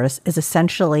of the purse is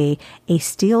essentially a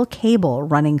steel cable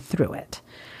running through it.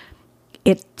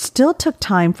 It still took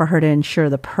time for her to ensure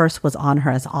the purse was on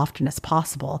her as often as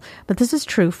possible, but this is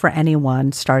true for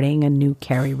anyone starting a new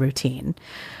carry routine.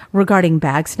 Regarding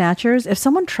bag snatchers, if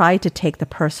someone tried to take the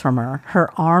purse from her, her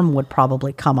arm would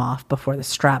probably come off before the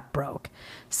strap broke.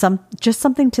 Just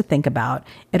something to think about.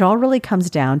 It all really comes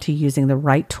down to using the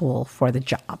right tool for the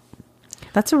job.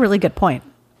 That's a really good point.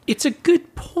 It's a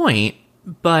good point,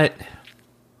 but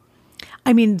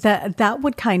I mean, that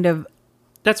would kind of...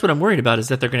 That's what I'm worried about, is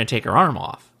that they're going to take her arm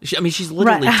off. She's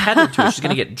literally tethered to it. She's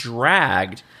going to get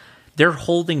dragged. They're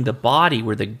holding the body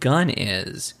where the gun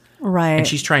is. Right. And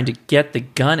she's trying to get the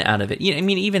gun out of it. I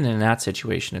mean, even in that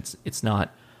situation, it's not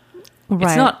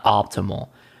optimal.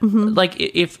 Mm-hmm. Like,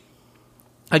 if,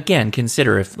 again,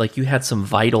 consider if like you had some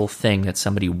vital thing that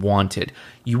somebody wanted,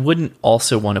 you wouldn't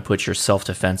also want to put your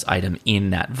self-defense item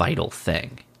in that vital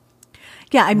thing.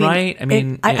 Yeah, I mean, right? I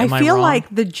mean, I feel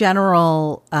like the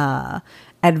general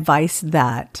advice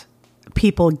that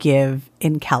people give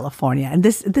in California, and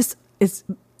this is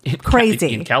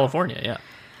crazy in California, yeah.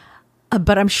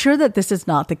 But I'm sure that this is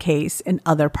not the case in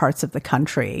other parts of the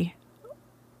country.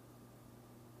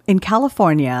 In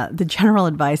California, the general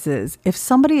advice is if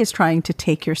somebody is trying to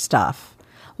take your stuff,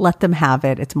 let them have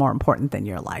it. It's more important than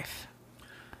your life.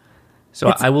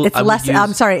 So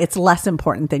it's less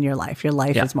important than your life. Your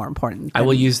life is more important. I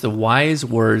will use the wise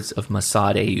words of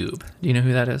Massad Ayoob. Do you know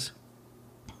who that is?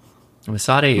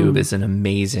 Massad Ayoob is an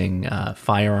amazing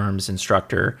firearms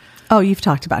instructor. Oh, you've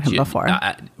talked about him before.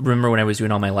 Remember when I was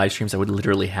doing all my live streams, I would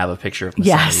literally have a picture of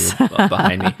Massad Ayoob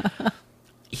behind me.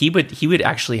 He would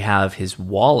actually have his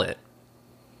wallet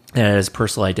and his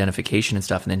personal identification and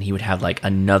stuff, and then he would have like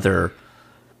another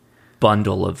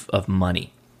bundle of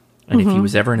money. And if he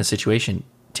was ever in a situation,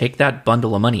 take that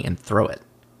bundle of money and throw it,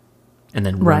 and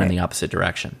then run in the opposite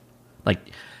direction.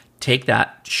 Like, take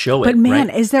that, show it. But man,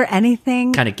 is there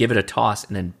anything? Kind of give it a toss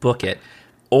and then book it,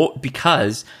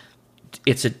 because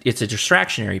it's a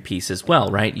distractionary piece as well,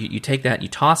 right? You take that, you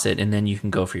toss it, and then you can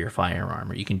go for your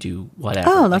firearm, or you can do whatever.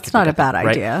 Oh, that's not a bad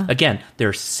idea. Again,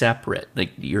 they're separate.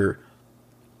 Like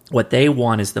what they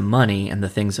want is the money and the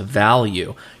things of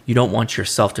value. You don't want your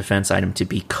self-defense item to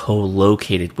be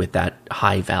co-located with that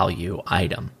high-value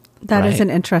item. That is an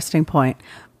interesting point.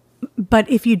 But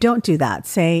if you don't do that,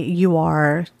 say you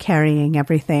are carrying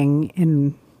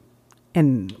everything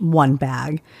in one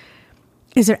bag,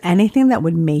 is there anything that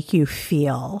would make you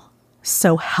feel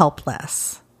so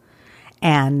helpless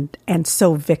and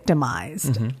so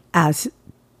victimized as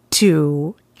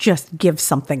to just give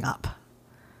something up?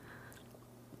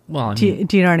 Well, do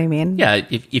you know what I mean? Yeah,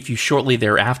 if you shortly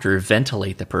thereafter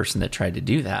ventilate the person that tried to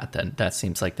do that, then that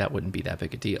seems like that wouldn't be that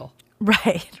big a deal.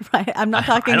 Right. I'm not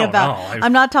talking I about.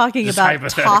 I'm not talking about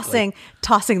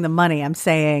tossing the money. I'm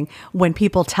saying when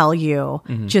people tell you,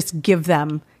 just give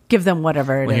them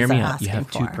whatever it is they're asking for. You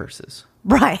have two purses.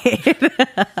 Right.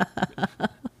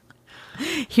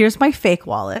 Here's my fake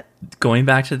wallet. Going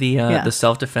back to the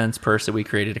self-defense purse that we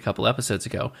created a couple episodes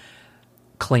ago,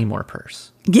 Claymore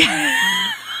purse.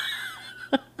 Yeah.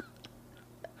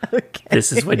 Okay.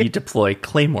 This is when you deploy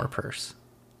Claymore Purse.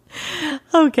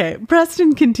 Okay,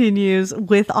 Preston continues,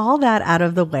 with all that out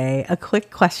of the way, a quick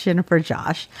question for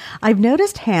Josh. I've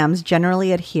noticed hams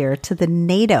generally adhere to the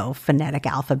NATO phonetic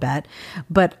alphabet,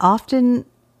 but often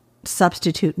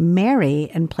substitute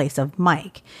Mary in place of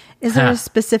Mike. Is there a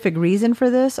specific reason for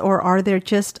this, or are there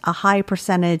just a high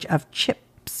percentage of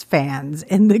Chips fans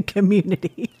in the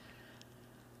community?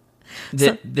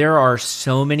 There are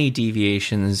so many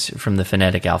deviations from the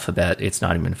phonetic alphabet, it's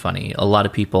not even funny. A lot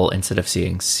of people, instead of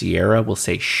saying Sierra, will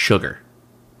say sugar.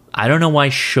 I don't know why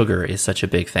sugar is such a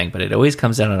big thing, but it always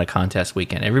comes out on a contest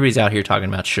weekend. Everybody's out here talking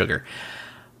about sugar.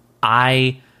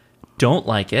 I don't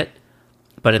like it,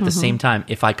 but at the same time,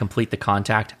 if I complete the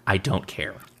contact, I don't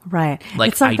care. Right.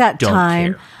 Like, it's like I that don't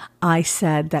time care. I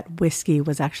said that whiskey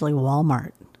was actually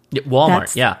Walmart. Yeah,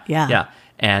 Walmart, That's- yeah.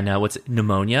 And what's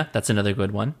pneumonia? That's another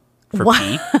good one. For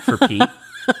What? Pete.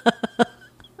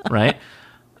 Right?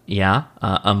 Yeah.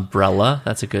 Umbrella.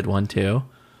 That's a good one too.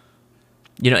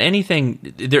 You know,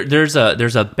 anything. There's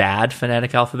a bad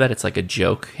phonetic alphabet. It's like a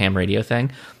joke ham radio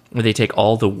thing where they take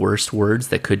all the worst words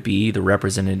that could be the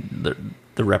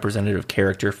representative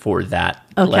character for that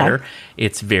letter.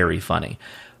 It's very funny.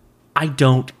 I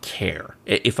don't care.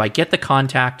 If I get the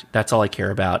contact, that's all I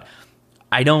care about.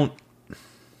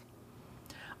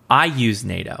 I use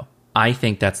NATO. I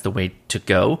think that's the way to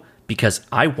go because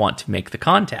I want to make the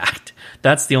contact.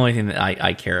 That's the only thing that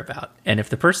I care about. And if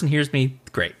the person hears me,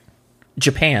 great.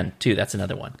 Japan, too. That's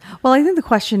another one. Well, I think the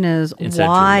question is Instead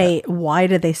of why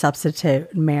did they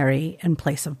substitute Mary in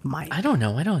place of Mike? I don't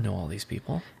know. I don't know all these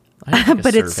people. I didn't take a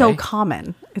But it's so survey.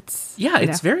 common. It's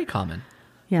It's very common.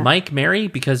 Yeah. Mike, Mary,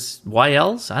 because why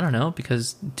else? I don't know.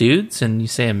 Because dudes, and you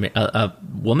say a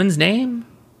woman's name?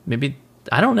 Maybe,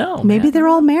 I don't know. maybe man. they're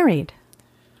all married.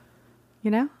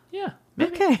 You know? Yeah,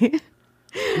 maybe. Okay.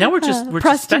 Now we're just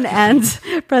Preston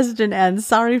speculating. Preston ends.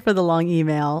 Sorry for the long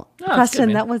email. No, it's Preston, good,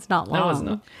 man. that was not long. That was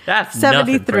not. That's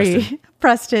 73. nothing,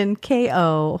 Preston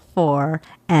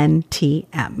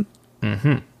KO4NTM.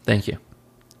 Thank you.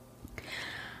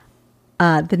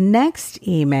 The next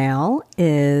email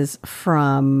is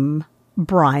from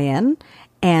Brian.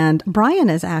 And Brian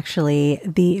is actually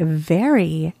the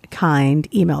very kind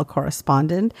email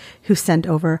correspondent who sent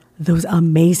over those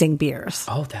amazing beers.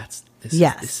 Oh, this is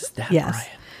that yes. Brian.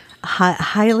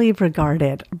 Highly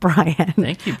regarded, Brian.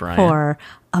 Thank you, Brian. For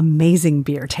amazing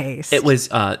beer taste. It was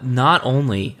not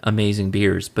only amazing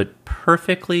beers, but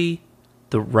perfectly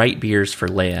the right beers for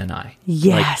Leia and I.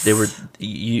 Yes. Like they were.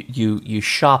 You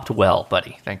shopped well,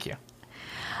 buddy. Thank you.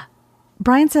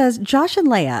 Brian says, Josh and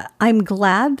Leia, I'm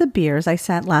glad the beers I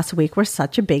sent last week were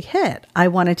such a big hit. I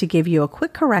wanted to give you a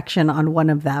quick correction on one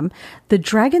of them. The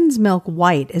Dragon's Milk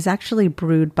White is actually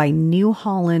brewed by New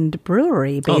Holland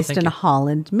Brewery based thank in you.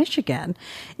 Holland, Michigan.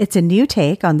 It's a new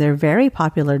take on their very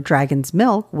popular Dragon's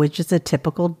Milk, which is a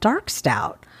typical dark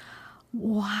stout.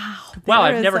 Wow. Wow,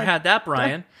 there I've is never a- had that,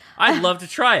 Brian. I'd love to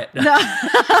try it.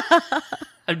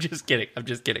 I'm just kidding.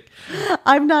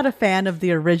 I'm not a fan of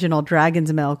the original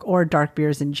Dragon's Milk or dark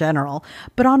beers in general,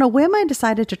 but on a whim, I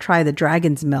decided to try the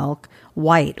Dragon's Milk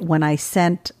White when I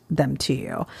sent them to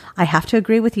you. I have to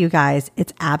agree with you guys.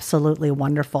 It's absolutely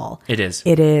wonderful. It is.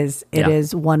 It is. It Yeah.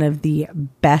 is one of the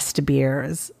best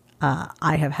beers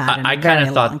I have had in I a kind very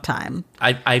of thought long time.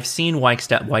 I've seen white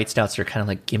stouts are kind of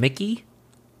like gimmicky,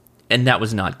 and that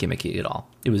was not gimmicky at all.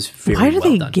 It was very Why are well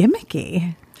they done.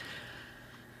 gimmicky?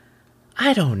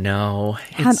 I don't know.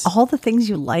 And all the things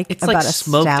you like It's about like a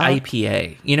smoked stout.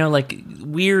 IPA. You know, like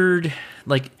weird.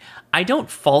 Like I don't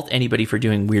fault anybody for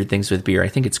doing weird things with beer. I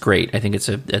think it's great. I think it's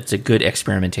a good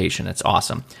experimentation. It's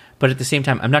awesome. But at the same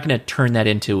time, I'm not going to turn that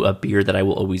into a beer that I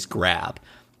will always grab.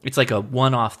 It's like a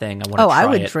one-off thing. I want to try I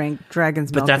would it. drink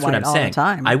Dragon's Milk But that's White what I'm all saying. the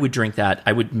time. I would drink that.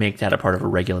 I would make that a part of a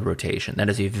regular rotation. That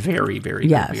is a very, very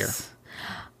good beer.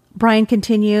 Brian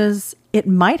continues, it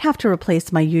might have to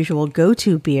replace my usual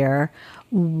go-to beer,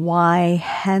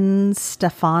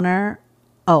 Weihenstephaner.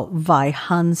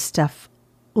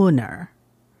 Weihenstephaner.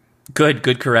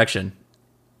 Good correction.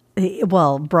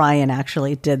 Well, Brian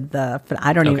actually did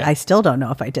I still don't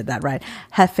know if I did that right.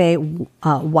 Hefe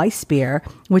Weissbier,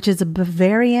 which is a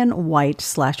Bavarian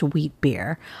white/wheat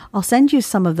beer. I'll send you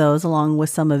some of those along with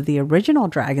some of the original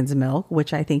Dragon's Milk,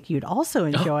 which I think you'd also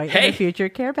enjoy in a future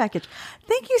care package.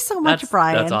 Thank you so much,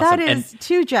 Brian. That's awesome. That is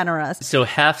too generous. So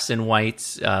Hefs and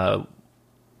Whites,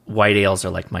 white ales are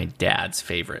like my dad's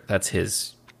favorite. That's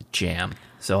his jam.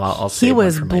 So I'll say He one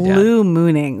was for my dad. blue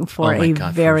mooning for Oh my a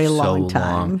God, very for so long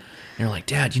time. And you're like,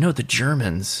 Dad, you know the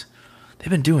Germans, they've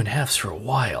been doing Hefs for a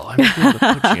while. I might be able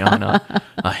to put you on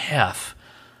a Hef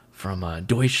from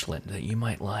Deutschland that you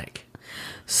might like.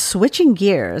 Switching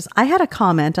gears, I had a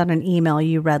comment on an email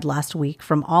you read last week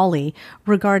from Ollie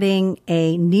regarding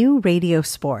a new radio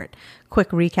sport.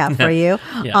 Quick recap for you.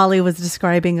 Yeah. Ollie was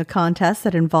describing a contest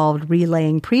that involved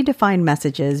relaying predefined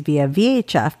messages via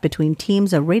VHF between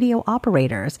teams of radio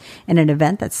operators in an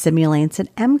event that simulates an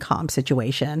MCOM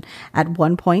situation. At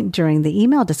one point during the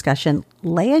email discussion,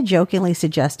 Leia jokingly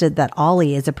suggested that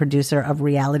Ollie is a producer of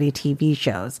reality TV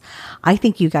shows. I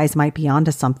think you guys might be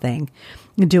onto something.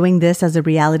 Doing this as a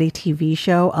reality TV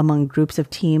show among groups of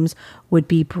teams would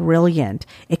be brilliant.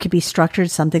 It could be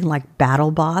structured something like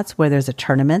BattleBots, where there's a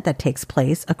tournament that takes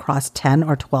place across 10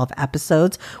 or 12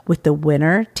 episodes, with the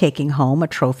winner taking home a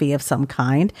trophy of some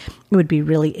kind. It would be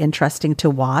really interesting to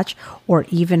watch, or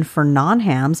even for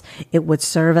non-hams, it would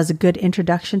serve as a good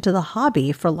introduction to the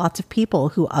hobby for lots of people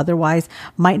who otherwise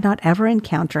might not ever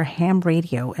encounter ham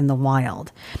radio in the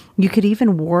wild. You could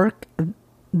even work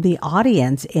the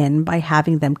audience in by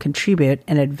having them contribute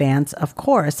in advance, of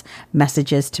course,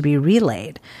 messages to be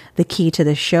relayed. The key to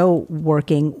the show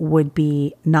working would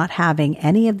be not having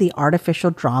any of the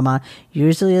artificial drama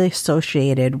usually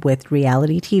associated with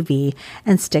reality TV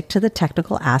and stick to the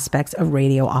technical aspects of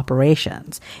radio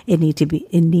operations. It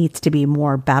needs to be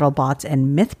more BattleBots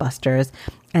and Mythbusters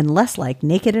and less like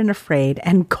Naked and Afraid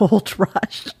and Gold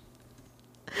Rush.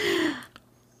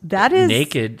 That is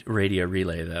naked radio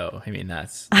relay, though. I mean,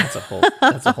 that's a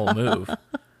whole move.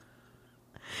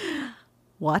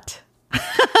 What?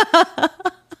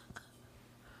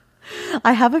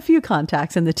 I have a few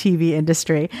contacts in the TV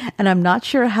industry, and I'm not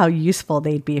sure how useful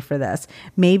they'd be for this.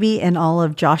 Maybe in all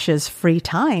of Josh's free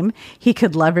time, he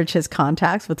could leverage his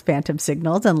contacts with Phantom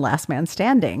Signals and Last Man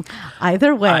Standing.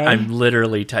 Either way, I'm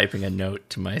literally typing a note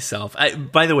to myself.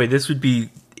 By the way, this would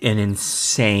be an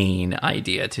insane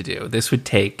idea to do. This would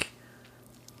take,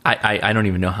 I don't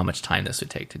even know how much time this would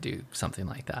take to do something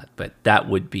like that, but that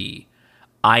would be,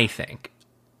 I think,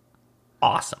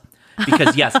 awesome.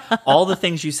 Because yes, all the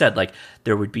things you said, like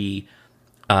there would be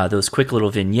those quick little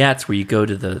vignettes where you go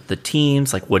to the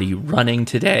teams, like what are you running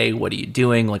today? What are you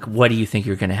doing? Like what do you think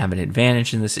you're going to have an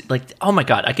advantage in this? Like, oh my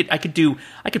God, I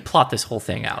could plot this whole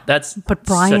thing out. But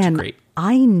Brian, such great.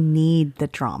 I need the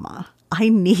drama. I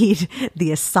need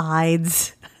the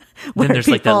asides. Then there's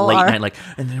like that late night, like,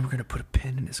 and then we're going to put a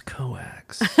pin in his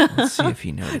coax. Let's see if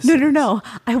he notices. No.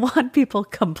 I want people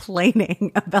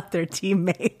complaining about their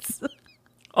teammates.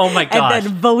 Oh my gosh. And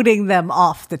then voting them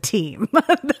off the team.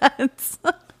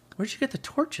 Where'd you get the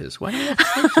torches? Why do you have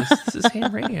torches? This is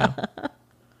ham radio.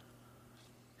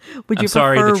 Would you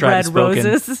sorry prefer to try red to spoken.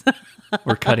 roses?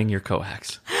 We're cutting your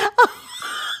coax.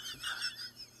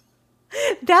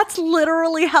 That's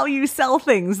literally how you sell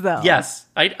things, though. Yes.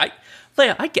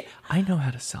 Leia, I know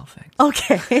how to sell things.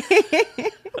 Okay.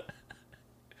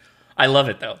 I love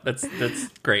it, though. That's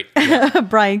great. Yeah.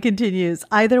 Brian continues,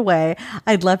 either way,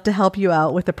 I'd love to help you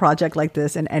out with a project like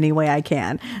this in any way I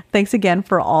can. Thanks again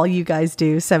for all you guys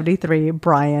do. 73,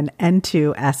 Brian,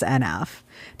 N2 SNF.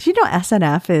 Do you know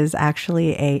SNF is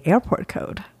actually a airport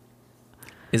code?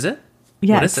 Is it?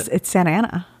 Yeah, what is it? It's Santa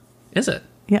Ana. Is it?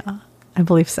 Yeah, I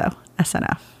believe so.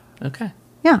 SNF. Okay.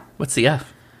 Yeah. What's the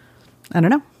F? I don't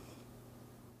know.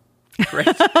 Great.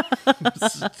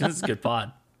 This is a good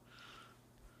pod.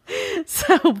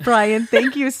 So, Brian,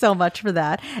 thank you so much for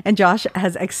that. And Josh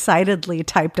has excitedly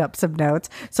typed up some notes,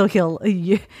 so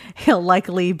he'll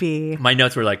likely be. My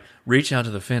notes were like, reach out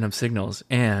to the Phantom Signals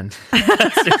and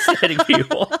start setting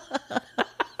people.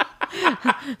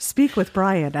 Speak with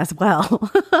Brian as well.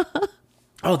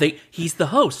 Oh, he's the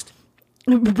host.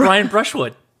 Brian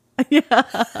Brushwood.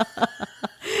 Yeah.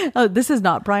 Oh, this is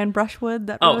not Brian Brushwood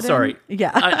that wrote sorry. in?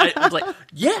 Yeah. I was like,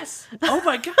 yes. Oh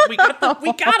my God, we got him.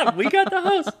 We got the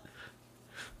host.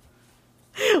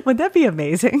 Would that be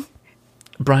amazing?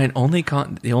 Brian,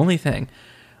 the only thing,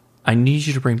 I need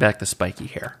you to bring back the spiky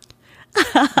hair.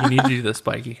 You need to do the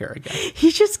spiky hair again.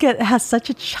 He just has such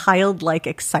a childlike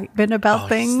excitement about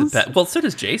things. Well, so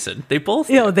does Jason. They both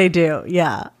do. You know, they do.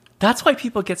 Yeah. That's why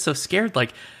people get so scared.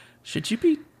 Like, should you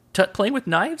be playing with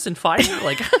knives and fire?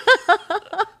 Like,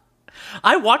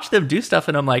 I watch them do stuff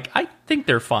and I'm like, I think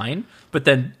they're fine. But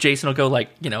then Jason will go like,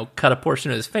 cut a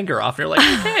portion of his finger off. And you're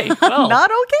like, okay, well. Not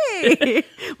okay.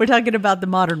 We're talking about the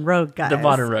modern rogue guys. The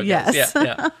modern rogue guys. Yes.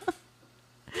 Yeah.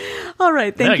 All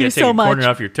right. Thank you so much. Corner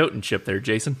off your totem chip there,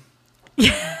 Jason.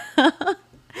 The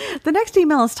next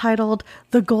email is titled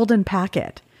The Golden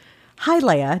Packet. Hi,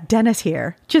 Leia. Dennis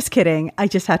here. Just kidding. I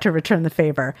just had to return the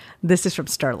favor. This is from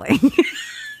Sterling.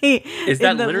 Is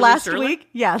that literally last Sterling? week?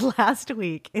 Yeah, last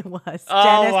week it was Oh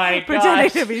Dennis my pretending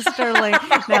gosh. to be Sterling.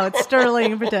 Now it's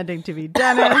Sterling pretending to be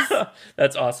Dennis.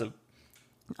 That's awesome.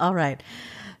 All right.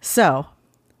 So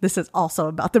This is also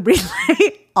about the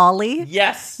relay. Ollie,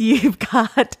 Yes. you've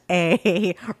got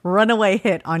a runaway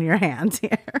hit on your hands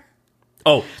here.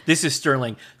 Oh, this is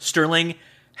Sterling. Sterling,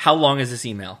 how long is this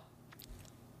email?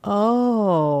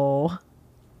 Oh,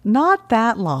 not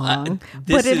that long,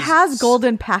 but it has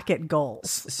golden packet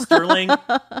goals. Sterling,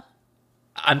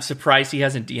 I'm surprised he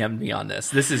hasn't DM'd me on this.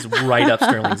 This is right up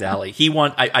Sterling's alley.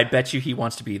 I bet you he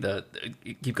wants to be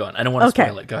keep going. I don't want to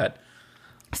spoil it. Go ahead.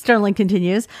 Sterling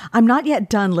continues, I'm not yet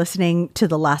done listening to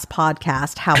the last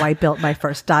podcast, How I Built My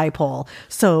First Dipole.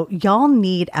 So y'all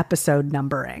need episode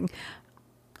numbering.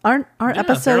 Aren't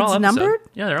episodes numbered?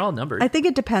 Yeah, they're all numbered. I think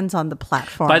it depends on the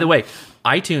platform. By the way,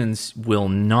 iTunes will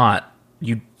not,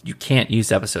 you can't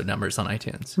use episode numbers on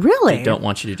iTunes. Really? They don't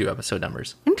want you to do episode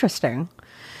numbers. Interesting.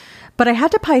 But I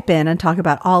had to pipe in and talk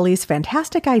about Ollie's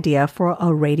fantastic idea for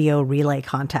a radio relay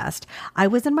contest. I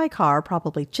was in my car,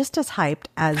 probably just as hyped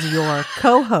as your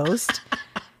co-host,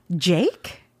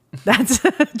 Jake. That's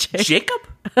Jake. Jacob?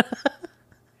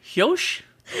 Yosh?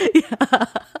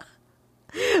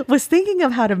 Was thinking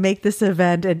of how to make this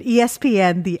event an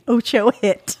ESPN The Ocho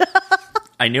hit.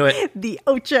 I knew it. The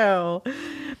Ocho.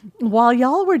 While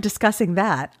y'all were discussing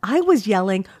that, I was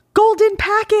yelling, Golden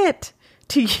Packet!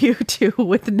 To you two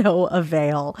with no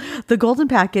avail. The Golden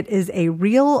Packet is a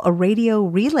radio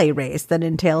relay race that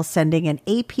entails sending an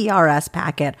APRS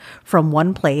packet from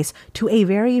one place to a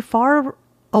very far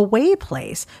away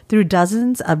place through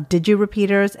dozens of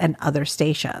digi-repeaters and other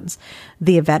stations.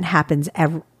 The event happens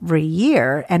every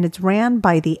year, and it's ran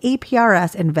by the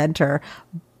APRS inventor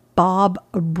Bob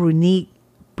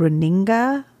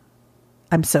Bruninga.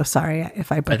 I'm so sorry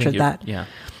if I butchered that. Yeah.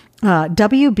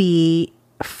 WB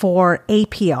for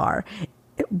APR.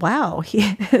 Wow,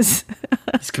 he is.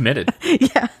 He's committed.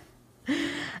 Yeah.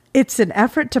 It's an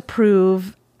effort to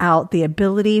prove out the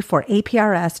ability for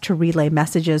APRS to relay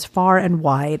messages far and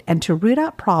wide and to root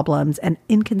out problems and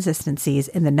inconsistencies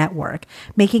in the network,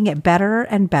 making it better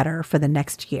and better for the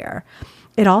next year.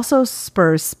 It also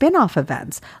spurs spin-off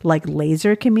events like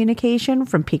laser communication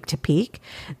from peak to peak.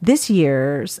 This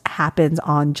year's happens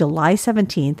on July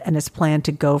 17th and is planned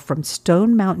to go from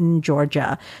Stone Mountain,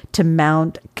 Georgia to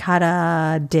Mount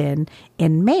Katahdin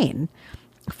in Maine,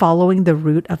 following the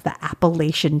route of the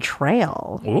Appalachian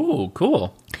Trail. Oh,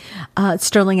 cool.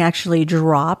 Sterling actually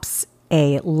drops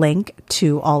a link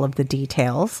to all of the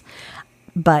details,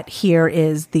 but here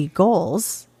is the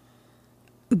goals.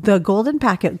 The Golden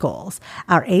Packet goals.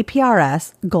 Our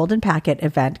APRS Golden Packet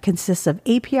event consists of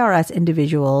APRS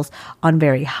individuals on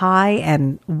very high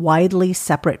and widely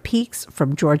separate peaks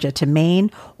from Georgia to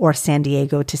Maine or San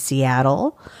Diego to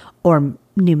Seattle or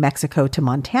New Mexico to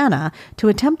Montana to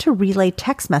attempt to relay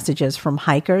text messages from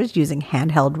hikers using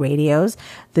handheld radios,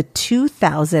 the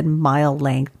 2,000-mile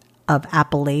length of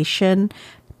Appalachian,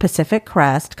 Pacific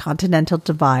Crest, Continental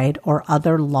Divide, or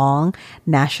other long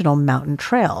national mountain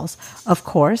trails. Of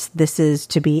course, this is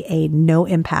to be a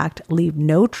no-impact,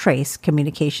 leave-no-trace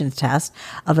communications test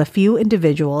of a few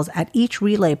individuals at each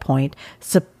relay point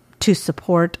to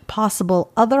support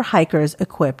possible other hikers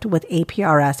equipped with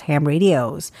APRS ham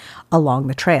radios along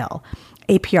the trail.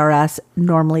 APRS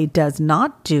normally does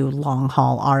not do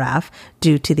long-haul RF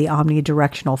due to the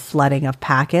omnidirectional flooding of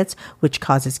packets, which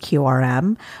causes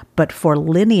QRM, but for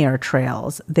linear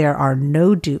trails, there are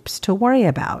no dupes to worry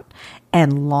about,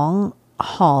 and long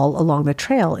haul along the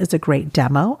trail is a great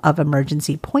demo of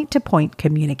emergency point-to-point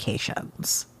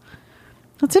communications.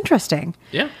 That's interesting.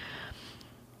 Yeah.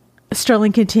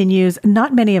 Sterling continues,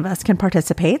 not many of us can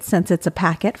participate since it's a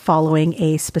packet following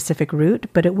a specific route,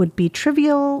 but it would be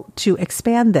trivial to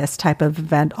expand this type of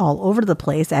event all over the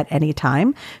place at any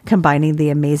time, combining the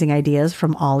amazing ideas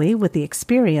from Ollie with the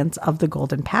experience of the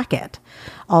Golden Packet.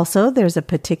 Also, there's a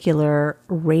particular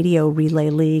radio relay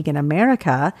league in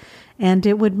America, and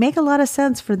it would make a lot of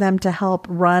sense for them to help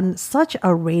run such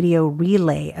a radio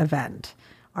relay event.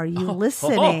 Are you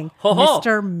listening,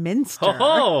 Mr. Minster?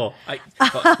 Hold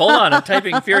on, I'm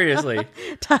typing furiously.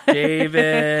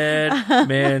 David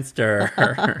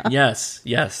Minster.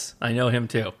 Yes, I know him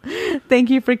too. Thank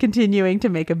you for continuing to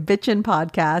make a bitchin'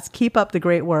 podcast. Keep up the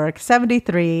great work.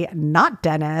 73, not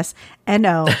Dennis,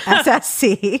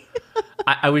 NOSSC.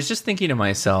 I was just thinking to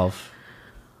myself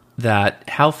that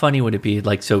how funny would it be?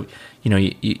 Like, so,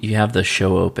 you have the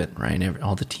show open, right?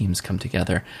 All the teams come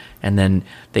together, and then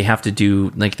they have to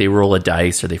do, like, they roll a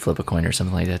dice or they flip a coin or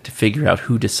something like that to figure out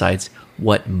who decides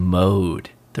what mode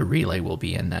the relay will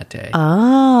be in that day.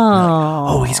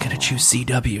 Oh, he's going to choose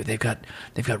CW. They've got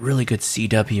really good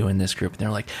CW in this group, and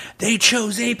they're like, they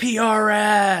chose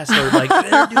APRS, or like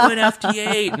they're doing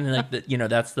FT8, and like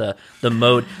that's the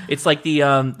mode. It's like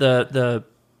the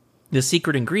the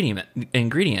secret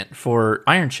ingredient for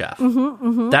Iron Chef.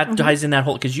 That ties in that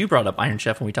whole, because you brought up Iron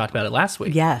Chef when we talked about it last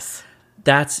week. Yes.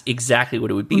 That's exactly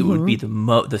what it would be. It would be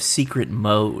the secret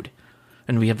mode.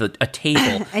 And we have a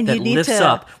table And that you need lifts to-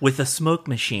 up with a smoke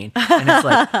machine. And it's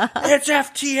like, it's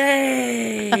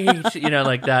FTH!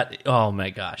 Like that. Oh my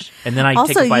gosh. And then I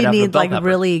Also, take a bite you out of a need bell like pepper.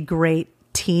 really great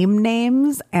team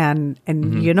names and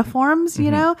uniforms,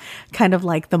 kind of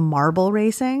like the marble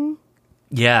racing.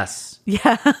 Yes.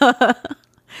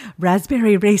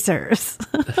 Raspberry Racers.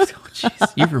 Oh,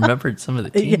 jeez. You remembered some of the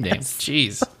team names.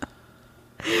 Jeez.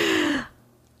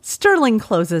 Sterling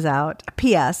closes out.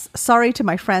 P.S. Sorry to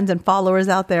my friends and followers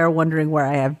out there wondering where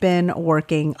I have been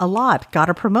working a lot. Got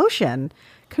a promotion.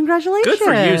 Congratulations. Good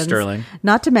for you, Sterling.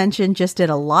 Not to mention, just did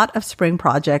a lot of spring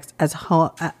projects at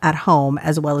home,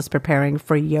 as well as preparing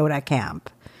for Yoda camp.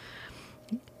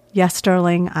 Yes,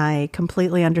 Sterling, I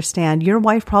completely understand. Your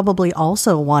wife probably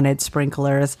also wanted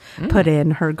sprinklers put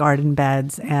in her garden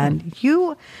beds. And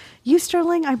you,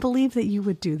 Sterling, I believe that you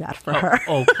would do that for her.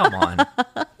 Oh, come on.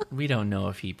 We don't know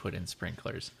if he put in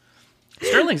sprinklers.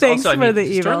 Sterling's Thanks also, for the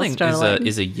email, Sterling Sterling.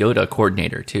 is a Yoda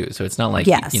coordinator too. So it's not like,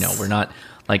 Yes. we're not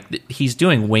like, he's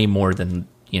doing way more than,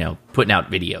 putting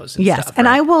out videos and Yes, stuff. and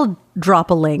right? I will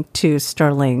drop a link to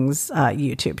Sterling's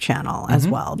YouTube channel as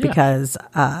well, yeah. because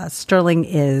Sterling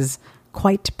is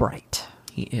quite bright.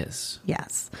 He is.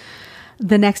 Yes.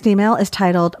 The next email is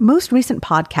titled Most Recent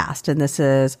Podcast, and this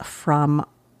is from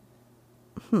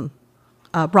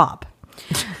Rob.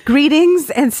 Greetings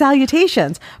and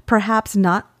salutations. Perhaps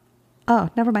not. Oh,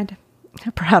 never mind.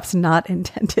 Perhaps not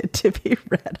intended to be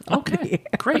read on the Okay,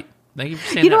 air. great. Thank you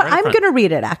for saying You know that. what? I'm going to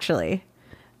read it actually,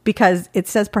 because it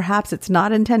says perhaps it's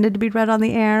not intended to be read on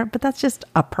the air, but that's just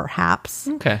a perhaps.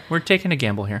 Okay, we're taking a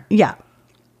gamble here. Yeah.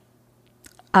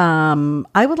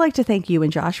 I would like to thank you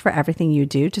and Josh for everything you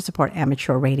do to support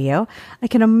amateur radio. I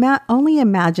can only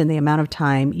imagine the amount of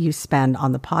time you spend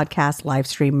on the podcast, live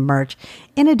stream, merch,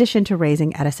 in addition to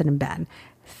raising Edison and Ben.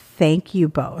 Thank you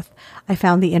both. I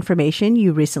found the information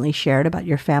you recently shared about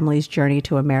your family's journey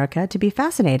to America to be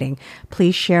fascinating.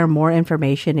 Please share more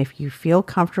information if you feel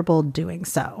comfortable doing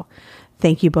so.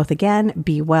 Thank you both again.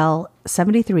 Be well.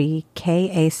 73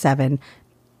 KA7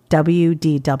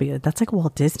 WDW. That's like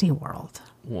Walt Disney World,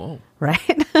 Whoa. right?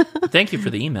 Thank you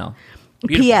for the email.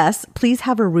 Beautiful. P.S. Please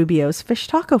have a Rubio's fish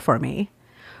taco for me.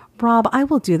 Rob, I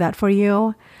will do that for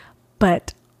you,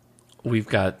 but We've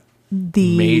got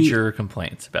the major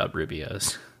complaints about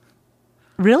Rubio's.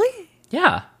 Really?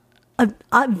 Yeah.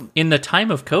 In the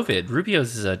time of COVID,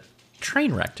 Rubio's is a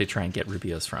train wreck to try and get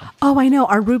Rubio's from. Oh, I know.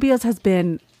 Our Rubio's has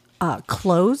been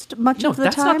closed much No, of the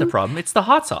that's time. not the problem. It's the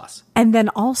hot sauce. And then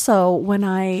also when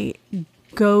I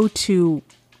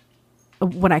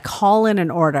call in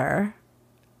an order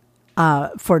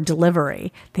for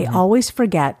delivery, they always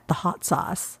forget the hot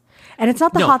sauce. And it's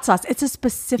not the No. hot sauce; it's a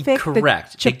specific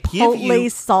Correct. the They give Chipotle you-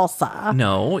 salsa.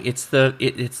 No, it's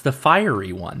the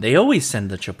fiery one. They always send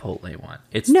the Chipotle one.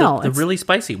 It's No, the it's- really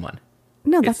spicy one.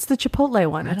 No, that's the Chipotle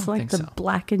one. It's don't like think the so.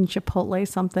 blackened Chipotle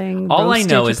something. All I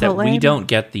roasted know is that we Chipotle. don't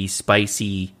get the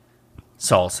spicy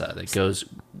salsa that goes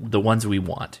the ones we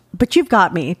want. But you've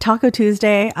got me. Taco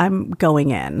Tuesday, I'm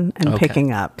going in and Okay.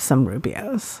 picking up some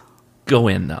Rubios. Go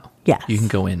in though. Yes. You can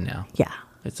go in now. Yeah.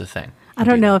 It's a thing. I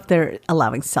don't know if they're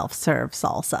allowing self-serve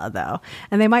salsa though,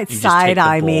 and they might You just take the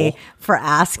side-eye me bowl. for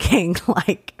asking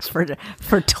like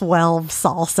for 12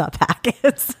 salsa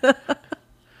packets.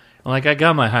 Like, I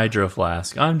got my hydro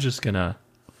flask. I'm just gonna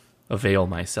avail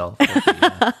myself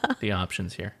of the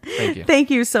options here. Thank you. Thank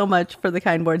you so much for the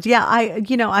kind words. Yeah,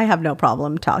 I have no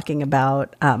problem talking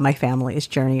about my family's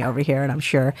journey over here, and I'm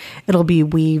sure it'll be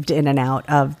weaved in and out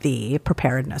of the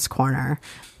preparedness corner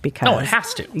because Oh, it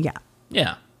has to. Yeah.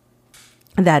 Yeah.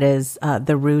 That is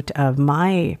the root of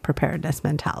my preparedness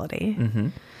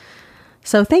mentality.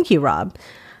 So thank you, Rob.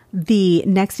 The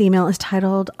next email is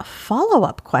titled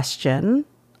Follow-Up Question.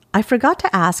 I forgot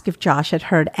to ask if Josh had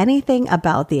heard anything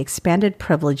about the expanded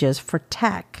privileges for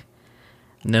tech.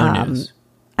 No news.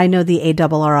 I know the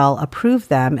ARRL approved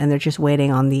them and they're just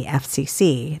waiting on the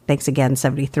FCC. Thanks again,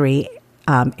 73,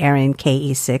 Aaron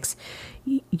KE6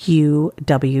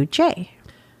 UWJ.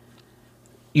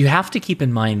 You have to keep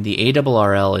in mind the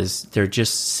ARRL they're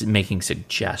just making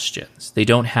suggestions. They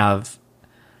don't have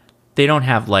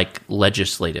like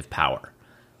legislative power.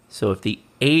 So if the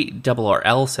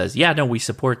ARRL says, "Yeah, no, we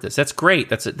support this," that's great.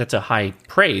 That's a high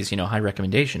praise, high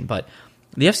recommendation. But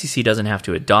the FCC doesn't have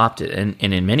to adopt it, and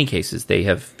in many cases they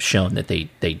have shown that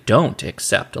they don't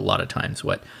accept a lot of times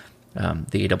what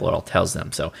the ARRL tells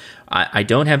them. So I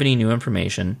don't have any new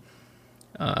information.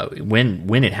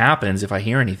 When it happens, if I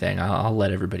hear anything, I'll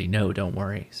let everybody know. Don't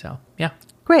worry. So yeah.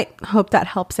 Great. Hope that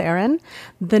helps, Aaron.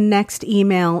 The next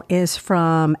email is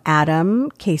from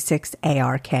Adam,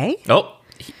 K6ARK. Oh,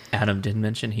 Adam didn't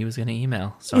mention he was going to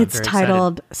email. So I'm It's very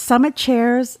titled excited. Summit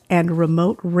Chairs and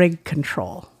Remote Rig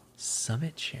Control.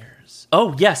 Summit Chairs.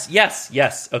 Oh, yes.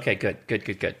 Okay, good.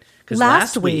 Because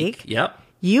Last week, yep,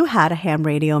 you had a ham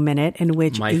radio minute in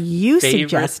which my you favorite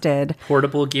suggested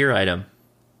portable gear item.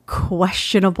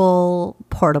 questionable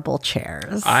portable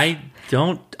chairs. I'm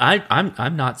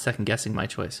not second guessing my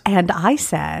choice. And I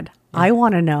said, I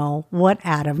want to know what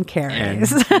Adam And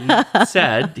carries.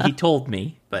 he told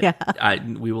me, but Yeah.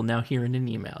 we will now hear in an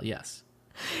email. Yes.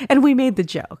 And we made the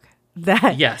joke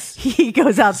that Yes. he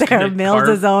goes out there and mills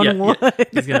his own wood.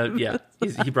 He's gonna,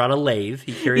 he brought a lathe.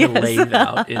 He carried a Yes. lathe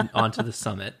out onto the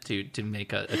summit to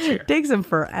make a chair. Takes him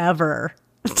forever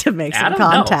to make some Adam, no.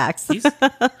 contacts.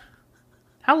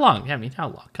 How long? I mean, how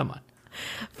long? Come on.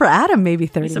 For Adam, maybe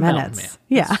 30 He's a mountain minutes.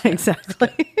 man. Yeah, exactly.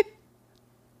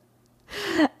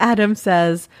 Adam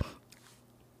says,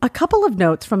 a couple of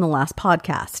notes from the last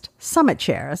podcast. Summit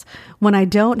chairs. When I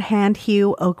don't hand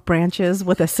hew oak branches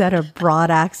with a set of broad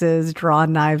axes,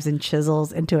 drawn knives, and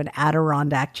chisels into an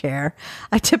Adirondack chair,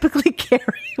 I typically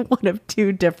carry one of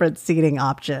two different seating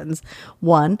options.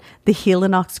 One, the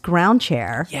Helinox ground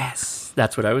chair. Yes,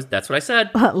 that's what I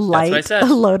said. Light, That's what I said.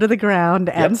 low to the ground,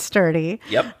 and Yep. sturdy.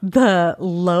 Yep. The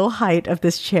low height of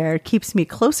this chair keeps me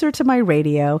closer to my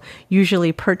radio,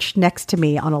 usually perched next to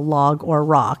me on a log or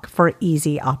rock for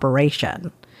easy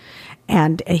operation.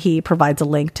 And he provides a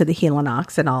link to the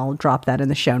Helinox, and I'll drop that in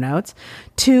the show notes.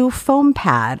 2, foam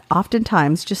pad.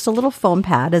 Oftentimes, just a little foam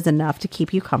pad is enough to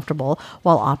keep you comfortable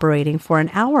while operating for an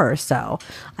hour or so.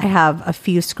 I have a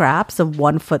few scraps of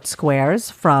 1-foot squares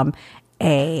from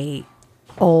a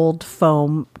old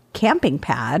foam camping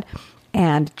pad,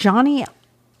 and Johnny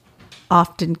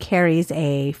often carries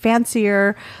a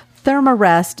fancier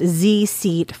Thermarest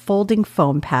Z-seat folding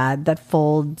foam pad that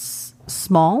folds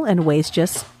small and weighs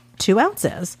just 2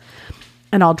 ounces.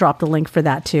 And I'll drop the link for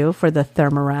that too, for the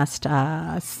Thermarest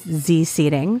Z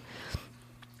seating.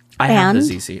 I have the And-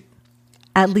 Z seat.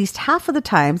 At least half of the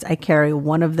times I carry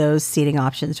one of those seating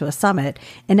options to a summit,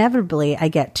 inevitably I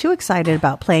get too excited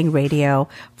about playing radio,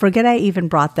 forget I even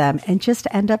brought them, and just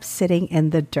end up sitting in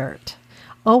the dirt.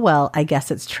 Oh well, I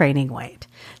guess it's training weight.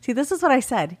 See, this is what I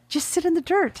said. Just sit in the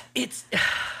dirt. It's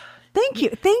Thank you.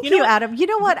 Thank You know, you, Adam. You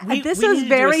know what? This we need is to do a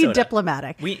very soda.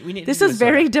 diplomatic. We need this to do is a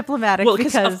soda. very diplomatic well,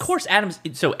 because of course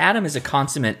Adam is a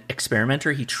consummate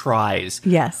experimenter. He tries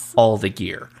Yes. all the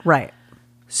gear. Right.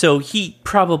 So he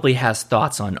probably has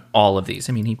thoughts on all of these.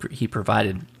 I mean, he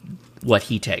provided what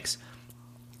he takes.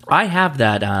 I have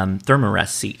that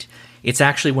Thermarest seat. It's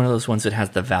actually one of those ones that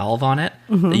has the valve on it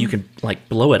that you can like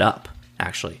blow it up.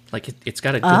 Actually, like it's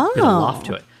got a good bit of loft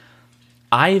to it.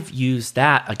 I've used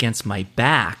that against my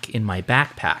back in my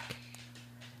backpack,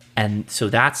 and so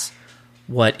that's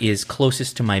what is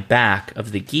closest to my back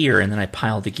of the gear, and then I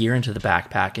pile the gear into the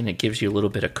backpack, and it gives you a little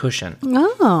bit of cushion in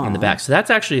the back. So that's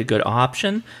actually a good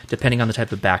option, depending on the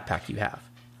type of backpack you have.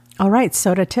 All right.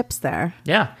 Soda tips there.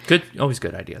 Yeah, good. Always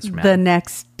good ideas from The Adam.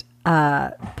 next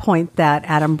point that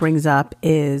Adam brings up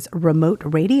is remote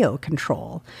radio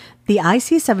control. The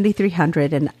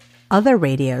IC7300 and other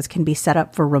radios can be set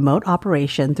up for remote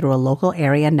operation through a local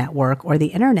area network or the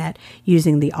internet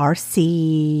using the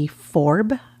RCF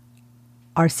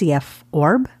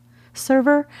Orb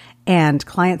server and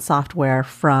client software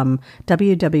from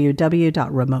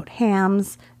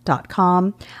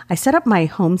www.remotehams.com. I set up my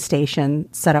home station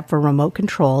set up for remote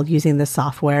control using the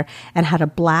software and had a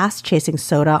blast chasing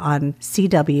soda on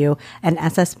CW and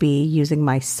SSB using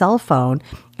my cell phone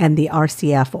and the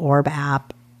RCF Orb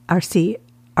app. RC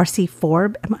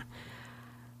Forb?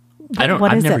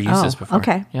 I've never used this before.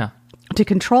 Okay. Yeah. To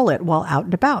control it while out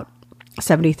and about.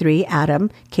 73 Adam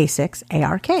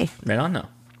K6ARK. Right on though.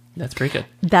 That's pretty good.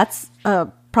 That's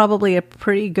probably a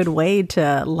pretty good way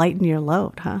to lighten your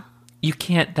load, huh? You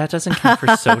can't. That doesn't count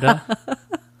for soda.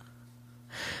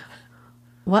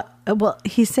 What? Well,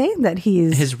 he's saying that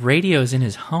he's His radio's in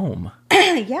his home.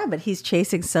 yeah, but he's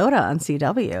chasing soda on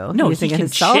CW. No, using he can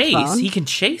his cell chase. phone. He can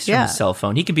chase from Yeah. his cell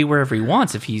phone. He can be wherever he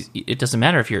wants. It doesn't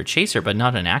matter if you're a chaser, but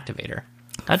not an activator.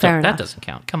 Fair That enough. doesn't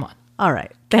count. Come on. All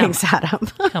right, thanks, Adam.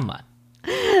 Come on.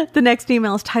 The next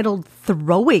email is titled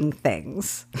 "Throwing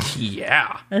Things."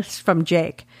 Yeah. It's from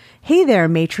Jake. Hey there,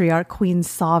 matriarch, queen,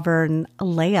 sovereign,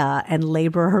 Leia, and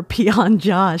laborer peon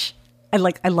Josh. I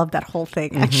love that whole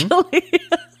thing. Actually,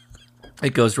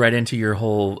 It goes right into your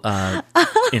whole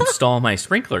install my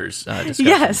sprinklers discussion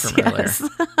yes, from earlier. yes.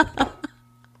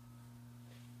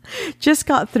 Just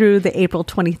got through the April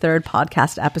 23rd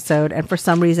podcast episode, and for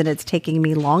some reason it's taking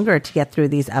me longer to get through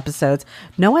these episodes.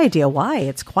 No idea why.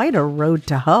 It's quite a road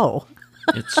to hoe.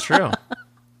 It's true.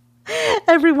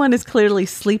 Everyone is clearly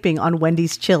sleeping on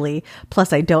Wendy's chili,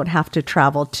 plus I don't have to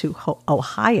travel to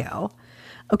Ohio.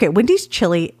 Okay, Wendy's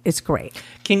chili is great,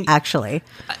 actually.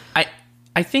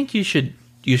 I think you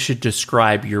should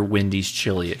describe your Wendy's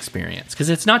chili experience, because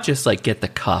it's not just like get the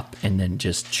cup and then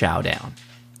just chow down.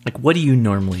 Like, what do you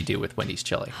normally do with Wendy's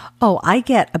chili? Oh, I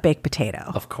get a baked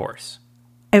potato. Of course.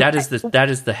 That is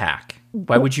the hack.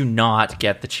 Why would you not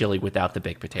get the chili without the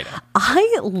baked potato?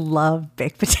 I love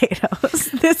baked potatoes.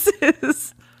 This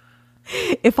is,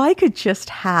 if I could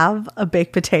just have a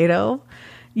baked potato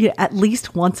at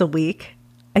least once a week,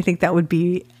 I think that would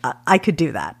be, I could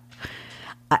do that.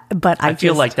 But I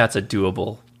feel like that's a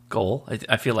doable goal.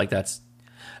 I feel like that's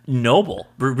noble.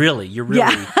 Really, you're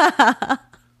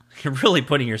really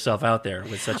putting yourself out there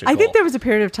with such a goal. I think there was a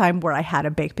period of time where I had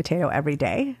a baked potato every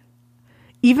day,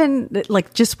 even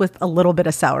like just with a little bit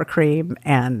of sour cream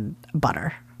and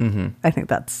butter. Mm-hmm. I think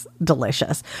that's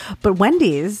delicious. But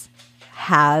Wendy's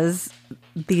has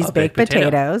these baked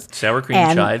potatoes, sour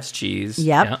cream, chives, cheese.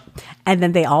 Yep. Yeah. And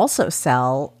then they also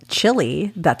sell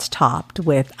chili that's topped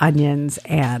with onions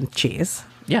and cheese.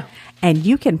 Yeah. And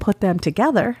you can put them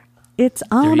together. It's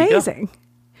amazing.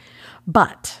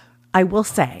 But I will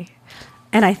say,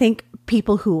 and I think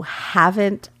people who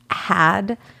haven't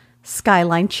had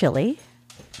Skyline chili,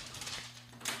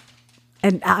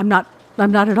 and I'm not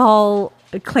at all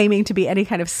claiming to be any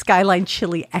kind of Skyline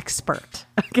chili expert,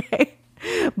 okay?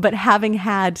 But having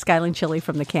had Skyline chili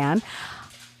from the can,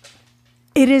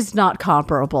 it is not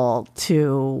comparable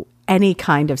to any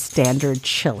kind of standard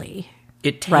chili.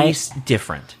 It tastes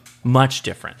different, much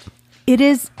different. It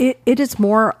is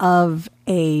more of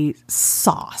a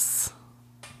sauce,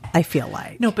 I feel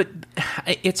like. No, but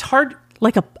it's hard.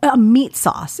 Like a meat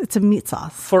sauce. It's a meat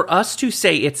sauce. For us to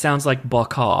say it sounds like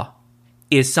baka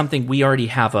is something we already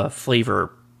have a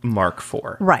flavor mark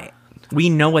for. Right. We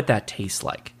know what that tastes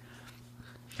like.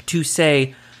 To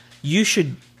say, you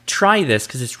should try this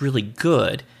because it's really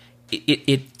good,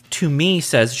 it to me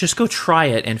says, just go try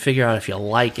it and figure out if you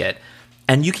like it.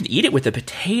 And you can eat it with a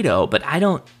potato, but I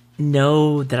don't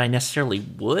know that I necessarily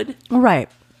would. Right.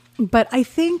 But I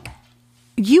think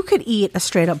you could eat a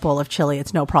straight up bowl of chili.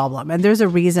 It's no problem. And there's a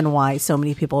reason why so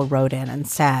many people wrote in and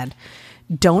said,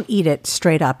 don't eat it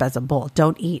straight up as a bowl.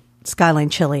 Don't eat Skyline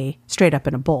chili straight up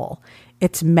in a bowl.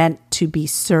 It's meant to be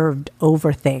served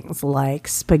over things like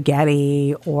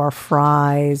spaghetti or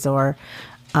fries or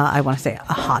I want to say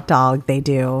a hot dog they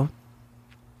do,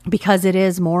 because it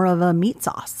is more of a meat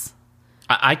sauce.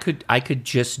 I could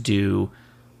just do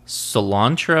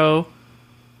cilantro,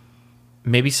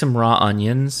 maybe some raw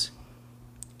onions,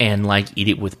 and like eat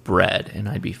it with bread, and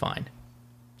I'd be fine.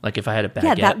 Like if I had a baguette,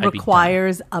 yeah, that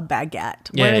requires a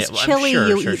baguette. Whereas chili,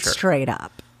 you eat straight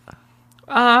up.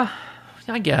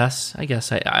 I guess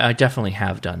I definitely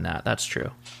have done that. That's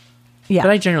true. Yeah,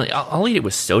 but I'll eat it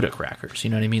with soda crackers. You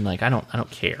know what I mean? Like I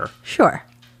don't care. Sure.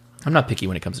 I'm not picky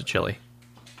when it comes to chili.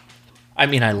 I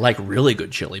mean, I like really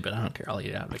good chili, but I don't care. I'll eat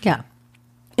it out of a can. Yeah.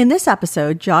 In this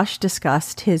episode, Josh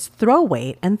discussed his throw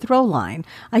weight and throw line.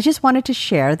 I just wanted to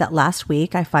share that last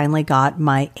week I finally got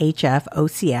my HF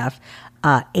OCF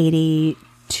 80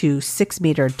 to 6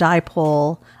 meter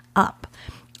dipole up.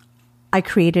 I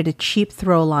created a cheap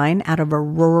throw line out of a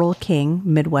Rural King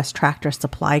Midwest Tractor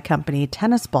Supply Company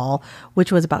tennis ball,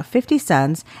 which was about 50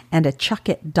 cents, and a Chuck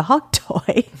It dog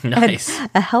toy. Nice. And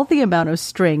a healthy amount of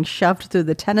string shoved through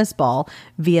the tennis ball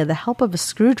via the help of a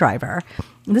screwdriver.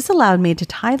 This allowed me to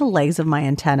tie the legs of my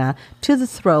antenna to the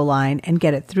throw line and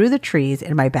get it through the trees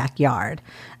in my backyard.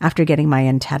 After getting my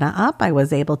antenna up, I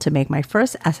was able to make my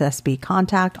first SSB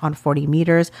contact on 40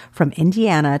 meters from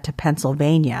Indiana to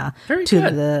Pennsylvania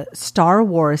the Star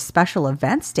Wars Special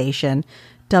Event Station,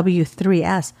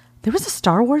 W3S. There was a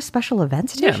Star Wars Special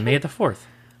Event Station? Yeah, May the 4th.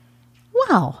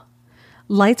 Wow.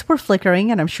 Lights were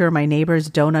flickering, and I'm sure my neighbors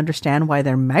don't understand why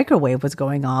their microwave was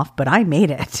going off, but I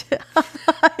made it.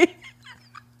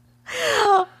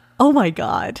 Oh my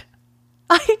God.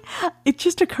 It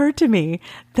just occurred to me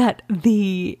that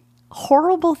the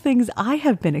horrible things I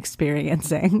have been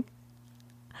experiencing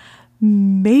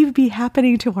may be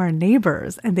happening to our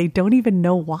neighbors and they don't even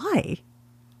know why.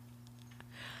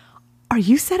 Are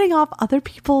you setting off other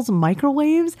people's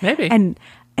microwaves? Maybe. And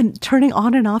turning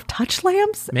on and off touch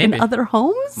lamps in other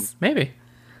homes? Maybe.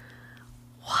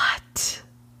 What?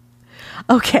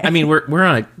 Okay. I mean, we're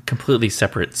on a completely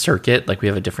separate circuit. Like we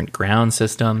have a different ground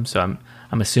system. So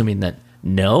I'm assuming that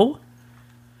no.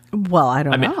 Well, I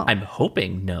don't know. I'm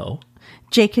hoping no.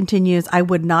 Jay continues, I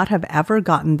would not have ever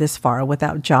gotten this far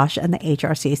without Josh and the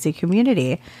HRCC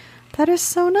community. That is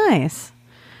so nice.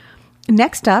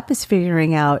 Next up is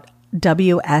figuring out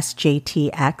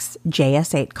WSJTX,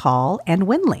 JS8 call, and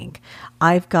WinLink.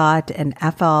 I've got an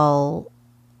FL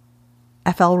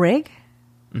rig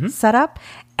set up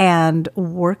and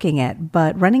working it,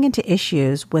 but running into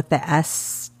issues with the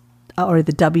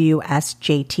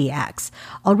WSJTX.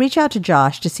 I'll reach out to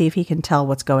Josh to see if he can tell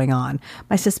what's going on.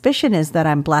 My suspicion is that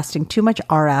I'm blasting too much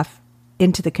RF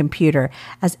into the computer,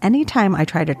 as anytime I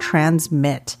try to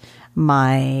transmit,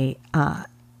 my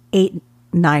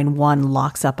 891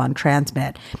 locks up on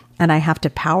transmit, and I have to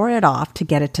power it off to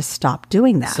get it to stop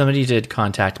doing that. Somebody did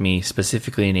contact me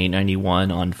specifically in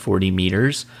 891 on 40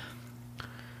 meters.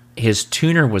 His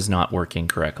tuner was not working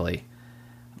correctly.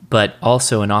 But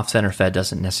also an off-center fed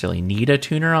doesn't necessarily need a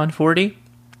tuner on 40.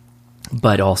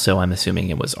 But also I'm assuming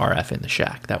it was RF in the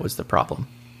shack. That was the problem.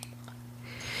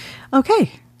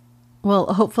 Okay.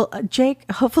 Well,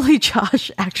 hopefully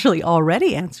Josh actually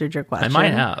already answered your question. I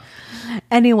might have.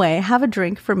 Anyway, have a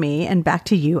drink for me and back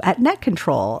to you at Net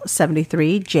Control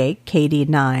 73 Jake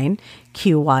KD9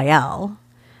 QYL.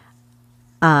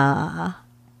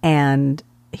 And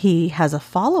he has a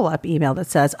follow-up email that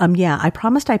says, yeah, I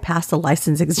promised I passed the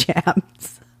license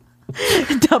exams.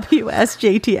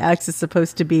 WSJTX is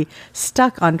supposed to be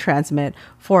stuck on transmit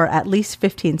for at least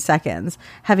 15 seconds,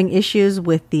 having issues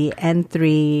with the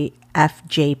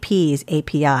N3FJP's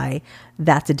API.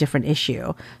 That's a different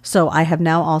issue. So I have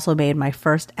now also made my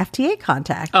first FTA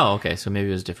contact. Oh, okay. So maybe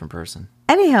it was a different person.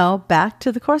 Anyhow, back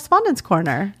to the correspondence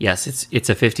corner. Yes, it's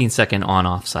a 15-second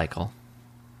on-off cycle.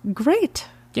 Great.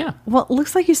 Yeah. Well, it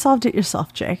looks like you solved it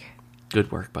yourself, Jake.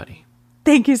 Good work, buddy.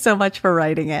 Thank you so much for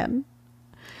writing in.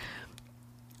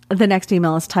 The next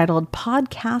email is titled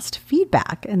Podcast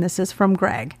Feedback, and this is from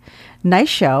Greg. Nice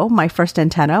show. My first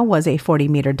antenna was a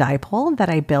 40-meter dipole that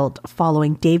I built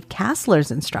following Dave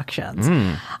Kassler's instructions.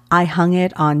 I hung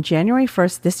it on January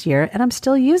 1st this year, and I'm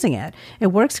still using it. It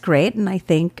works great, and I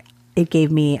think it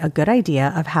gave me a good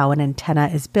idea of how an antenna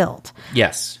is built.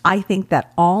 Yes. I think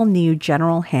that all new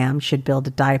general hams should build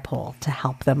a dipole to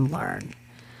help them learn.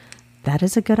 That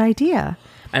is a good idea.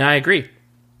 And I agree.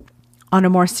 On a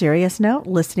more serious note,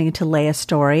 listening to Leia's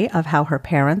story of how her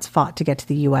parents fought to get to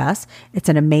the U.S., it's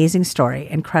an amazing story,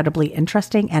 incredibly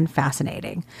interesting and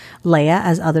fascinating. Leia,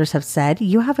 as others have said,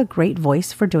 you have a great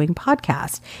voice for doing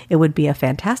podcasts. It would be a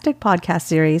fantastic podcast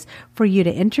series for you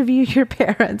to interview your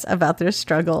parents about their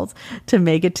struggles to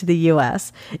make it to the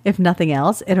U.S. If nothing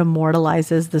else, it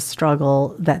immortalizes the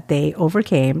struggle that they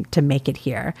overcame to make it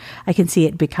here. I can see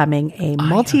it becoming a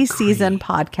multi-season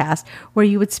podcast where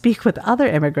you would speak with other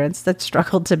immigrants that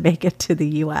struggled to make it to the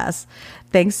U.S.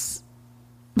 Thanks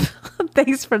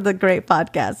for the great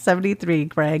podcast. 73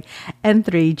 Greg,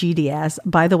 N3 GDS.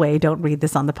 By the way, don't read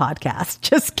this on the podcast.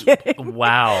 Just kidding.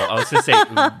 Wow. I was going to say,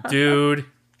 dude,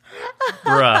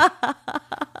 bruh.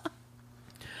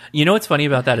 You know what's funny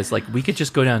about that is like we could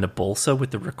just go down to Bolsa with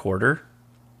the recorder.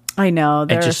 I know.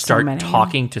 And just start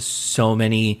talking to so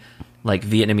many like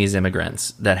Vietnamese immigrants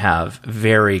that have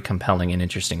very compelling and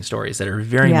interesting stories that are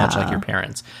very much like your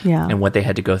parents and what they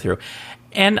had to go through.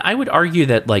 And I would argue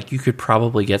that like you could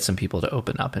probably get some people to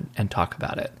open up and talk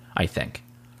about it, I think.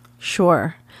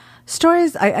 Sure.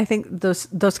 Stories, I think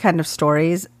those kind of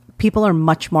stories, people are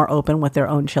much more open with their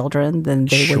own children than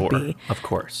they would be. Of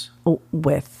course.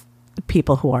 With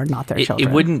people who are not their children.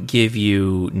 It wouldn't give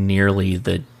you nearly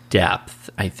the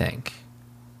depth, I think.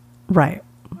 Right.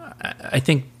 I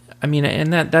think, I mean,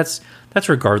 and that's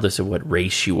regardless of what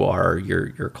race you are,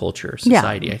 your culture,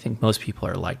 society. Yeah. I think most people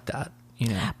are like that, you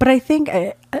know. But I think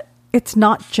it's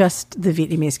not just the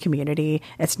Vietnamese community.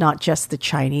 It's not just the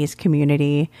Chinese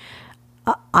community.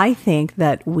 I think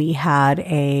that we had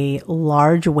a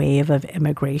large wave of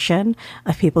immigration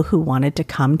of people who wanted to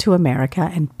come to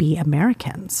America and be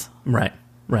Americans. Right.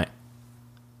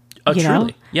 Oh,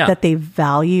 truly. Yeah. That they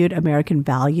valued American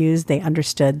values. They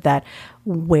understood that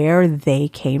where they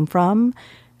came from,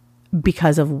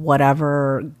 because of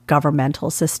whatever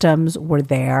governmental systems were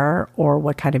there or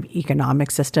what kind of economic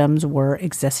systems were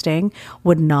existing,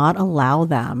 would not allow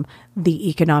them the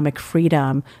economic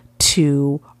freedom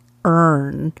to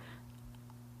earn,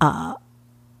 for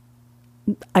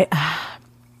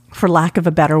lack of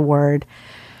a better word,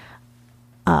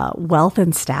 wealth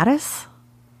and status.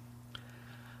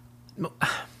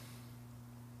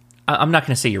 I'm not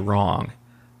going to say you're wrong,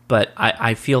 but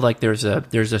I feel like there's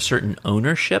a certain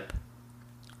ownership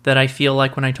that I feel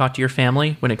like when I talk to your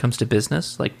family when it comes to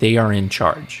business, like they are in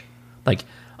charge, like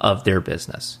of their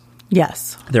business.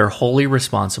 Yes. They're wholly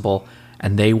responsible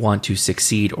and they want to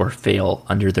succeed or fail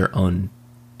under their own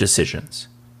decisions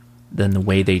than the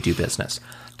way they do business.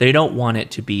 They don't want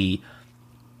it to be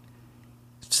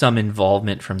some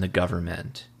involvement from the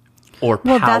government or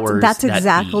powers. That's that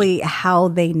exactly be. how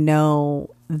they know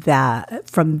that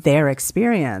from their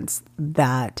experience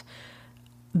that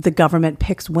the government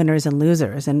picks winners and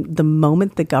losers. And the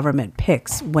moment the government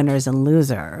picks winners and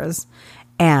losers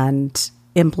and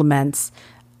implements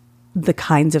the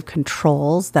kinds of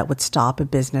controls that would stop a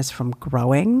business from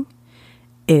growing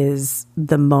is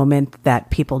the moment that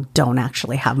people don't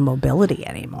actually have mobility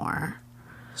anymore.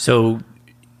 So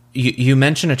you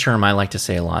mentioned a term I like to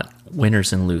say a lot,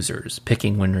 winners and losers,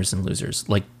 picking winners and losers.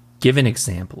 Like, give an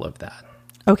example of that.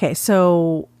 Okay,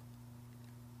 so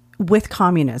with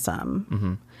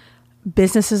communism,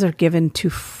 businesses are given to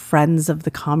friends of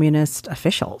the communist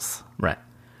officials.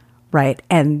 Right.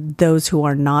 And those who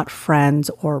are not friends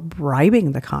or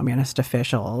bribing the communist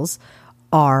officials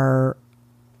are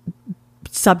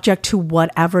subject to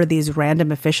whatever these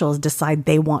random officials decide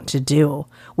they want to do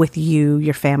with you,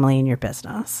 your family, and your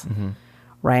business.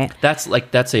 Right. That's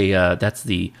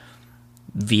the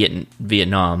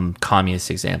Vietnam communist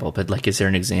example. But like, is there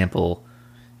an example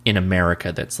in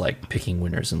America that's like picking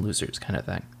winners and losers kind of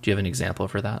thing? Do you have an example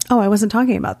for that? Oh, I wasn't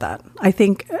talking about that. I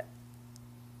think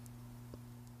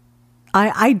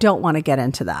I don't want to get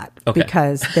into that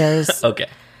because there's okay.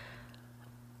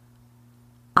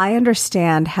 I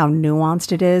understand how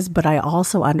nuanced it is, but I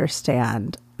also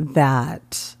understand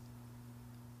that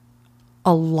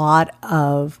a lot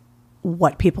of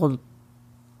what people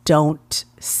don't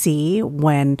see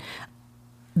when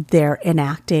they're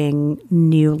enacting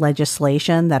new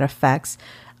legislation that affects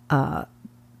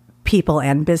people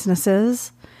and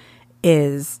businesses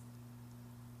is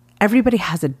everybody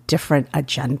has a different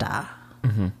agenda.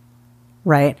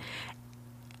 Right?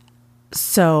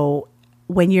 So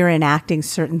when you're enacting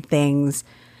certain things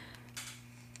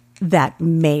that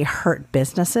may hurt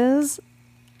businesses,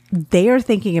 they are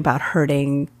thinking about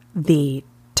hurting the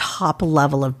top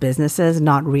level of businesses,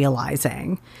 not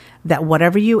realizing that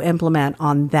whatever you implement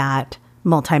on that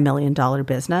multi-million-dollar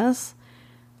business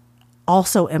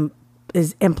also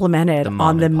is implemented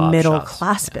on the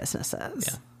middle-class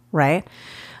businesses, right?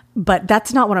 But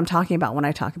that's not what I'm talking about when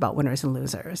I talk about winners and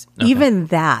losers. Okay. Even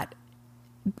that,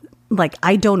 like,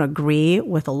 I don't agree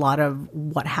with a lot of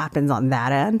what happens on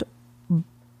that end,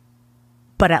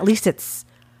 but at least it's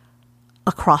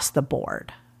across the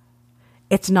board.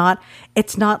 It's not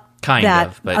kind that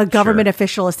of, but a government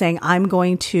official is saying, I'm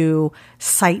going to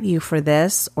cite you for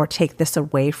this or take this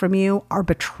away from you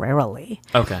arbitrarily.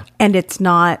 Okay. And that's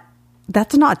not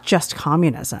just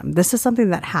communism. This is something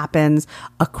that happens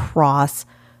across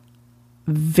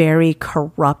very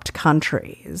corrupt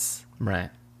countries.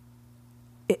 Right.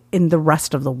 In the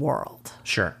rest of the world.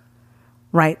 Sure.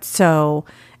 Right. So,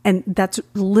 and that's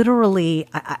literally,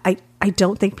 I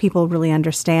don't think people really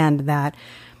understand that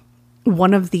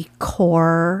one of the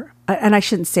core, and I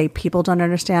shouldn't say people don't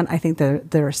understand. I think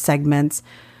there are segments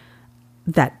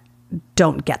that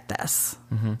don't get this.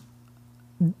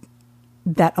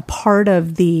 That a part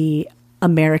of the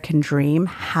American dream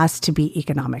has to be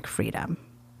economic freedom.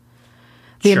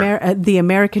 The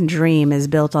American dream is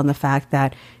built on the fact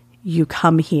that you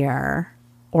come here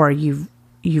or you've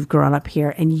grown up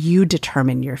here and you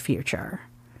determine your future.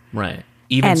 Right.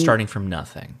 Even starting from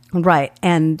nothing. Right.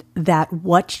 And that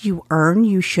what you earn,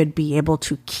 you should be able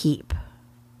to keep.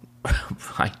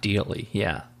 Ideally,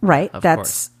 yeah. Right. Of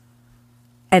course.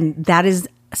 And that is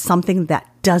something that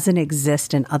doesn't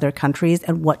exist in other countries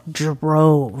and what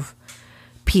drove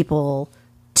people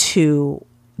to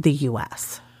the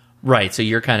U.S. Right. So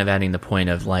you're kind of adding the point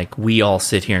of like, we all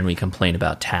sit here and we complain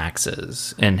about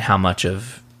taxes and how much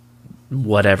of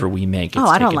whatever we make gets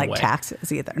I don't taken like away.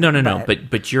 taxes either. No.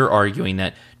 But you're arguing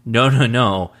that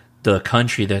no. The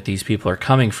country that these people are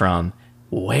coming from,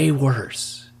 way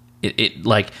worse. It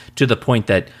like to the point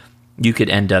that you could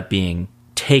end up being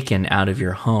taken out of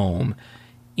your home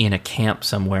in a camp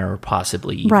somewhere or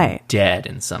possibly even dead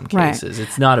in some cases. Right.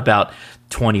 It's not about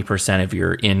 20% of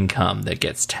your income that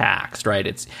gets taxed,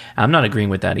 right? I'm not agreeing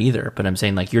with that either, but I'm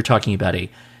saying like you're talking about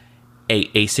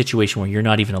a situation where you're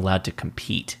not even allowed to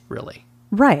compete, really.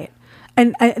 Right.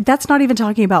 And that's not even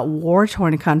talking about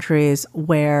war-torn countries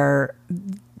where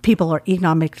people are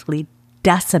economically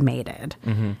decimated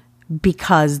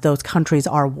because those countries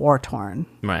are war-torn.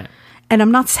 Right. And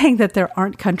I'm not saying that there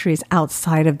aren't countries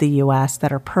outside of the U.S.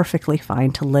 that are perfectly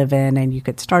fine to live in and you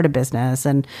could start a business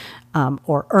and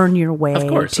or earn your way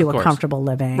to a comfortable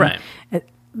living. Right.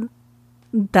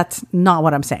 That's not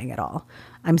what I'm saying at all.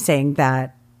 I'm saying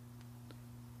that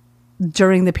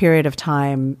during the period of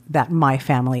time that my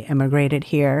family immigrated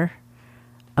here,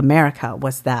 America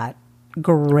was that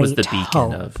great Was the beacon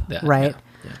hope, of that, right?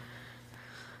 Yeah.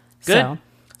 Good. So,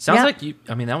 Sounds yeah. like you.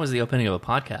 I mean, that was the opening of a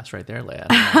podcast right there, Leah.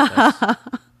 I don't know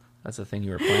if that's the thing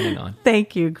you were planning on.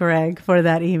 Thank you, Greg, for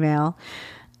that email.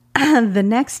 The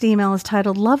next email is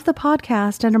titled Love the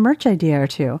Podcast and a merch idea or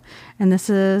two. And this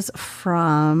is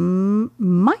from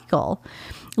Michael.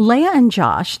 Leah and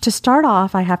Josh, to start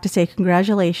off, I have to say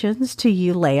congratulations to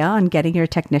you, Leah, on getting your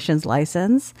technician's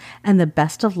license and the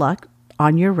best of luck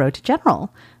on your road to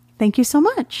general. Thank you so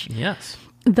much. Yes.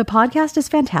 The podcast is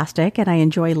fantastic, and I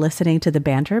enjoy listening to the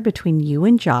banter between you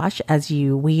and Josh as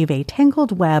you weave a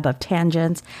tangled web of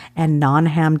tangents and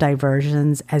non-ham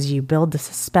diversions as you build the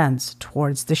suspense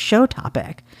towards the show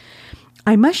topic.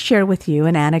 I must share with you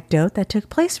an anecdote that took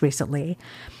place recently.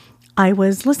 I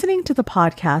was listening to the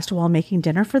podcast while making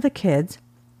dinner for the kids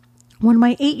when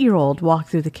my 8-year-old walked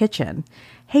through the kitchen.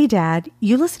 "Hey, Dad,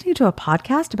 you listening to a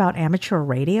podcast about amateur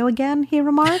radio again?" he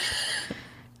remarked.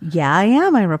 "Yeah, I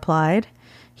am," I replied.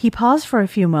 He paused for a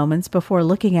few moments before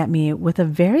looking at me with a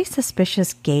very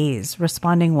suspicious gaze,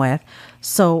 responding with,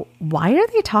 "So why are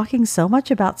they talking so much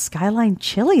about Skyline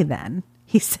Chili then?"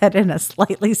 he said in a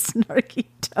slightly snarky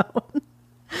tone.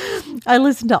 I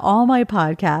listen to all my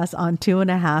podcasts on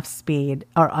 2.5 speed,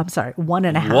 or I'm sorry,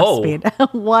 1.5 Whoa. speed,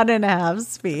 1.5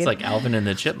 speed. It's like Alvin and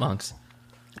the Chipmunks.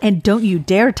 And don't you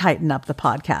dare tighten up the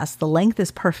podcast. The length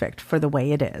is perfect for the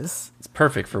way it is. It's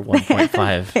perfect for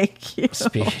 1.5 Thank you.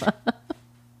 speed.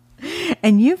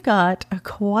 And you've got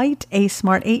quite a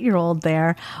smart 8-year-old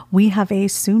there. We have a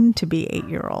soon-to-be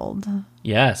 8-year-old.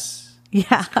 Yes.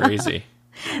 Yeah. Crazy.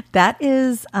 That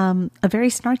is a very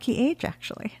snarky age,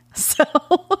 actually. So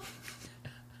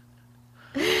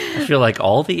I feel like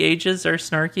all the ages are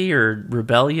snarky or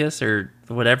rebellious or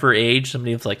whatever age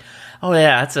somebody was like, oh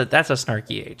yeah, that's a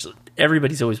snarky age.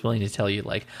 Everybody's always willing to tell you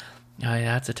like, oh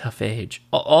yeah, that's a tough age.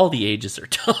 All the ages are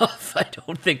tough. I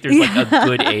don't think there's like a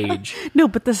good age. no,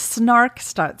 but the snark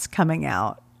starts coming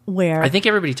out where I think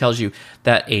everybody tells you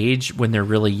that age when they're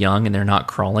really young and they're not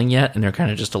crawling yet and they're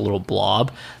kind of just a little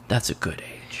blob. That's a good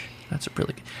age. That's a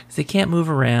really good. 'Cause they can't move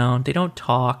around. They don't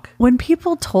talk. when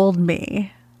people told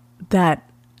me that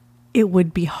it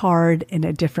would be hard in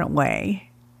a different way,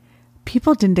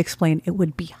 people didn't explain it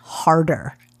would be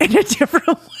harder in a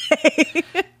different way.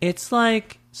 It's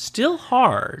like still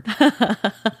hard,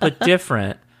 but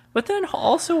different, but then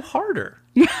also harder.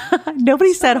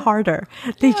 Nobody said harder.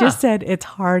 They Yeah. just said it's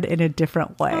hard in a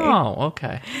different way. Oh,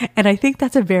 okay. And I think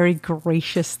that's a very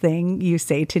gracious thing you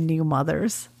say to new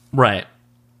mothers, Right.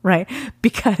 right?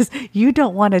 Because you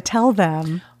don't want to tell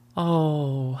them,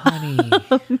 Oh, honey.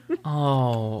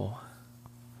 Oh.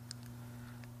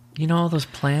 You know all those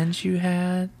plans you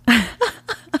had?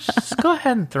 Just go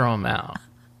ahead and throw them out.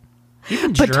 You've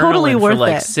been But journaling totally for worth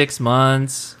like it. 6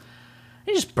 months.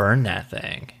 You just burn that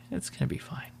thing. It's going to be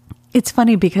fine. it's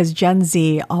funny because Gen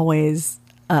Z always,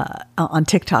 on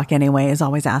TikTok anyway, is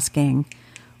always asking,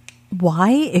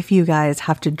 why, if you guys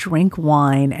have to drink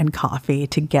wine and coffee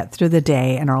to get through the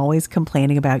day and are always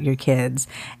complaining about your kids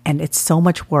and it's so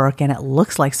much work and it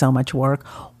looks like so much work,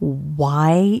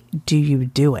 why do you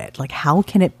do it? Like, how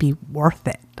can it be worth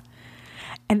it?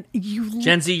 And you,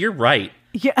 Gen Z, you're right.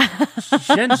 yeah,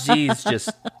 Gen Z's just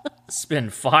spin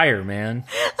fire, man.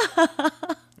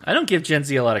 I don't give Gen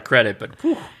Z a lot of credit, but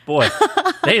whew, boy,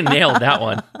 they nailed that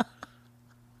one.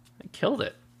 They killed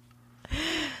it.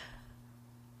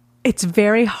 it's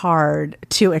very hard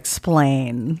to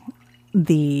explain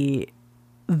the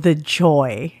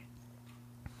joy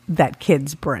that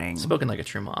kids bring. Spoken like a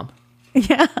true mom.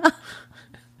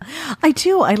 I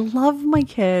do. I love my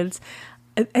kids.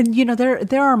 And you know,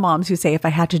 there are moms who say if I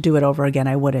had to do it over again,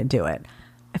 I wouldn't do it.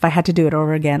 If I had to do it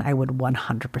over again, I would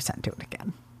 100% do it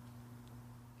again.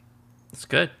 It's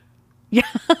good. Yeah.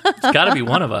 It's got to be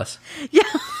one of us.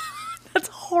 That's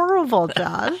horrible,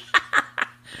 Josh.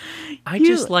 I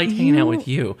just like hanging out with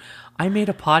you. I made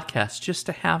a podcast just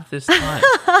to have this time.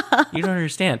 You don't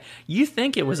understand. You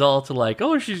think it was all to like,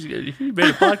 oh, she made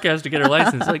a podcast to get her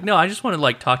license. Like, no, I just want to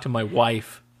like talk to my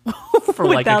wife for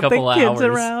like a Without couple the kids hours.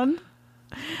 around.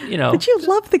 You know, But you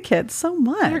love the kids so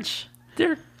much.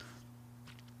 they're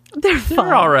They're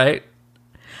fun. all right.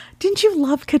 Didn't you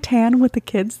love Catan with the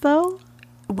kids, though?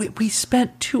 We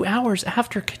spent 2 hours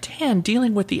after Catan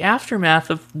dealing with the aftermath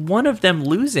of one of them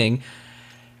losing.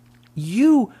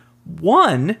 You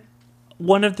won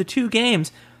one of the 2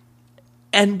 games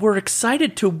and were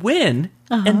excited to win.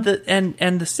 And the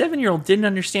 7-year-old didn't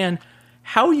understand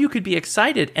how you could be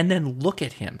excited and then look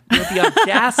at him. You had the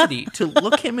audacity to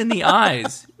look him in the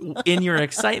eyes in your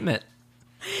excitement.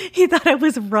 He thought I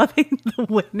was rubbing the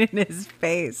win in his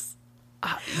face.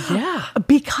 Yeah.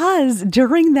 Because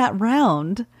during that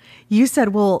round, You said,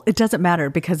 well, it doesn't matter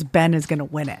because Ben is going to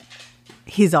win it.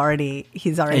 He's already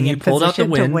And you in pulled out the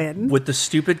position to win. with the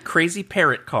stupid crazy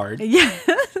parrot card.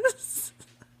 Yes.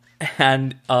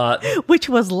 And Which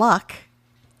was luck.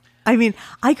 I mean,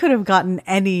 I could have gotten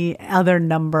any other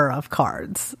number of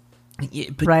cards,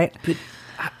 right?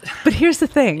 But here's the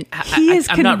thing. He is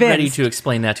convinced. I'm not ready to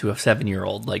explain that to a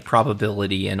 7-year-old, like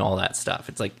probability and all that stuff.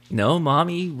 It's like, no,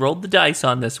 Mommy rolled the dice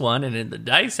on this one, and then the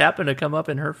dice happened to come up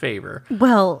in her favor.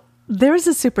 Well, there's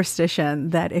a superstition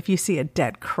that if you see a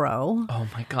dead crow, oh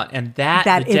my God, and that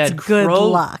it's dead good crow,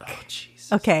 luck. Oh,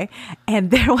 Jesus. Okay, and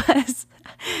there was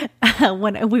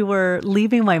when we were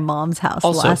leaving my mom's house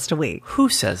Also, last week. Who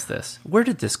says this? Where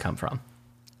did this come from?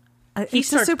 He It's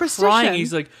a starts superstition. crying.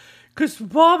 He's like, because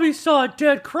Bobby saw a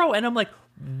dead crow. And I'm like,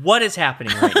 what is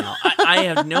happening right now? I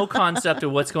have no concept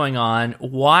of what's going on.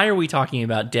 Why are we talking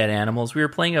about dead animals? We were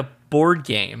playing a board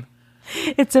game.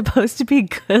 It's supposed to be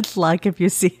good luck if you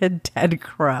see a dead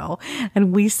crow.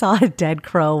 And we saw a dead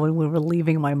crow when we were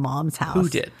leaving my mom's house. Who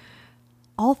did?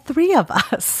 All three of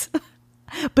us.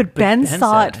 But Ben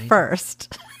saw it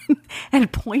first and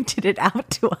pointed it out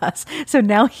to us. So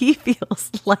now he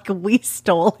feels like we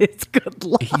stole his good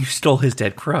luck. You stole his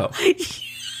dead crow.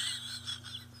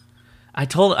 I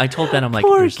told Ben, I'm like,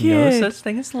 Poor there's no kid. such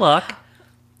thing as luck.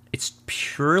 It's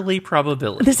purely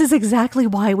probability. This is exactly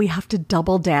why we have to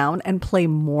double down and play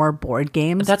more board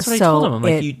games. That's what I told him. I'm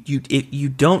like,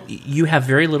 you have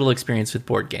very little experience with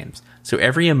board games. So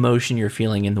every emotion you're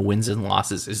feeling in the wins and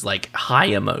losses is like high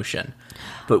emotion.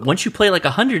 But once you play like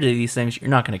 100 of these things, you're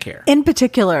not going to care. In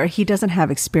particular, he doesn't have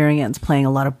experience playing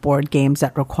a lot of board games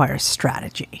that require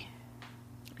strategy.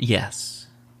 Yes.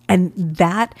 And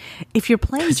that, if you're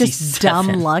playing just dumb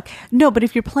luck, no, but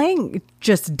if you're playing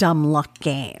just dumb luck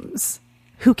games,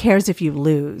 who cares if you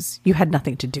lose? You had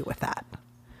nothing to do with that.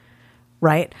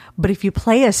 Right? But if you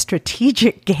play a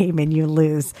strategic game and you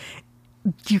lose,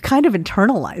 you kind of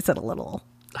internalize it a little.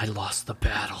 I lost the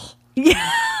battle. Yeah.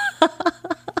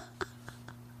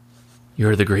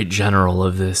 You're the great general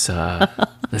of this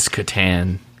this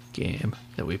Catan game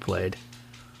that we played.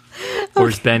 Or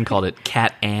as Ben called it,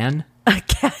 Cat Ann. A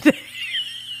cat.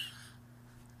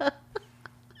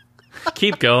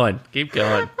 Keep going. Keep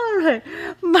going. All right.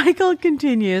 Michael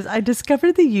continues. I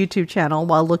discovered the YouTube channel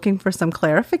while looking for some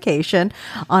clarification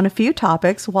on a few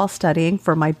topics while studying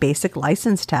for my basic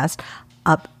license test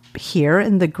up here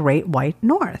in the Great White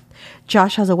North.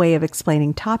 Josh has a way of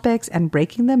explaining topics and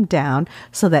breaking them down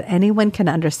so that anyone can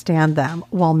understand them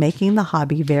while making the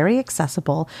hobby very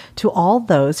accessible to all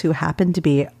those who happen to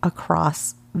be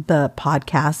across the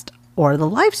podcast or the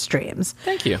live streams.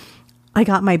 Thank you. I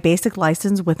got my basic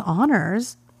license with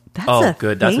honors. That's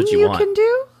good. That's what you want. Can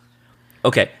do?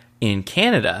 Okay. In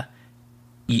Canada,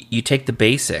 you take the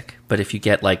basic, but if you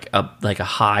get like a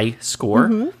high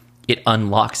score, it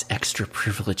unlocks extra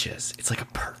privileges. It's like a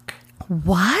perk.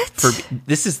 What?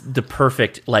 This is the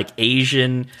perfect like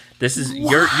Asian. This is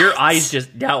your eyes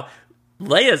just now.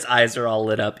 Leia's eyes are all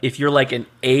lit up. If you're like an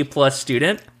A+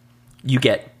 student, you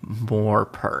get more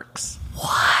perks.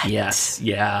 What? Yes.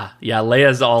 Yeah.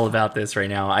 Leia's all about this right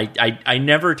now. I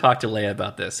never talked to Leia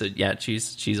about this. So yeah,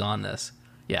 she's on this.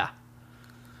 Yeah.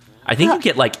 I think you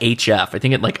get like HF. I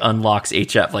think it like unlocks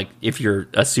HF. Like if you're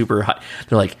a super high,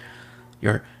 they're like,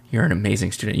 you're an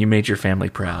amazing student. You made your family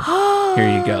proud.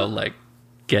 Here you go. Like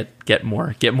get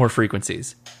more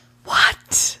frequencies.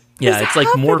 What? Yeah, it's like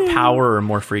more power or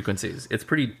more frequencies. It's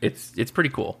pretty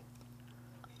cool.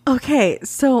 Okay,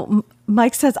 so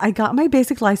Mike says, I got my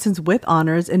basic license with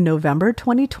honors in November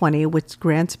 2020, which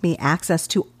grants me access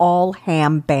to all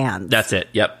ham bands. That's it.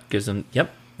 Yep. Gives them.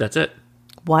 Yep. That's it.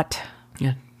 What?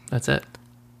 Yeah. That's it.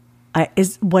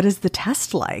 What is the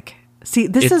test like? See,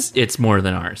 it's more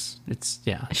than ours. It's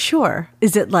yeah. Sure.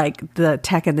 Is it like the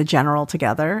tech and the general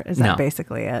together? Is that No.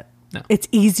 basically it? No. It's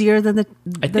easier than the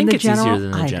I than think the it's general? easier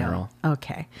than the I general. know.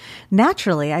 Okay.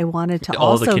 Naturally, I wanted to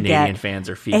All also the Canadian get fans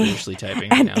are feverishly typing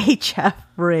an now. HF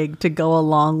rig to go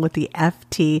along with the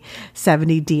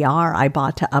FT70DR I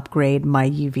bought to upgrade my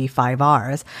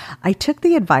UV5Rs. I took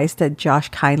the advice that Josh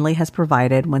kindly has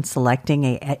provided when selecting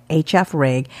a HF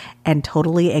rig and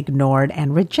totally ignored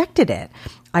and rejected it.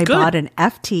 I Good. bought an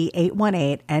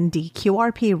FT818 ND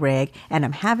QRP rig, and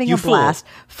I'm having You a blast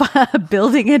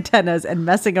building antennas and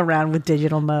messing around with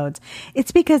digital modes.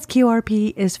 It's because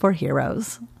QRP is for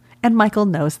heroes, and Michael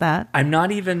knows that. I'm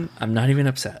not even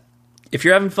upset. If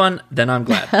you're having fun, then I'm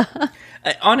glad.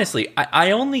 Honestly,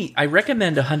 I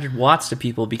recommend 100 watts to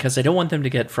people because I don't want them to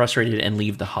get frustrated and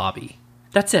leave the hobby.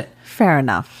 That's it. Fair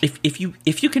enough. If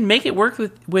you can make it work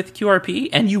with QRP,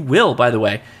 and you will, by the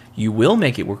way, you will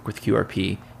make it work with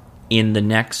QRP, in the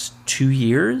next 2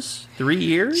 years, 3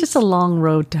 years. It's just a long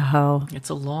road to hoe. It's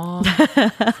a long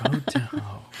road to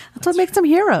hoe. That's what makes them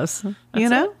heroes, you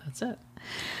know? That's it.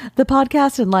 The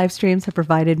podcast and live streams have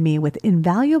provided me with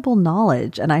invaluable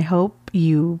knowledge, and I hope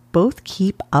you both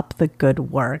keep up the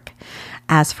good work.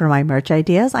 As for my merch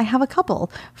ideas, I have a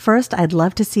couple. First, I'd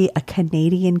love to see a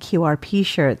Canadian QRP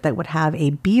shirt that would have a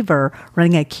beaver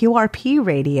running a QRP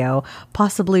radio,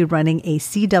 possibly running a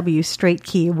CW straight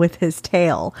key with his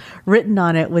tail. Written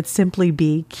on it would simply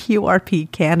be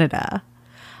QRP Canada.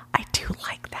 I do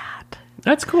like that.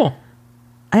 That's cool.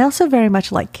 I also very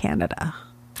much like Canada.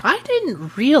 I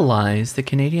didn't realize the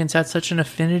Canadians had such an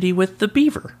affinity with the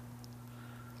beaver. I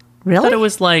Really? thought it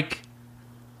was like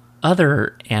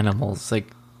other animals,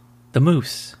 like the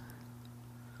moose.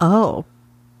 Oh,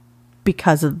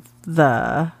 because of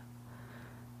the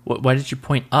Why did you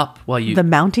point up while you... the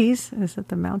Mounties? Is it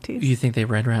the Mounties? You think they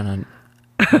ride around on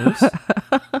moose?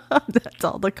 That's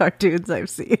all the cartoons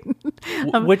I've seen.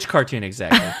 Which cartoon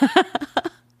exactly?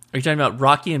 Are you talking about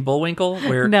Rocky and Bullwinkle,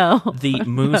 where No. the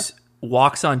moose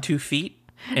walks on 2 feet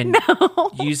and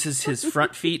uses his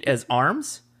front feet as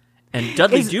arms? And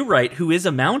Dudley Do-Right, who is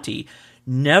a Mountie,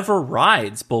 never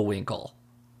rides Bullwinkle.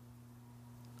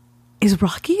 Is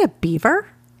Rocky a beaver?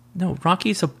 No,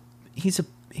 Rocky's he's a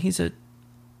what are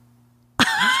you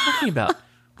talking about?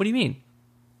 What do you mean?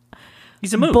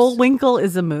 He's a moose. Bullwinkle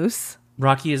is a moose.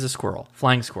 Rocky is a squirrel,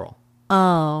 flying squirrel.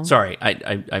 Oh. Sorry,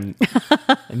 I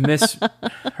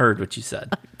misheard what you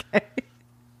said.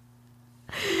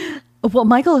 Well,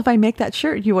 Michael, if I make that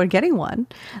shirt, you are getting one.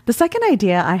 The second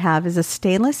idea I have is a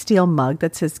stainless steel mug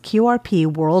that says QRP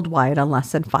worldwide on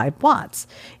less than 5 watts.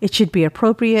 It should be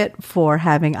appropriate for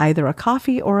having either a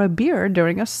coffee or a beer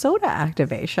during a soda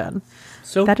activation.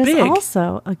 So That is big.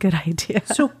 also a good idea.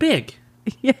 So big.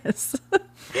 Yes.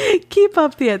 Keep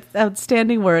up the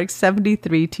outstanding work.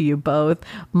 73 to you both.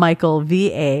 Michael,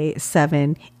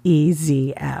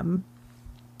 VA7EZM.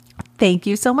 Thank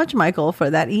you so much, Michael, for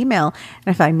that email.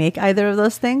 And if I make either of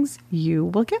those things, you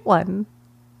will get one.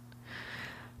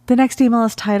 The next email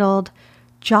is titled,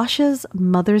 Josh's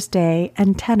Mother's Day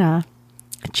Antenna.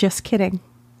 Just kidding.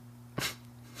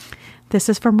 This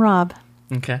is from Rob.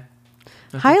 Okay.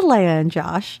 Hi, Leia and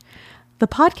Josh. The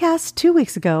podcast 2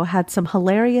 weeks ago had some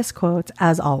hilarious quotes,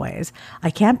 as always. I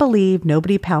can't believe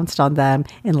nobody pounced on them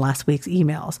in last week's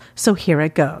emails. So here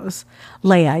it goes.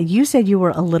 Leia, you said you were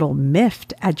a little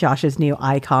miffed at Josh's new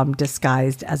ICOM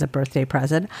disguised as a birthday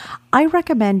present. I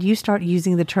recommend you start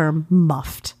using the term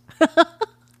muffed.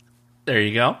 There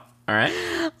you go. All right.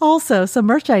 Also, some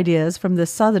merch ideas from the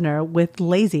Southerner with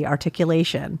lazy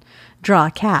articulation. Draw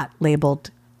a cat labeled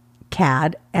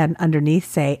CAD and underneath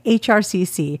say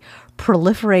HRCC,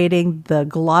 proliferating the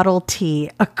glottal T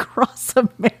across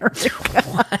America.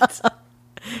 What?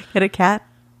 Get a cat?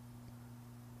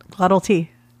 Glottal T.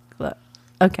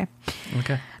 Okay.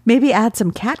 Okay. Maybe add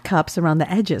some cat cups around the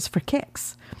edges for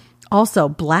kicks. Also,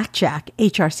 blackjack,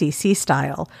 HRCC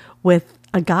style, with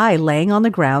a guy laying on the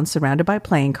ground surrounded by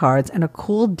playing cards and a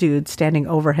cool dude standing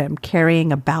over him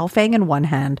carrying a Baofeng in one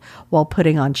hand while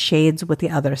putting on shades with the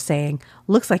other saying,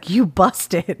 looks like you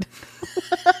busted.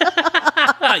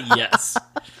 Yes.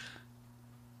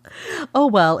 Oh,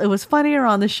 well, it was funnier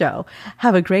on the show.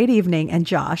 Have a great evening. And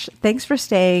Josh, thanks for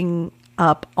staying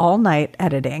up all night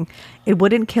editing. It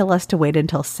wouldn't kill us to wait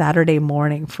until Saturday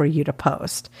morning for you to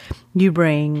post. You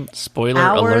bring Spoiler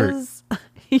alert. hours.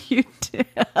 You do.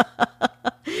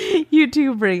 You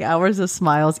do bring hours of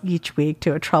smiles each week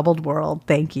to a troubled world.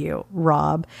 Thank you,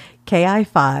 Rob,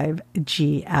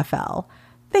 KI5GFL.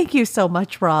 Thank you so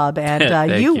much, Rob.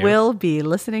 And you will be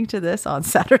listening to this on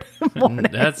Saturday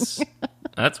morning. That's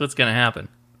what's going to happen.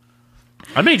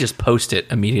 I may just post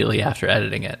it immediately after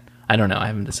editing it. I don't know. I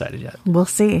haven't decided yet. We'll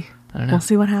see. I don't know. We'll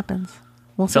see what happens.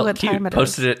 We'll see Felt what cute. time it is.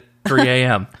 Posted at 3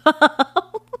 a.m.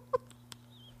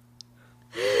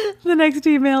 The next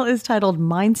email is titled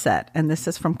Mindset, and this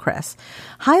is from Chris.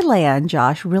 Hi, Leia and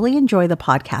Josh. Really enjoy the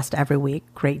podcast every week.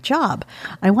 Great job.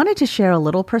 I wanted to share a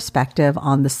little perspective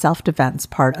on the self-defense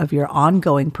part of your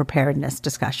ongoing preparedness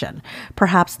discussion.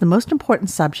 Perhaps the most important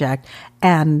subject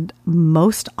and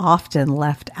most often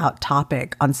left out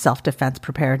topic on self-defense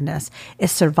preparedness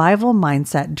is survival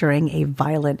mindset during a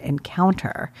violent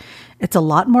encounter. It's a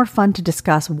lot more fun to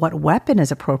discuss what weapon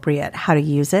is appropriate, how to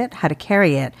use it, how to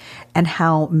carry it, and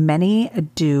how many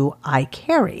do I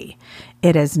carry.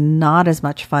 It is not as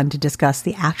much fun to discuss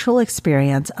the actual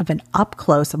experience of an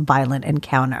up-close violent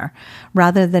encounter.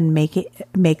 Rather than make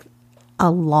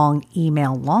a long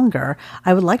email longer,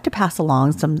 I would like to pass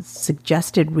along some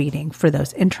suggested reading for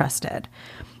those interested.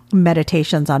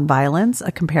 Meditations on Violence,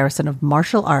 a comparison of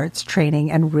martial arts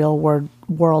training and real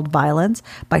world violence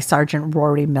by Sergeant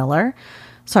Rory Miller.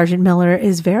 Sergeant Miller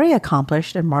is very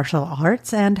accomplished in martial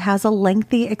arts and has a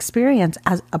lengthy experience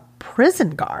as a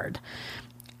prison guard.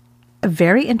 A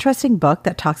very interesting book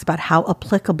that talks about how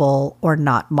applicable or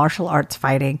not martial arts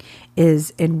fighting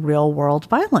is in real world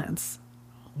violence.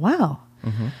 Wow.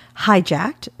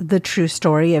 Hijacked, the true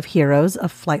story of heroes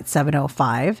of Flight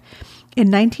 705. In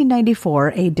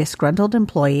 1994, a disgruntled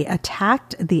employee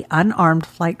attacked the unarmed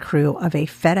flight crew of a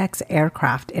FedEx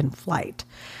aircraft in flight.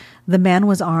 The man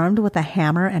was armed with a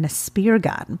hammer and a spear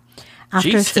gun.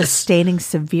 After sustaining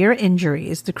severe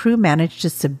injuries, the crew managed to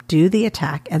subdue the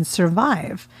attack and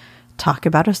survive. Talk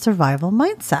about a survival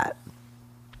mindset.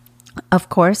 Of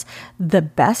course, the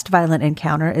best violent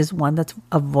encounter is one that's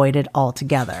avoided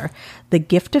altogether. The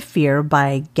Gift of Fear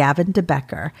by Gavin de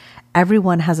Becker.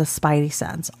 Everyone has a spidey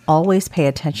sense. Always pay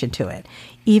attention to it,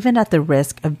 even at the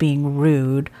risk of being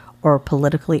rude or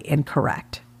politically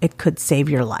incorrect. It could save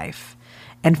your life.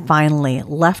 And finally,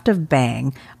 Left of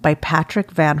Bang by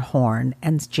Patrick Van Horn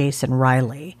and Jason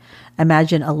Riley.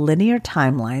 Imagine a linear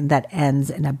timeline that ends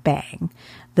in a bang.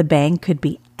 The bang could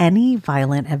be any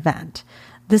violent event.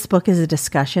 This book is a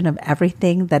discussion of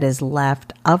everything that is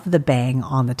left of the bang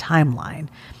on the timeline,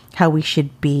 how we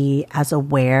should be as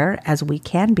aware as we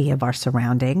can be of our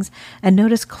surroundings and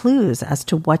notice clues as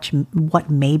to what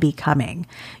may be coming.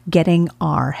 Getting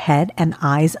our head and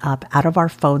eyes up out of our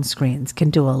phone screens can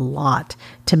do a lot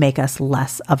to make us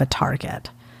less of a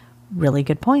target. Really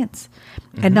good points.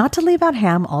 And not to leave out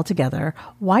ham altogether,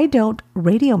 why don't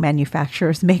radio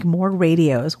manufacturers make more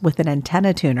radios with an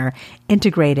antenna tuner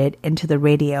integrated into the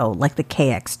radio like the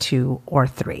KX2 or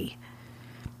 3?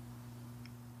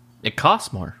 It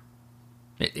costs more.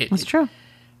 That's true.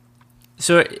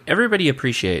 So everybody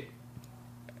appreciate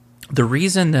the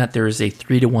reason that there is a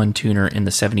 3-to-1 tuner in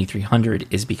the 7300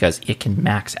 is because it can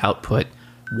max output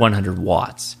 100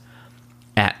 watts.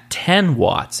 At 10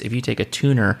 watts, if you take a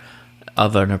tuner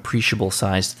of an appreciable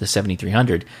size to the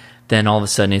 7300, then all of a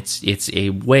sudden it's a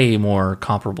way more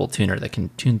comparable tuner that can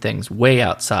tune things way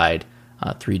outside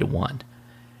 3-to-1.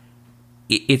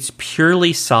 It's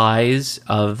purely size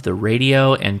of the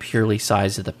radio and purely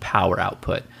size of the power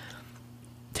output.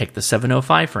 Take the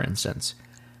 705, for instance.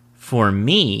 For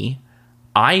me,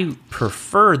 I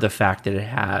prefer the fact that it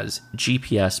has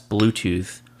GPS,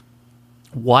 Bluetooth,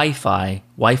 Wi-Fi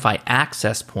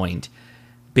access point,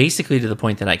 basically to the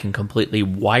point that I can completely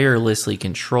wirelessly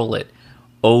control it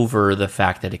over the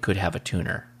fact that it could have a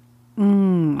tuner.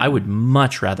 I would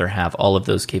much rather have all of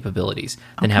those capabilities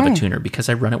than have a tuner because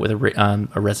I run it with a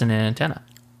resonant antenna.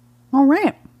 All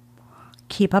right.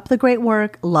 Keep up the great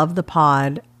work. Love the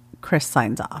pod. Chris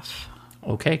signs off.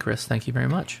 Okay, Chris. Thank you very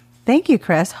much. Thank you,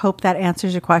 Chris. Hope that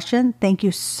answers your question. Thank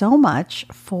you so much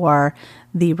for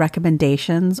the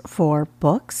recommendations for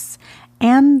books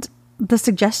and the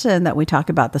suggestion that we talk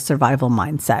about the survival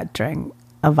mindset during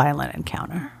a violent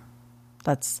encounter.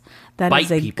 That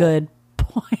is a good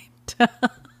point.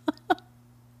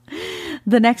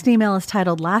 The next email is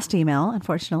titled Last Email.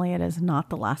 Unfortunately, it is not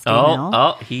the last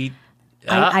email.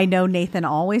 I know Nathan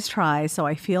always tries, so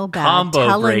I feel bad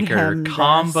telling him this.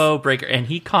 Combo breaker. And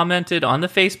he commented on the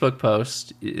Facebook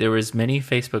post. There was many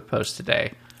Facebook posts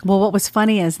today. Well, what was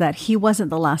funny is that he wasn't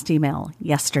the last email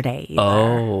yesterday either.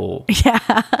 Oh.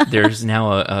 Yeah. There's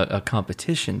now a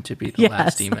competition to be the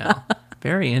last email.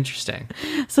 Very interesting.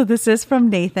 So this is from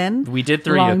Nathan. We did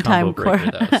throw you a combo breaker,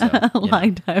 though. So,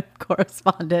 Longtime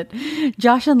correspondent.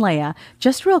 Josh and Leia,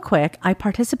 just real quick, I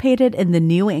participated in the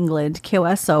New England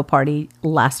QSO party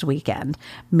last weekend,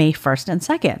 May 1st and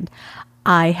 2nd.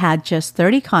 I had just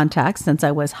 30 contacts since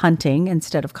I was hunting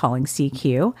instead of calling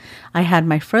CQ. I had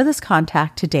my furthest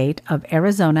contact to date of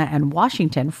Arizona and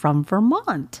Washington from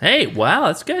Vermont. Hey, wow,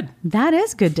 that's good. That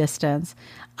is good distance.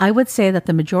 I would say that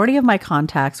the majority of my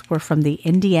contacts were from the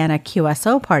Indiana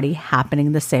QSO party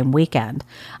happening the same weekend.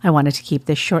 I wanted to keep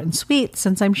this short and sweet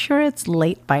since I'm sure it's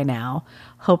late by now.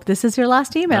 Hope this is your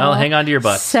last email. Well, hang on to your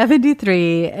butt.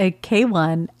 73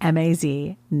 K1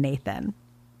 MAZ Nathan.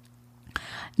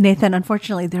 Nathan,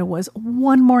 unfortunately, there was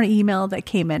one more email that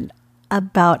came in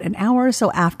about an hour or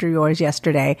so after yours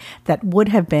yesterday that would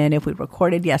have been, if we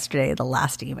recorded yesterday, the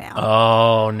last email.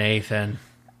 Oh, Nathan.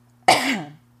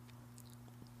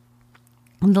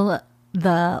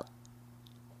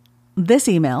 This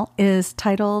email is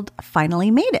titled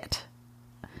Finally Made It.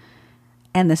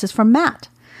 And this is from Matt.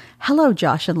 Hello,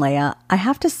 Josh and Leia. I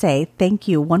have to say thank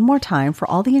you one more time for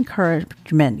all the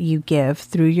encouragement you give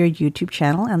through your YouTube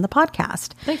channel and the podcast.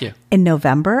 Thank you. In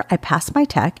November, I passed my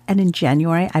tech, and in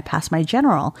January, I passed my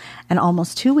general. And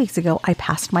almost 2 weeks ago, I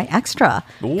passed my extra.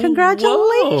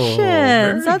 Congratulations.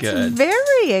 Very That's good.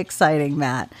 very exciting,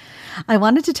 Matt. I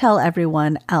wanted to tell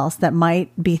everyone else that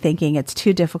might be thinking it's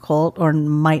too difficult or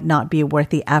might not be worth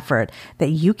the effort that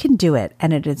you can do it,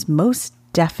 and it is most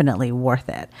definitely worth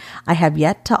it. I have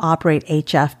yet to operate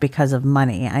HF because of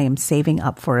money. I am saving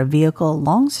up for a vehicle,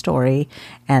 long story,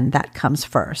 and that comes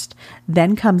first.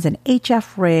 Then comes an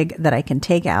HF rig that I can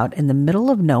take out in the middle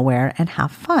of nowhere and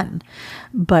have fun.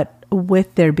 But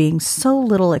with there being so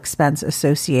little expense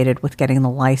associated with getting the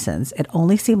license, it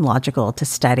only seemed logical to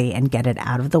study and get it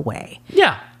out of the way.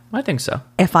 Yeah, I think so.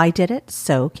 If I did it,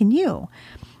 so can you.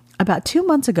 About 2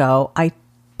 months ago, I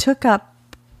took up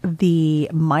the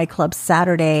My Club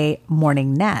Saturday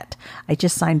morning net. I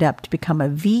just signed up to become a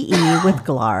VE with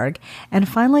Glarg and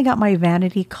finally got my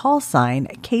vanity call sign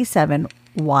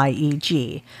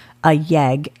K7YEG. A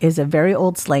YEG is a very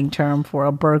old slang term for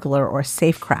a burglar or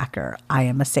safecracker. I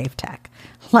am a safe tech.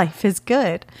 Life is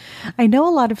good. I know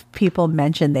a lot of people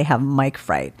mention they have mic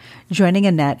fright. Joining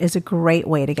a net is a great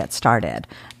way to get started.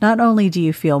 Not only do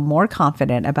you feel more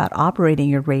confident about operating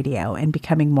your radio and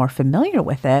becoming more familiar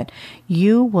with it,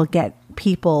 you will get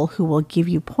people who will give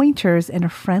you pointers in a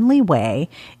friendly way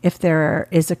if there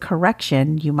is a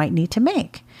correction you might need to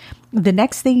make. The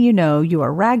next thing you know, you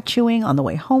are rag chewing on the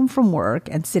way home from work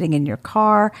and sitting in your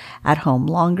car at home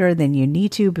longer than you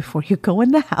need to before you go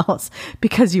in the house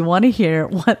because you want to hear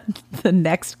what the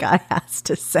next guy has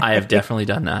to say. I have definitely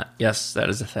done that. Yes, that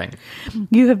is a thing.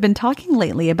 You have been talking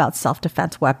lately about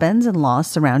self-defense weapons and laws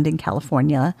surrounding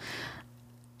California.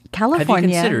 Have you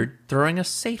considered throwing a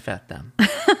safe at them?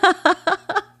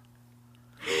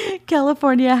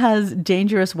 California has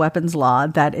dangerous weapons law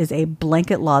that is a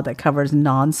blanket law that covers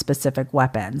non-specific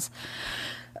weapons.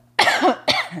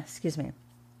 Excuse me.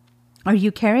 Are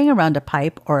you carrying around a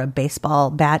pipe or a baseball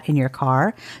bat in your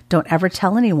car? Don't ever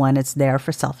tell anyone it's there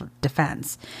for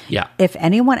self-defense. Yeah. If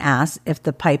anyone asks if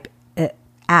the pipe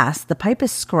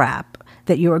is scrap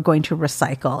that you are going to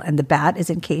recycle, and the bat is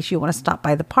in case you want to stop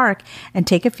by the park and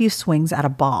take a few swings at a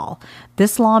ball.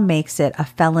 This law makes it a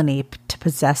felony to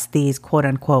possess these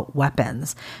quote-unquote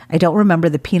weapons. I don't remember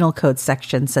the penal code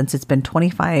section since it's been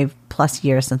 25 plus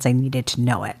years since I needed to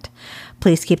know it.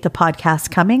 Please keep the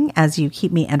podcast coming as you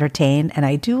keep me entertained, and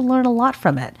I do learn a lot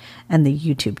from it and the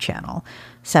YouTube channel.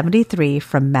 73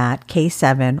 from Matt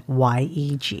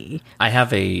K7YEG. I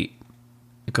have a...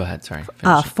 Go ahead, sorry.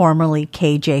 Formerly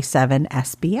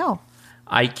KJ7SBL.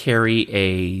 I carry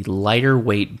a lighter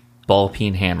weight ball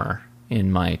peen hammer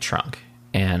in my trunk,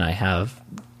 and I have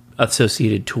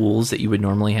associated tools that you would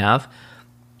normally have.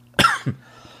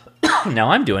 Now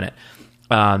I'm doing it.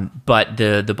 But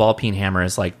the ball peen hammer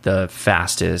is like the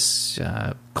fastest,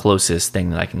 closest thing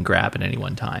that I can grab at any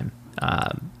one time.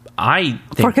 I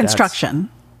think for construction.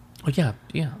 Oh,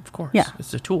 yeah, of course. Yeah.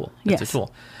 It's a tool. Yes. A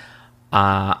tool.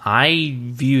 I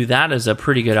view that as a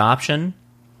pretty good option.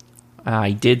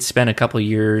 I did spend a couple of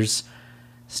years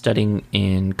studying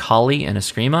in Kali and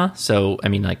Eskrima. So, I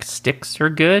mean, like, sticks are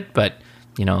good, but,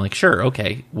 you know, like, sure,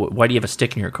 okay. Why do you have a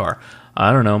stick in your car?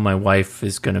 I don't know. My wife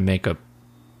is going to make a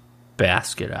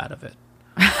basket out of it.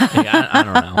 I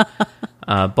don't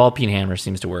know. Ball peen hammer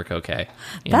seems to work okay.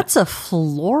 That's a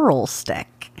floral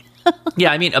stick.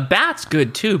 Yeah, I mean, a bat's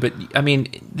good too, but I mean,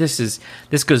 this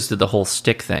goes to the whole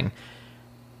stick thing.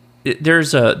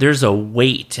 There's a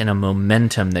weight and a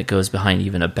momentum that goes behind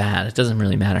even a bat. It doesn't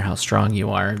really matter how strong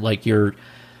you are. Like you're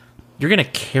going to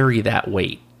carry that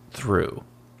weight through.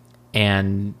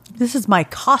 And this is my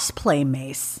cosplay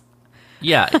mace.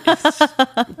 Yeah, it's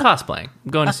cosplaying.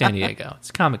 I'm going to San Diego. It's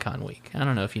Comic-Con week. I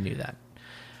don't know if you knew that.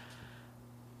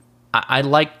 I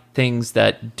like things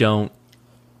that don't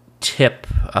tip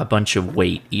a bunch of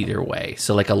weight either way.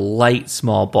 So like a light,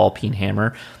 small ball peen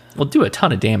hammer will do a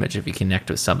ton of damage if you connect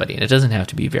with somebody, and it doesn't have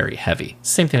to be very heavy.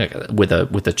 Same thing like with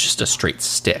just a straight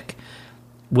stick.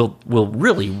 Will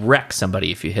really wreck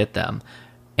somebody if you hit them,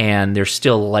 and they're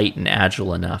still light and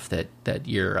agile enough that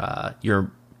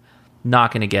you're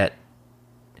not going to get.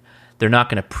 They're not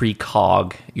going to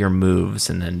precog your moves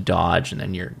and then dodge, and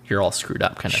then you're all screwed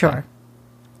up kind of thing.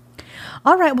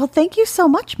 All right. Well, thank you so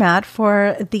much, Matt,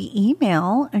 for the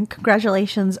email, and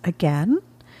congratulations again.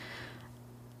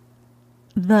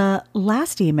 The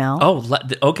last email. Oh,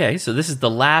 okay. So this is the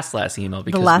last email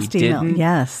because the last email,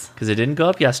 yes, because it didn't go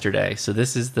up yesterday. So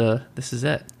this is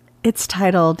it. It's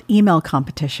titled "Email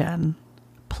Competition."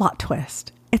 Plot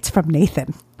twist. It's from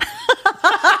Nathan.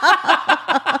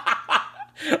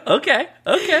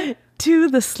 Okay. To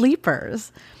the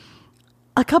sleepers.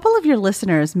 A couple of your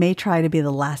listeners may try to be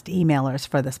the last emailers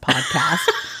for this podcast.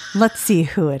 Let's see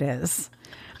who it is.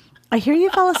 I hear you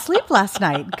fell asleep last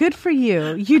night. Good for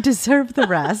you. You deserve the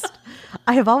rest.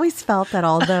 I have always felt that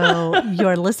although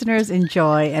your listeners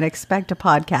enjoy and expect a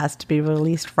podcast to be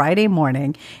released Friday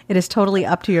morning, it is totally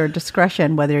up to your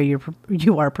discretion whether you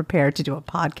are prepared to do a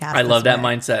podcast. I love that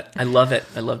mindset. I love it.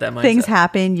 I love that mindset. Things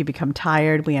happen. You become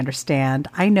tired. We understand.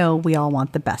 I know we all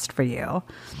want the best for you.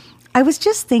 I was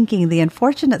just thinking the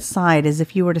unfortunate side is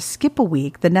if you were to skip a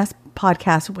week, the next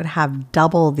podcast would have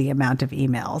double the amount of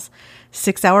emails.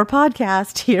 6-hour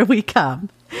podcast, here we come.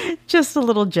 Just a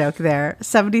little joke there.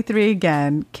 73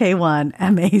 again,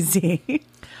 K1MAZ.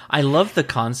 I love the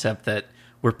concept that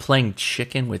we're playing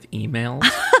chicken with emails.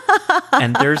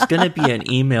 And there's going to be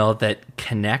an email that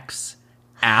connects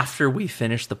after we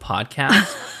finish the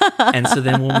podcast. And so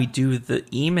then when we do the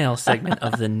email segment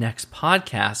of the next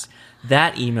podcast,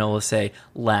 that email will say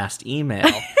last email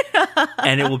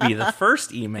and it will be the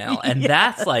first email. And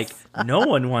that's like, no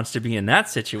one wants to be in that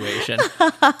situation.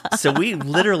 So we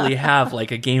literally have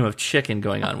like a game of chicken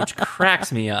going on, which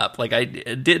cracks me up. Like I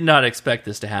did not expect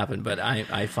this to happen, but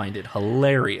I find it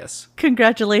hilarious.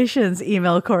 Congratulations,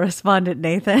 email correspondent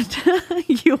Nathan.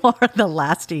 You are the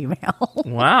last email.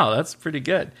 Wow, that's pretty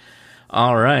good.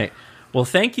 All right. Well,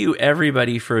 thank you,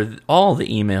 everybody, for all the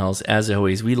emails, as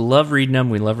always. We love reading them.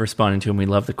 We love responding to them. We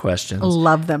love the questions.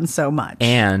 Love them so much.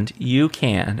 And you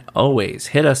can always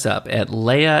hit us up at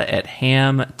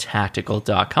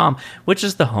leia@hamtactical.com, which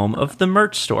is the home of the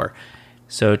merch store.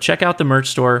 So check out the merch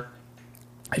store.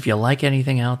 If you like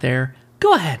anything out there,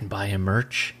 go ahead and buy a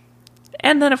merch.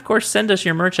 And then, of course, send us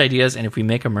your merch ideas. And if we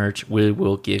make a merch, we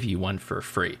will give you one for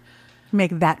free.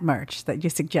 Make that merch that you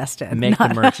suggested. Make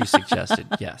the merch you suggested,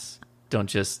 yes. Don't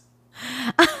just...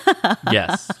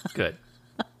 Yes, good.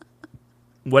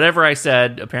 Whatever I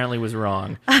said apparently was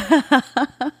wrong.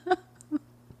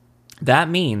 That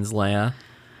means, Leia,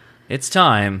 it's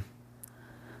time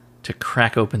to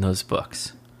crack open those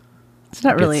books. It's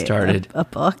not really started a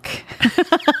book.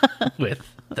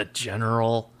 with the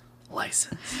general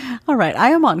license. All right. I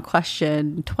am on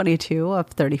question 22 of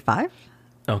 35.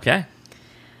 Okay.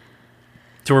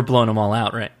 So we're blowing them all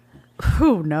out, right?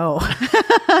 Oh, no.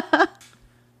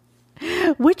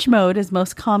 Which mode is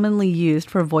most commonly used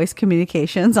for voice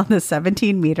communications on the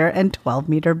 17-meter and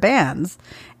 12-meter bands?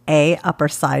 A, upper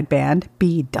sideband.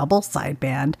 B, double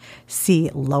sideband.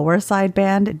 C, lower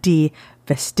sideband. D,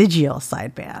 vestigial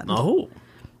sideband. Oh.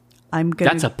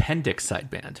 That's appendix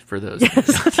sideband for those.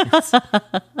 Yes.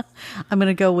 I'm going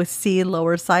to go with C,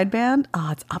 lower sideband. Oh,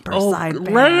 it's upper sideband.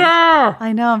 Leia!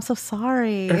 I know. I'm so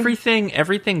sorry.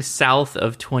 Everything south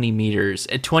of 20 meters,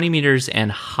 20 meters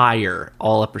and higher,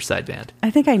 all upper sideband. I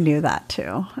think I knew that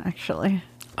too, actually.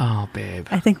 Oh, babe.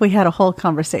 I think we had a whole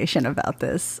conversation about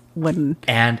this when...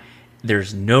 And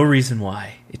there's no reason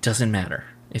why. It doesn't matter.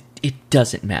 It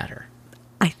doesn't matter.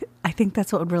 I think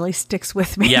that's what really sticks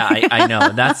with me. Yeah, I know.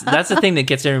 That's the thing that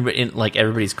gets everybody in, like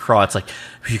everybody's craw. It's like,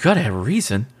 you got to have a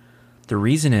reason. The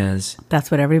reason is that's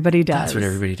what everybody does. That's what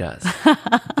everybody does.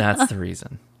 That's the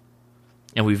reason.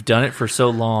 And we've done it for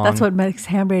so long. That's what makes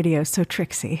ham radio so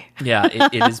tricksy. Yeah,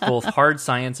 it is both hard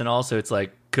science and also it's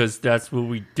like, because that's what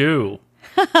we do.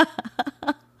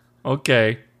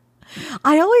 Okay.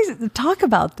 I always talk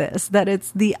about this, that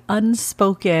it's the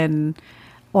unspoken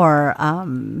or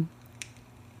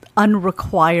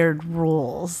unrequired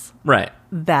rules, right,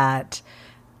 that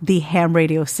the Ham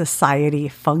Radio Society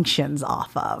functions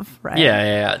off of, right?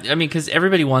 Yeah. I mean, because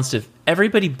everybody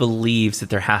believes that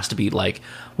there has to be like,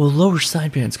 well, lower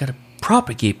sideband's got to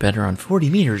propagate better on 40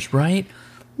 meters, right?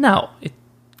 No,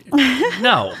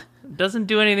 no, it doesn't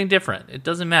do anything different. It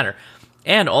doesn't matter.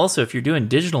 And also, if you're doing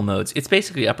digital modes, it's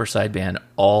basically upper sideband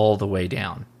all the way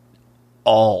down,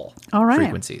 all right.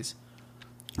 Frequencies.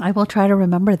 I will try to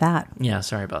remember that. Yeah,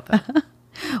 sorry about that.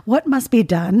 What must be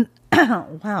done?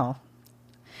 Wow.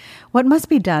 What must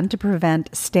be done to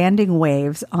prevent standing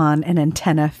waves on an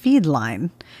antenna feed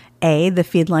line? A, the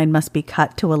feed line must be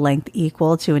cut to a length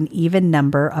equal to an even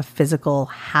number of physical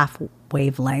half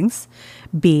wavelengths.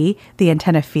 B, the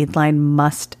antenna feed line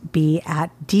must be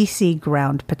at DC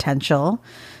ground potential.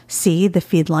 C, the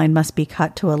feed line must be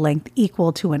cut to a length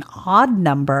equal to an odd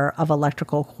number of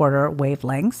electrical quarter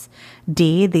wavelengths.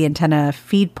 D, the antenna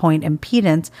feed point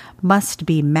impedance must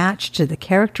be matched to the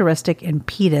characteristic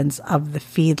impedance of the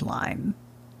feed line.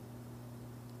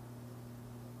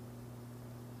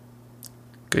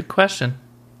 Good question.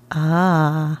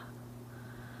 Ah.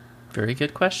 Very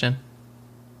good question.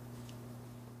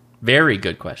 Very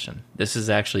good question. This is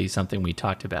actually something we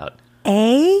talked about.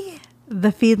 A?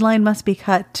 The feed line must be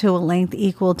cut to a length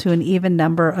equal to an even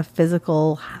number of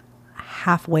physical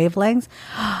half wavelengths.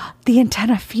 The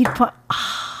antenna feed point.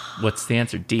 What's the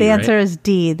answer? D, The right? answer is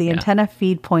D. The antenna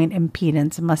feed point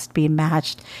impedance must be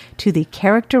matched to the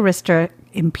characteristic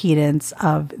impedance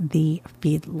of the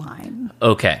feed line.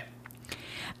 Okay.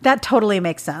 That totally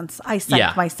makes sense. I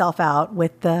psyched myself out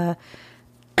with the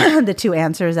the two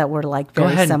answers that were like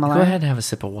very similar. Go ahead and have a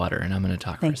sip of water, and I'm going to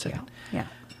talk for a second. Yeah.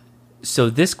 So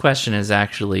this question is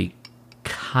actually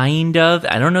kind of,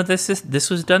 I don't know if this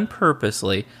was done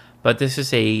purposely, but this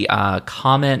is a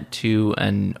comment to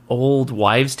an old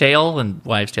wives' tale, and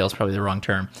wives' tale is probably the wrong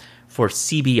term, for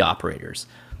CB operators.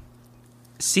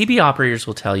 CB operators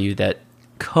will tell you that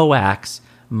coax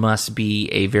must be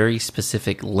a very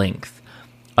specific length.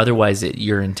 Otherwise,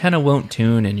 your antenna won't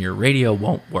tune and your radio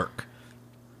won't work.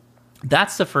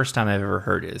 That's the first time I've ever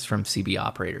heard it is from CB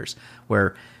operators,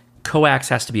 where coax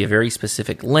has to be a very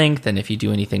specific length, and if you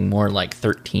do anything more like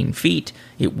 13 feet,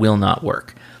 it will not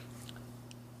work.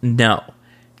 No.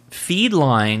 Feed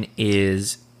line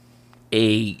is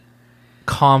a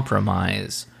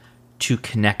compromise to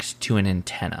connect to an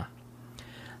antenna.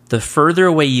 The further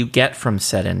away you get from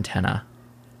said antenna,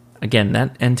 again,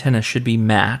 that antenna should be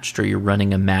matched, or you're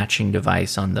running a matching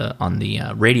device on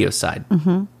the radio side.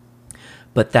 Mm-hmm.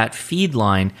 But that feed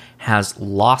line has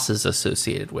losses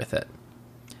associated with it.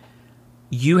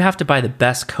 You have to buy the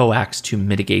best coax to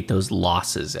mitigate those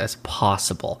losses as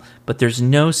possible. But there's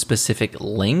no specific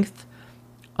length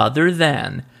other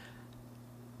than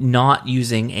not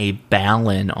using a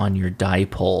balun on your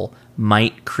dipole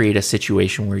might create a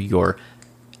situation where your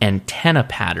antenna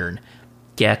pattern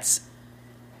gets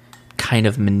kind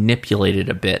of manipulated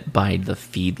a bit by the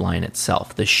feed line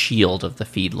itself, the shield of the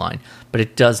feed line. But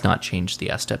it does not change the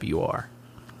SWR.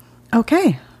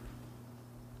 Okay.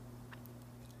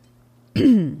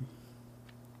 The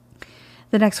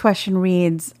next question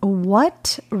reads,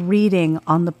 what reading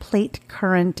on the plate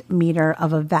current meter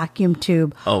of a vacuum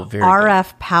tube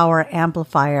RF power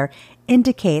amplifier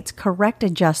indicates correct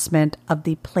adjustment of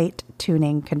the plate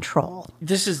tuning control?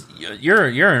 This is you're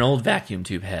an old vacuum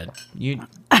tube head.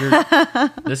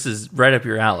 This is right up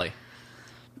your alley.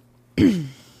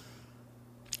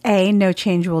 A, no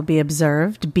change will be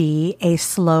observed. B, a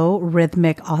slow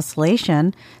rhythmic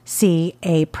oscillation. C,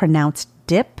 a pronounced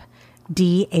dip.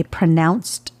 D, a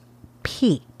pronounced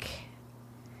peak.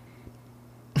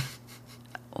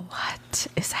 What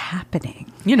is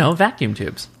happening? Vacuum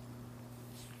tubes.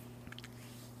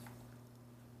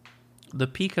 The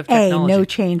peak of technology. A, no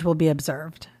change will be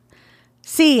observed.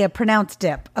 C, a pronounced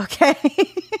dip. Okay.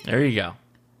 There you go.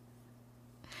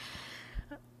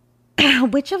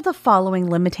 Which of the following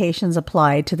limitations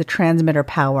apply to the transmitter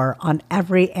power on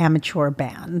every amateur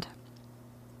band?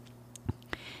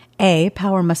 A,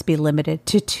 power must be limited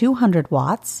to 200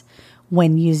 watts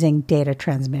when using data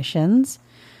transmissions.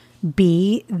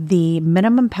 B, the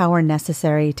minimum power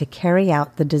necessary to carry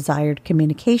out the desired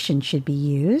communication should be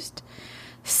used.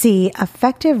 C,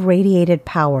 effective radiated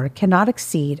power cannot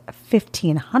exceed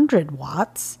 1500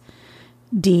 watts.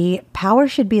 D, power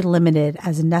should be limited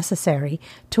as necessary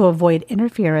to avoid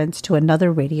interference to another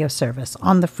radio service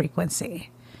on the frequency.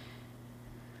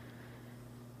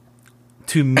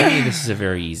 To me, this is a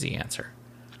very easy answer.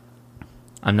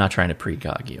 I'm not trying to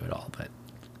precog you at all, but...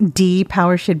 D,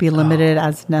 power should be limited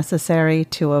as necessary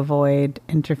to avoid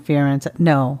interference.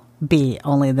 No, B,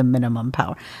 only the minimum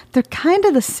power. They're kind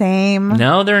of the same.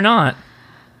 No, they're not.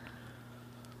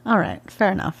 All right,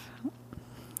 fair enough.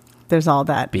 There's all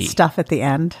that B. stuff at the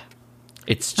end.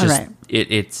 It's just, right.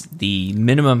 It's the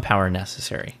minimum power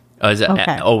necessary.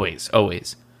 Okay. Always.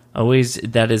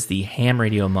 That is the ham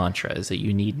radio mantra, is that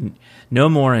you need no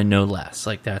more and no less.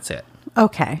 Like, that's it.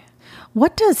 Okay.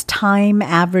 What does time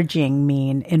averaging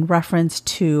mean in reference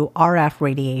to RF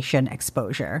radiation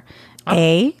exposure?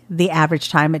 A, the average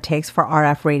time it takes for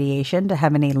RF radiation to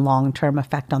have any long-term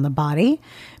effect on the body.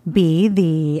 B,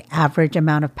 the average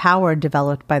amount of power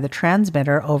developed by the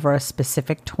transmitter over a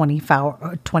specific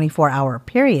 24-hour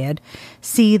period.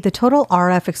 C, the total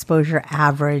RF exposure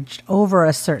averaged over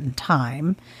a certain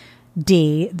time.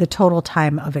 D, the total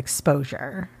time of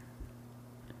exposure.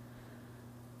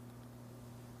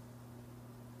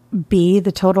 B,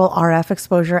 the total RF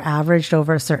exposure averaged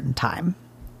over a certain time.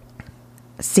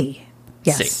 C,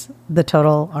 yes, C. the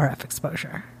total RF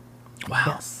exposure. Wow.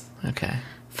 Yes. Okay.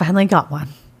 Finally got one.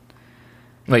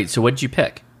 Wait, so what did you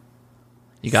pick?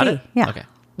 You got C, it? yeah. Okay.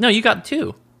 No, you got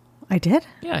 2. I did?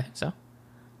 Yeah, I think so.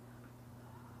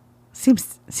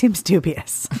 Seems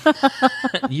dubious.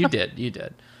 You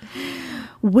did.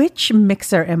 Which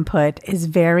mixer input is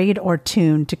varied or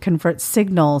tuned to convert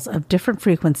signals of different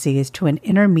frequencies to an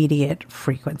intermediate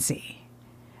frequency?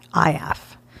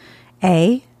 IF.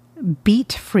 A,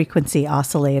 beat frequency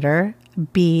oscillator.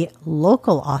 B,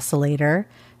 local oscillator.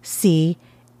 C,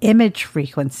 image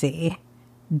frequency.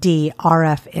 D,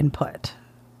 RF input.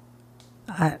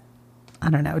 I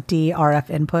don't know. D, RF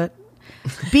input.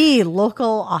 B,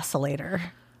 local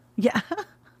oscillator. Yeah.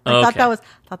 I thought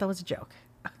that was a joke.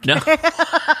 No.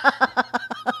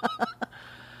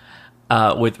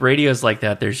 With radios like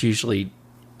that, there's usually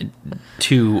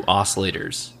two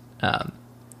oscillators,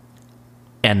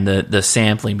 and the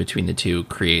sampling between the two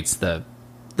creates the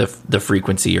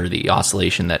frequency or the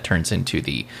oscillation that turns into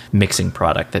the mixing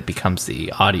product that becomes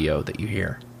the audio that you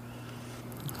hear.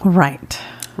 Right.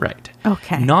 Right.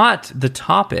 Okay. Not the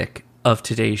topic of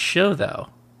today's show, though.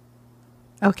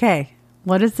 Okay.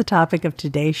 What is the topic of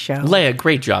today's show? Leia,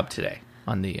 great job today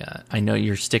on the. I know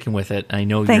you're sticking with it. I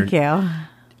know. Thank you.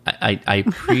 I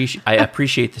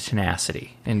appreciate the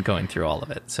tenacity in going through all of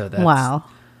it. So that's wow.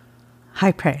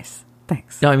 High praise.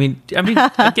 Thanks. No, I mean,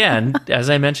 again, as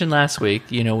I mentioned last week,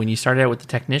 when you started out with the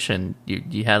technician,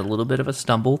 you had a little bit of a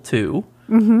stumble too.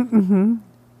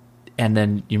 And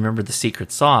then you remember the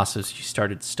secret sauce as you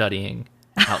started studying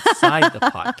outside the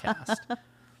podcast.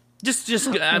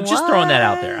 I'm just throwing that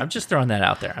out there. I'm just throwing that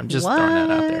out there.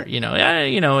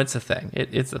 It's a thing.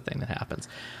 It's a thing that happens.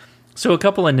 So a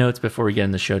couple of notes before we get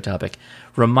in the show topic.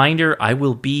 Reminder, I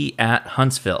will be at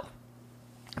Huntsville.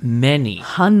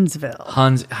 Huntsville.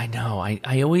 I know.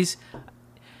 I always,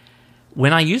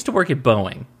 when I used to work at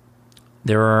Boeing,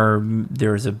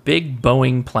 there's a big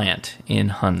Boeing plant in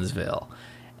Huntsville.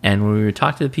 And when we would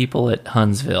talk to the people at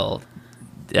Huntsville,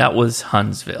 that was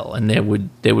Huntsville, and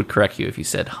they would correct you if you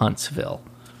said Huntsville.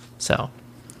 So,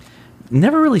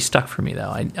 never really stuck for me though.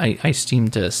 I seem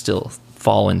to still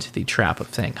fall into the trap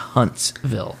of saying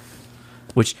Huntsville,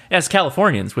 which as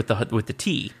Californians with the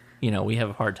T, we have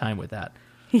a hard time with that.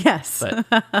 Yes.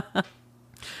 But,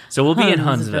 so we'll be in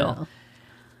Huntsville.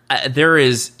 There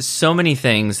is so many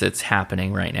things that's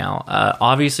happening right now.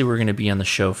 Obviously, we're going to be on the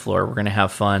show floor. We're going to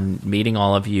have fun meeting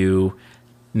all of you.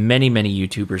 Many, many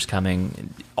YouTubers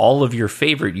coming. All of your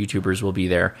favorite YouTubers will be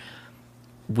there.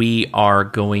 We are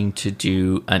going to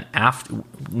do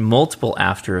multiple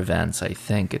after events, I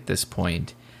think, at this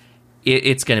point.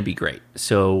 It's going to be great.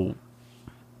 So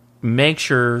make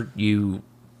sure you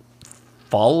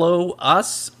follow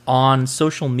us on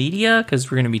social media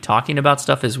because we're going to be talking about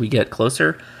stuff as we get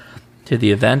closer to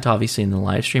the event. Obviously, in the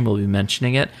live stream, we'll be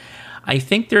mentioning it. I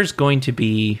think there's going to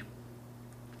be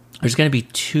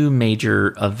two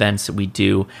major events that we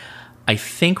do. I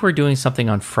think we're doing something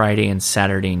on Friday and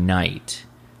Saturday night.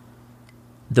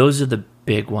 Those are the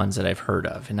big ones that I've heard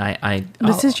of. And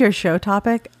this is your show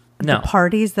topic? No. The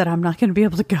parties that I'm not going to be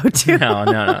able to go to?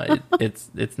 No.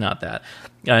 It's not that.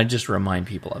 Just remind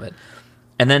people of it.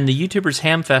 And then the YouTubers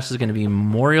Ham Fest is going to be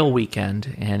Memorial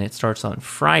Weekend, and it starts on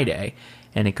Friday,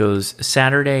 and it goes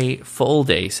Saturday, full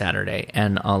day Saturday,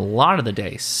 and a lot of the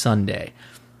day Sunday.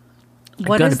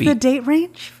 What is the date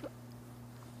range?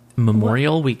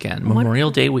 Memorial Weekend. Memorial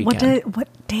Day weekend. What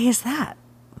day is that?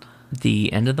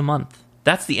 The end of the month.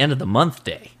 That's the end of the month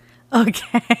day.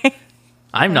 Okay.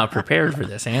 I'm not prepared for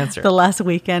this answer. The last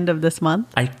weekend of this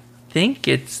month? I think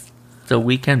it's the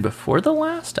weekend before the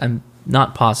last. I'm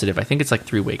not positive. I think it's like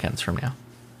 3 weekends from now.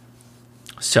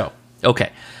 So,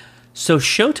 okay. So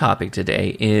show topic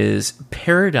today is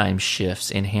paradigm shifts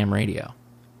in ham radio.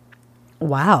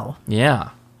 Wow. Yeah.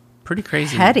 Pretty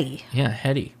crazy. Heady. Yeah,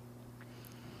 heady.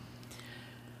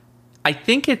 I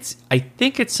think it's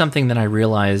something that I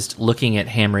realized looking at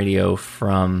ham radio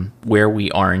from where we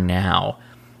are now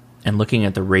and looking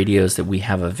at the radios that we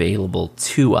have available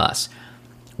to us,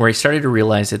 where I started to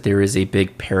realize that there is a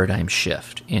big paradigm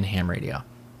shift in ham radio.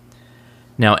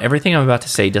 Now, everything I'm about to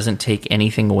say doesn't take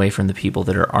anything away from the people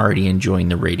that are already enjoying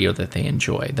the radio that they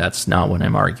enjoy. That's not what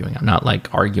I'm arguing. I'm not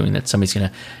like arguing that somebody's going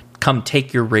to come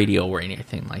take your radio or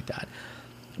anything like that.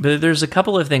 But there's a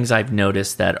couple of things I've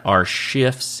noticed that are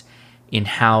shifts in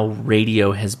how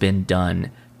radio has been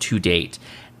done to date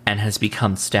and has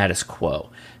become status quo.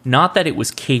 Not that it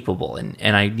was capable,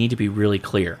 and I need to be really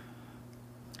clear.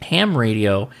 Ham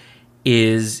radio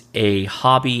is a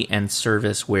hobby and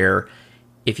service where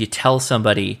if you tell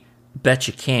somebody, bet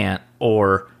you can't,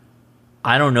 or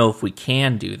I don't know if we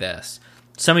can do this,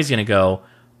 somebody's going to go,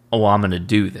 oh, I'm going to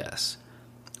do this.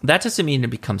 That doesn't mean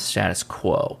it becomes status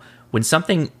quo. When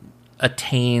something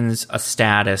attains a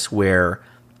status where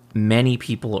many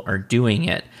people are doing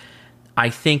it,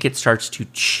 I think it starts to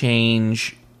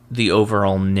change the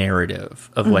overall narrative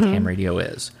of what ham radio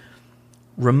is.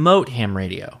 Remote ham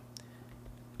radio.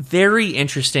 very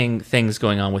interesting things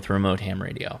going on with remote ham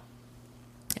radio.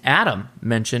 Adam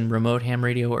mentioned remote ham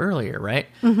radio earlier, right?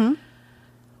 Mm-hmm.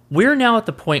 We're now at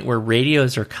the point where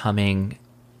radios are coming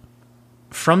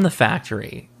from the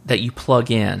factory that you plug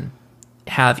in,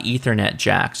 have Ethernet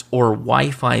jacks or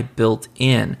Wi-Fi built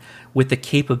in with the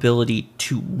capability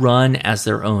to run as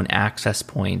their own access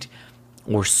point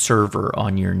or server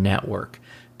on your network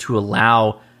to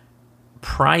allow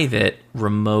private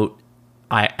remote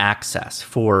access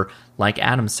for, like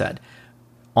Adam said,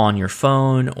 on your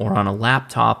phone or on a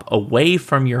laptop away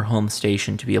from your home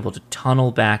station to be able to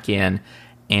tunnel back in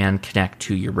and connect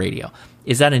to your radio.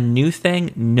 Is that a new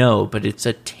thing? No, but it's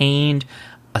attained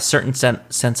a certain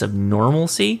sense of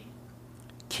normalcy.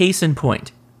 Case in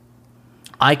point,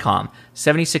 ICOM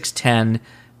 7610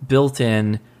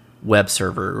 built-in web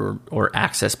server or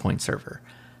access point server.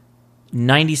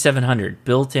 9700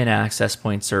 built-in access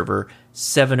point server.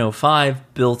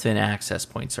 705 built-in access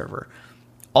point server.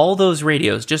 All those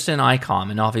radios just in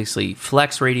ICOM, and obviously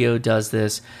Flex Radio does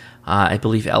this. I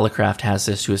believe Elecraft has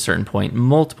this to a certain point.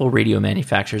 Multiple radio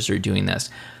manufacturers are doing this.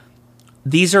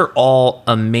 These are all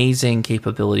amazing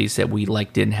capabilities that we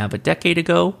didn't have a decade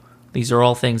ago. These are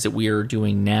all things that we are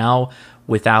doing now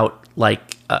without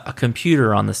a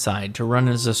computer on the side to run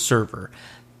as a server.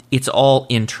 It's all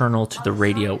internal to the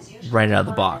radio right out of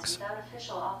the box.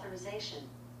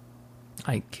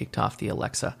 I kicked off the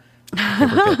Alexa. Okay,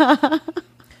 we're good.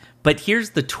 But here's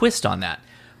the twist on that.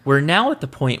 We're now at the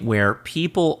point where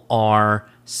people are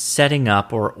setting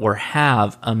up or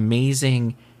have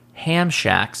amazing ham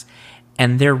shacks,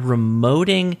 and they're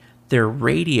remoting their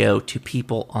radio to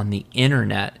people on the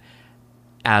internet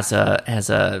as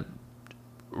a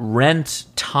rent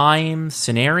time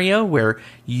scenario where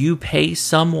you pay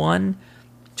someone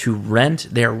to rent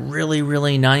their really,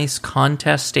 really nice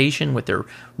contest station with their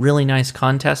really nice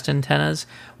contest antennas.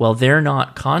 Well, they're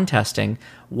not contesting.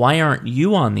 Why aren't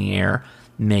you on the air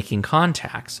making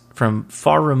contacts from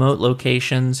far remote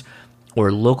locations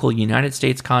or local United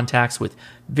States contacts with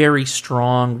very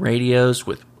strong radios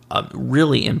with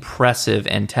really impressive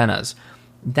antennas?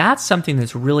 That's something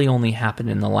that's really only happened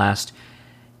in the last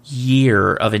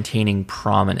year of attaining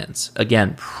prominence.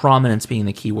 Again, prominence being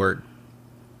the key word.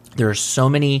 There are so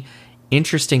many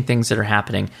interesting things that are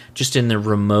happening just in the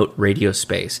remote radio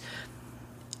space.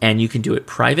 And you can do it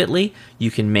privately.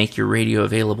 You can make your radio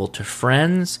available to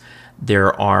friends.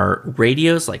 There are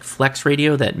radios like Flex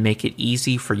Radio that make it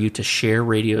easy for you to share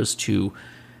radios to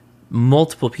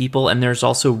multiple people. And there's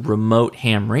also Remote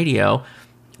Ham Radio,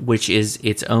 which is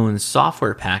its own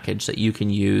software package that you can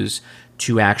use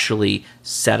to actually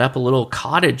set up a little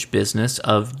cottage business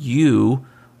of you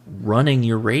running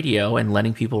your radio and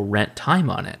letting people rent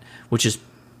time on it, which is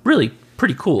really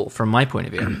pretty cool from my point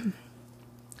of view.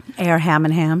 Air ham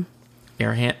and ham.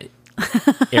 Air ham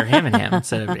and ham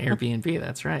instead of Airbnb.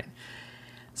 That's right.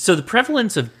 So the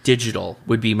prevalence of digital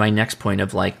would be my next point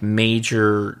of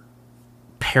major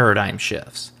paradigm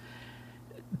shifts.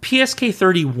 PSK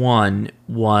 31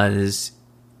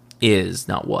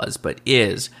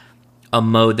 is a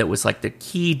mode that was the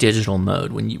key digital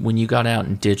mode. When you got out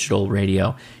in digital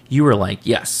radio, you were like,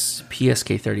 yes,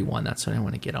 PSK 31, that's what I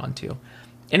want to get onto.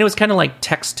 And it was kind of like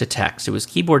text to text. It was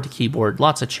keyboard to keyboard,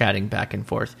 lots of chatting back and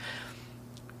forth.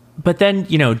 But then,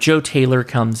 Joe Taylor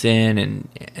comes in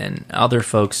and other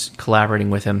folks collaborating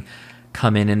with him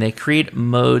come in, and they create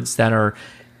modes that are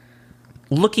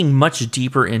looking much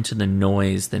deeper into the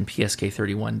noise than PSK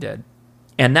 31 did.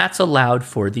 And that's allowed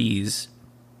for these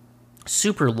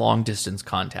super long distance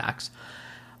contacts.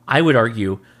 I would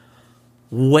argue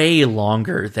way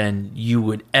longer than you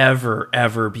would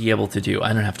ever be able to do.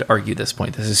 I don't have to argue this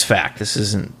point. This is fact. This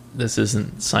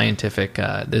isn't scientific.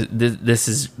 This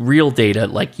is real data.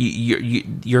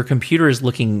 Your computer is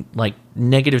looking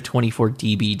negative 24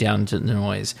 dB down to the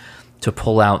noise to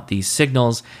pull out these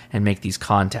signals and make these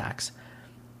contacts.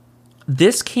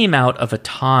 This came out of a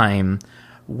time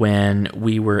when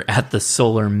we were at the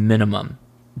solar minimum.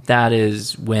 That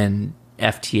is when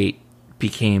FT8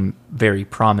 became very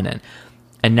prominent.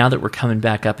 And now that we're coming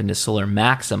back up into solar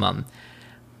maximum,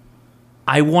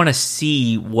 I want to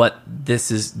see what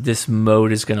this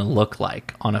mode is going to look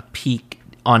like on a peak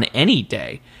on any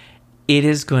day. It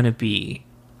is going to be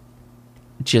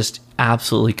just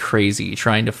absolutely crazy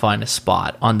trying to find a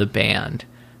spot on the band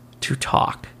to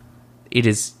talk. It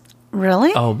is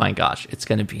really? Oh my gosh, it's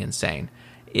going to be insane.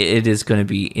 It is going to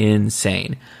be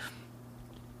insane.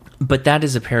 But that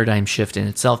is a paradigm shift in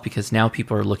itself, because now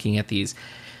people are looking at these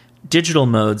digital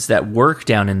modes that work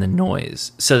down in the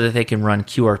noise so that they can run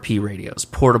QRP radios,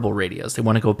 portable radios. They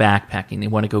want to go backpacking. They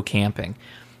want to go camping.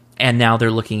 And now they're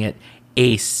looking at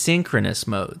asynchronous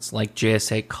modes like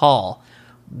JSA call.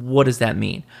 What does that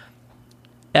mean?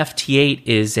 FT8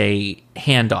 is a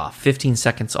handoff, 15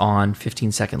 seconds on,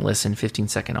 15-second listen,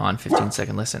 15-second on,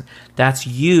 15-second listen. That's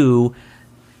you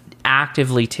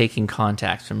actively taking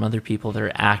contacts from other people that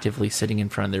are actively sitting in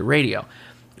front of their radio.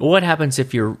 What happens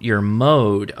if your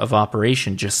mode of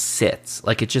operation just sits?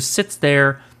 Like it just sits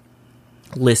there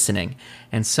listening,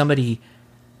 and somebody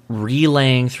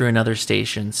relaying through another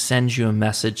station sends you a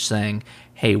message saying,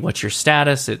 hey, what's your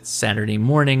status? It's Saturday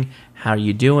morning. How are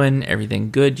you doing? Everything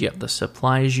good? You have the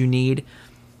supplies you need?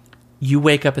 You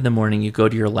wake up in the morning, you go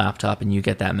to your laptop, and you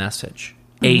get that message.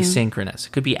 Asynchronous.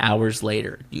 It could be hours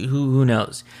later. Who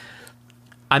knows?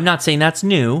 I'm not saying that's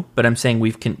new, but I'm saying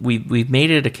we've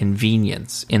made it a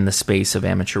convenience in the space of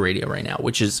amateur radio right now,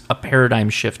 which is a paradigm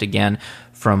shift again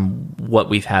from what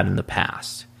we've had in the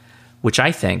past, which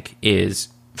I think is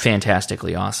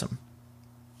fantastically awesome.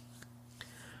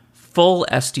 Full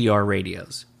SDR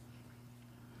radios.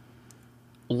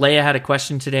 Leia had a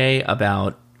question today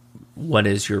about what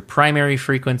is your primary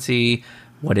frequency,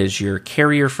 what is your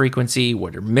carrier frequency,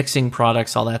 what are mixing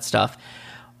products, all that stuff.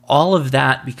 All of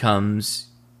that becomes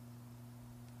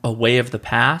a way of the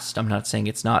past. I'm not saying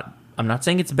it's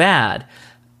bad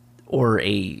or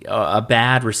a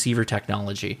bad receiver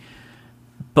technology.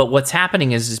 But what's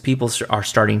happening is people are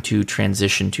starting to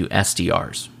transition to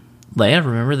SDRs. Leia,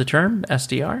 remember the term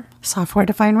SDR?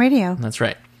 Software-defined radio. That's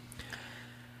right.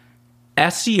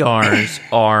 SDRs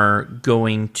are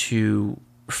going to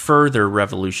further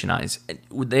revolutionize.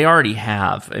 They already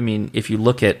have. I mean, if you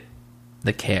look at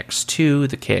the KX2,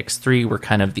 the KX3 were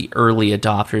kind of the early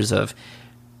adopters of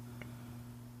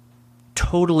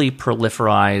totally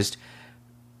proliferized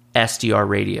SDR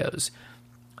radios.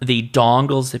 The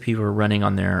dongles that people are running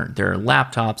on their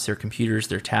laptops, their computers,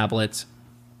 their tablets,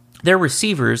 their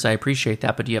receivers, I appreciate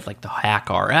that, but you have like the Hack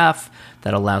RF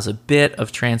that allows a bit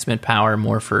of transmit power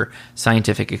more for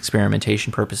scientific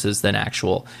experimentation purposes than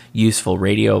actual useful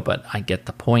radio, but I get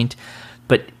the point.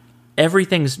 But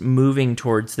everything's moving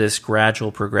towards this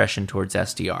gradual progression towards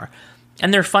SDR.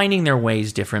 And they're finding their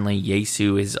ways differently.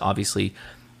 Yaesu is obviously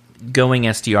going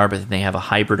SDR, but they have a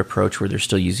hybrid approach where they're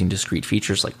still using discrete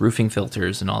features like roofing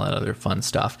filters and all that other fun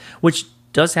stuff, which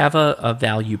does have a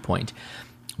value point.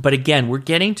 But again, we're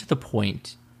getting to the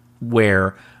point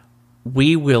where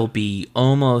we will be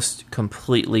almost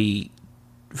completely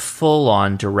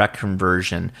full-on direct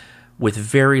conversion with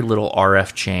very little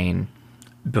RF chain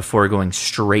before going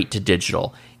straight to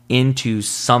digital into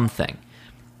something.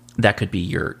 That could be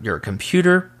your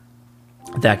computer.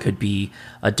 That could be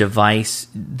a device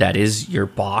that is your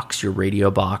box, your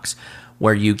radio box,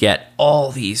 where you get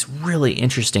all these really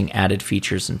interesting added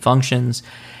features and functions.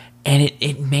 And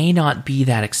it may not be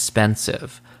that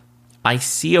expensive. I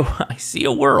see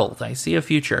a world, I see a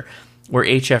future where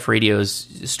HF radios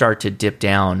start to dip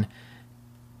down.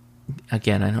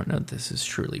 Again, I don't know if this is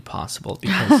truly possible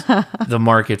because the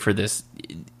market for this,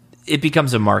 it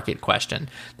becomes a market question.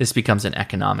 This becomes an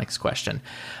economics question.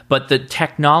 But the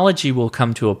technology will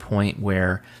come to a point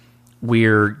where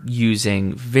we're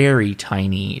using very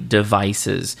tiny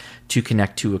devices to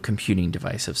connect to a computing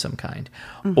device of some kind.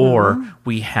 Or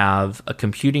we have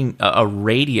a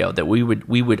radio that we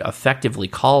would effectively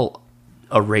call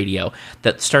a radio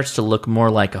that starts to look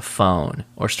more like a phone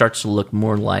or starts to look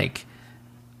more like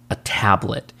a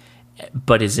tablet,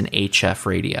 but is an HF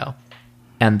radio.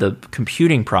 And the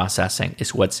computing processing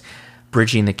is what's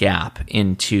bridging the gap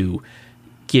into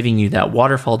giving you that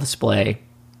waterfall display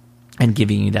and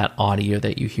giving you that audio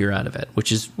that you hear out of it,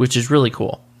 which is really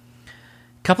cool.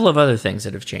 A couple of other things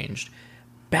that have changed.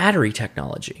 Battery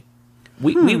technology.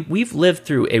 We've lived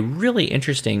through a really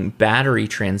interesting battery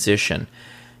transition.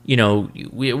 You know,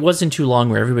 it wasn't too long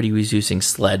where everybody was using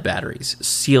SLED batteries,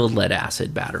 sealed lead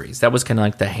acid batteries. That was kind of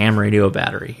like the ham radio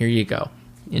battery. Here you go.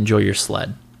 Enjoy your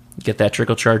SLED. Get that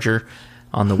trickle charger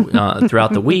on the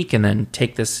throughout the week, and then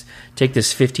take this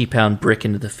 50-pound brick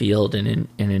into the field and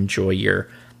enjoy your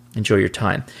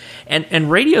time.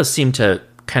 And radios seem to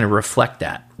kind of reflect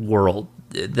that world.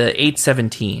 The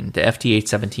 817, the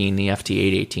FT817, the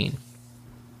FT818.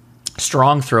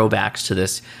 Strong throwbacks to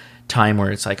this time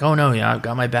where it's like, oh no, yeah, I've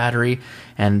got my battery,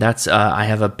 and that's I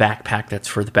have a backpack that's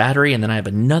for the battery, and then I have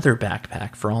another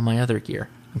backpack for all my other gear.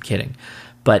 I'm kidding.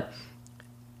 But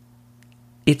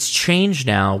it's changed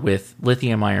now with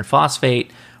lithium iron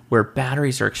phosphate, where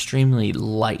batteries are extremely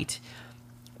light.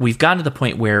 We've gotten to the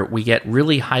point where we get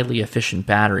really highly efficient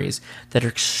batteries that are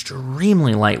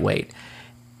extremely lightweight.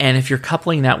 And if you're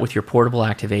coupling that with your portable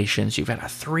activations, you've got a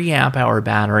 3 amp hour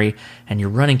battery and you're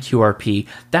running QRP,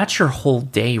 that's your whole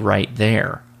day right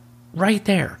there. Right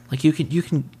there. Like you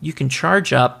can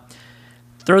charge up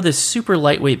throw this super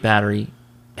lightweight battery,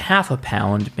 half a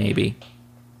pound maybe,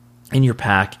 in your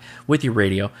pack with your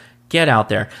radio, get out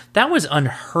there. That was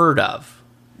unheard of,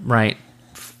 right?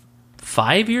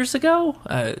 5 years ago?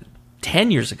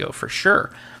 10 years ago for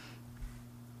sure.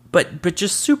 But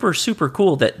just super, super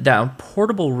cool that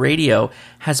portable radio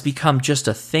has become just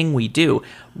a thing we do.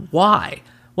 Why?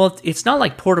 Well, it's not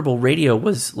like portable radio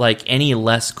was like any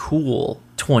less cool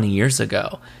 20 years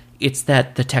ago. It's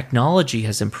that the technology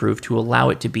has improved to allow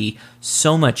it to be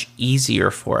so much easier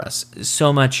for us,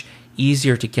 so much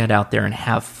easier to get out there and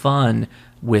have fun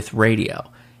with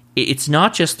radio. It's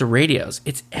not just the radios,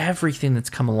 it's everything that's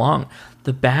come along.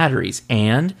 The batteries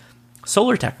and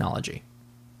solar technology.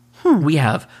 We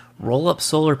have roll-up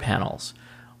solar panels.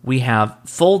 We have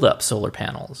fold-up solar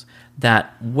panels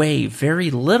that weigh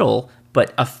very little,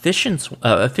 but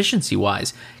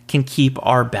efficiency-wise can keep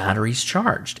our batteries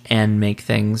charged and make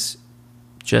things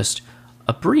just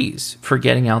a breeze for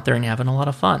getting out there and having a lot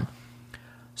of fun.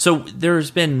 So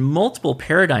there's been multiple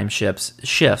paradigm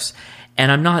shifts,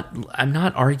 and I'm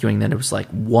not arguing that it was like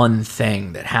one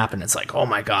thing that happened. It's like, oh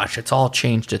my gosh, it's all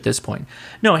changed at this point.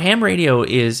 No, ham radio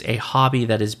is a hobby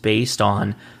that is based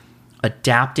on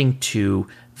adapting to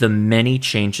the many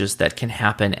changes that can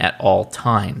happen at all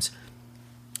times.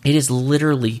 It is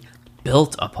literally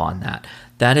built upon that.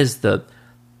 That is the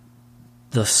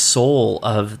soul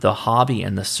of the hobby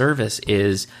and the service,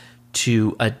 is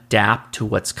to adapt to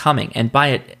what's coming. And by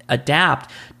it, adapt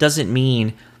doesn't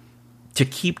mean to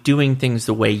keep doing things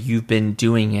the way you've been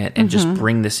doing it and just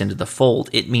bring this into the fold.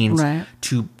 It means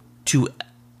to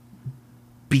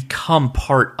become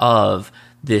part of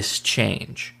this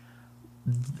change,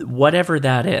 whatever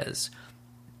that is.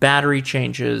 Battery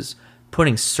changes,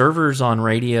 putting servers on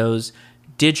radios,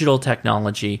 digital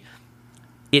technology.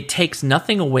 It takes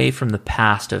nothing away from the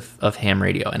past of ham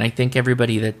radio. And I think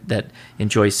everybody that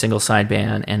enjoys single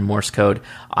sideband and Morse code,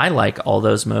 I like all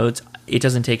those modes. It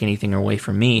doesn't take anything away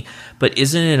from me. But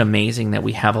isn't it amazing that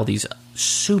we have all these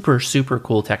super, super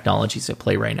cool technologies at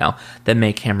play right now that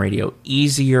make ham radio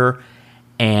easier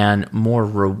and more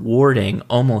rewarding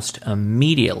almost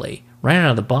immediately, right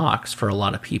out of the box for a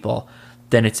lot of people,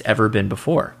 than it's ever been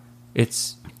before?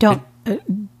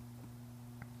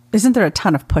 Isn't there a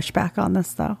ton of pushback on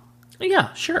this, though?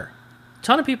 Yeah, sure. A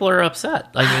ton of people are upset.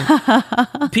 I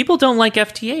mean, people don't like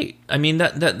FT8. I mean,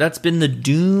 that's been the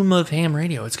doom of ham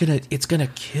radio. It's gonna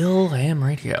kill ham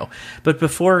radio. But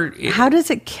before, how does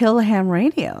it kill ham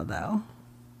radio, though?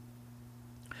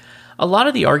 A lot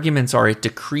of the arguments are it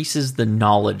decreases the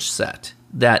knowledge set,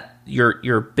 that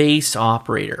your base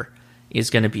operator is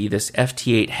going to be this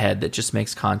FT8 head that just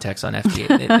makes contacts on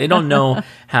FT8. They don't know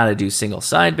how to do single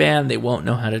sideband. They won't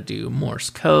know how to do Morse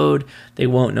code. They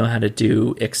won't know how to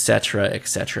do et cetera, et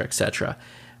cetera, et cetera.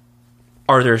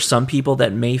 Are there some people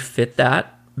that may fit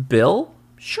that bill?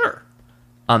 Sure.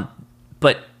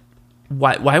 But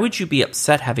why would you be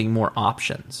upset having more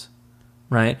options,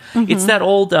 right? It's that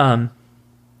old,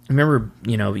 remember,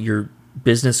 your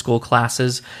business school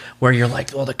classes where you're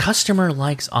like, well, the customer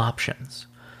likes options.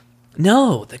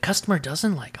 No, the customer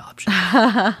doesn't like options.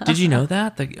 Did you know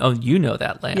that? You know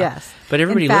that, Leah. Yes. But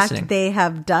everybody listening. In fact, they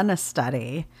have done a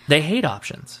study. They hate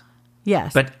options.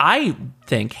 Yes. But I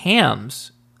think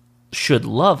hams should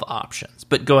love options.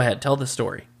 But go ahead, tell the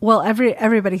story. Well,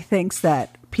 everybody thinks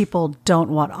that people don't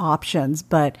want options,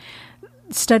 but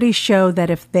studies show that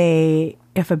if a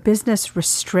business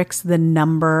restricts the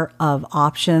number of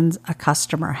options a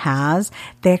customer has,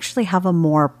 they actually have a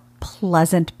more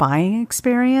pleasant buying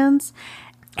experience.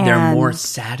 They're more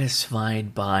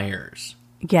satisfied buyers.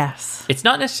 Yes. It's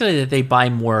not necessarily that they buy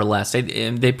more or less.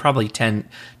 They probably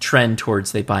trend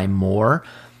towards they buy more,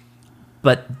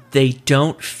 but they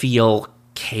don't feel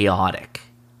chaotic.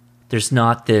 There's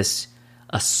not this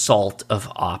assault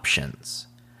of options.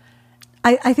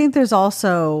 I think there's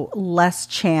also less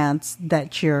chance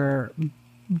that you're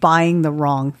buying the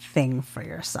wrong thing for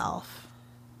yourself.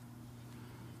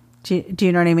 Do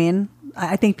you know what I mean?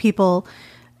 I think people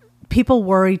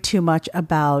worry too much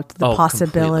about the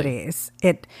possibilities.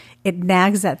 Completely. It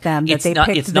nags at them that they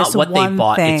picked it's not this what one they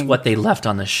bought, thing. It's what they left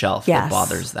on the shelf that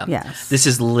bothers them. Yes. This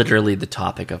is literally the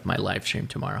topic of my live stream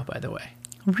tomorrow, by the way.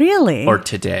 Really? Or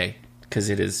today, because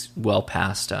it is well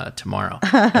past tomorrow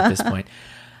at this point.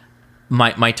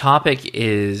 My topic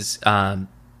is ham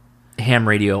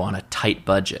radio on a tight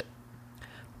budget.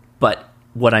 But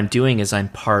what I'm doing is I'm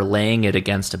parlaying it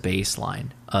against a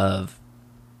baseline of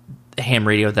ham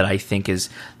radio that I think is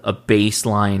a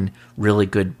baseline really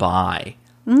good buy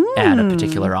at a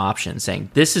particular option,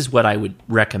 saying this is what I would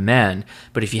recommend,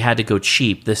 but if you had to go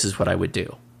cheap, this is what I would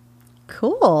do.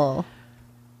 Cool.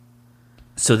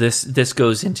 So this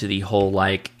goes into the whole,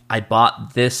 like, I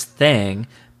bought this thing,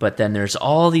 but then there's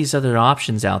all these other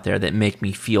options out there that make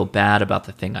me feel bad about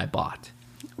the thing I bought.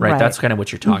 Right? That's kind of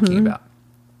what you're talking about.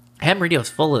 Ham radio is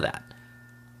full of that.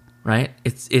 Right?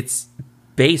 It's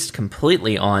based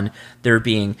completely on there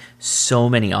being so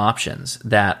many options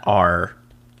that are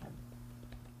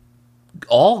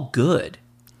all good,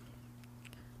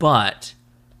 but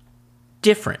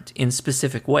different in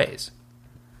specific ways.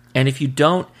 And if you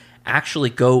don't actually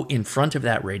go in front of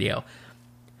that radio,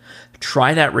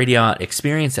 try that radio out,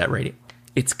 experience that radio,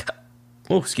 it's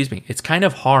kind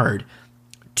of hard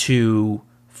to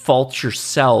fault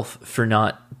yourself for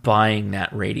not buying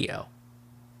that radio.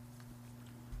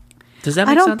 Does that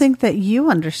make sense? I don't think that you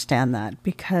understand that,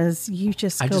 because you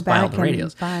just go buy all back the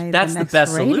radios. and buy That's the the next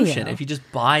best radio. solution. If you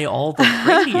just buy all the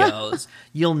radios,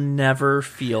 you'll never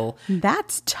feel...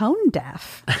 That's tone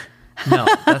deaf. No,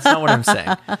 that's not what I'm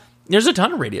saying. There's a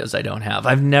ton of radios I don't have.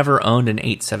 I've never owned an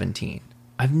 817.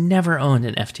 I've never owned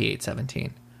an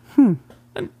FT817. And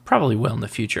probably will in the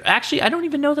future. Actually, I don't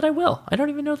even know that I will.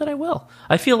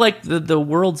 I feel like the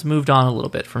world's moved on a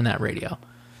little bit from that radio.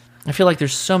 I feel like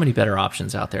there's so many better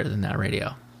options out there than that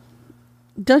radio.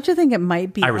 Don't you think it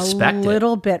might be a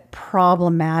little bit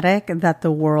problematic that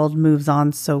the world moves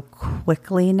on so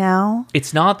quickly now?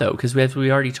 It's not, though, because as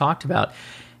we already talked about,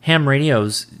 ham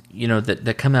radios,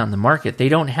 that come out in the market, they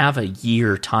don't have a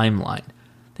year timeline.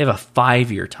 They have a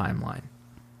 5-year timeline.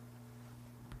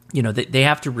 They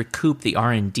have to recoup the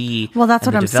R&D. Well, that's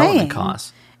and what the I'm development saying.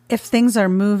 Costs. If things are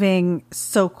moving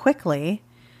so quickly,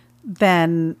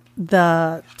 then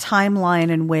the timeline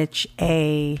in which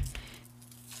a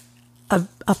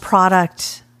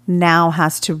product now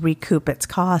has to recoup its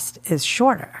cost is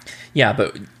shorter. Yeah,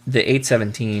 but the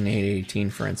 817, 818,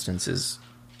 for instance, is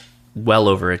well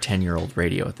over a 10-year-old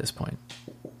radio at this point.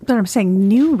 But I'm saying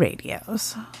new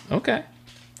radios. Okay.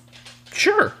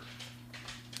 Sure.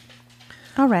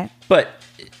 All right. But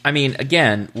I mean,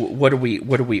 again, what are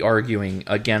we arguing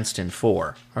against and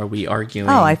for? Are we arguing?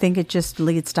 Oh, I think it just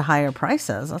leads to higher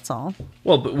prices. That's all.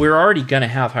 Well, but we're already going to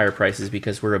have higher prices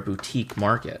because we're a boutique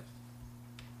market.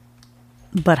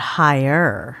 But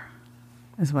higher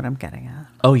is what I'm getting at.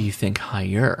 Oh, you think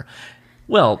higher?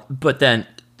 Well, but then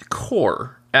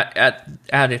core at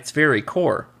its very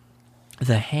core,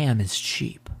 the ham is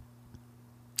cheap.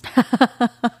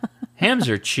 Hams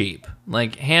are cheap.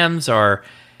 Like, hams are,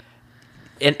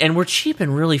 and we're cheap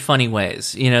in really funny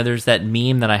ways. There's that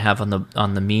meme that I have on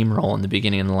the meme roll in the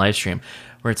beginning of the live stream,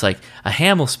 where it's like, a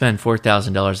ham will spend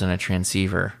 $4,000 on a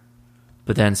transceiver,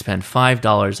 but then spend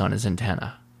 $5 on his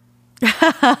antenna.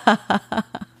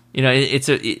 It's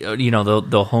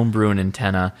the homebrew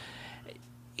antenna.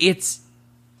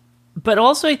 But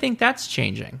also I think that's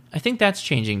changing. I think that's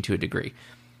changing to a degree.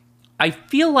 I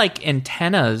feel like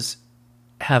antennas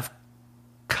have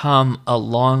come a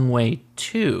long way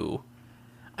too.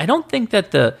 I don't think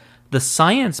that the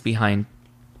science behind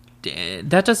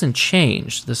that doesn't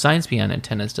change. The science behind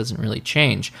antennas doesn't really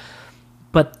change,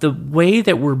 but the way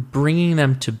that we're bringing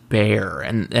them to bear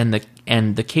and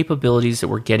the capabilities that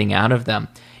we're getting out of them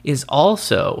is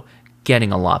also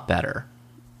getting a lot better.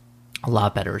 A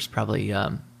lot better is probably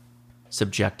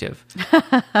subjective.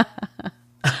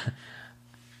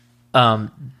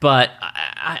 But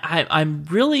I'm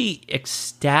really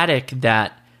ecstatic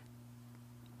that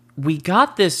we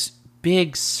got this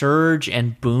big surge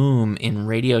and boom in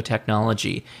radio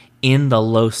technology in the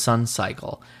low sun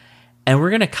cycle, and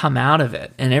we're going to come out of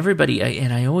it. And everybody, I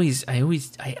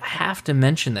have to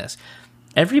mention this.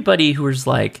 Everybody who is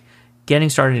like getting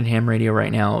started in ham radio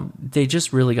right now, they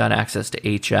just really got access to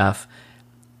HF,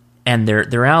 and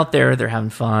they're out there, they're having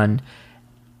fun.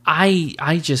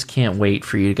 I just can't wait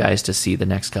for you guys to see the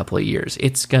next couple of years.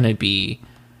 It's gonna be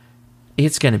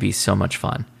so much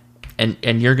fun,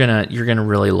 and you're gonna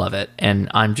really love it. And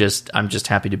I'm just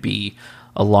happy to be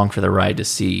along for the ride to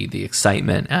see the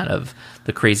excitement out of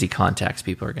the crazy contacts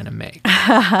people are gonna make.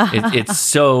 It's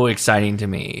so exciting to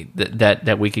me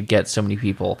that we could get so many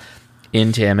people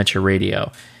into amateur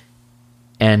radio,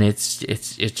 and it's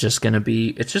just gonna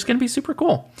be super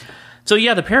cool. So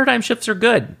yeah, the paradigm shifts are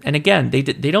good. And again, they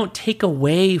don't take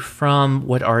away from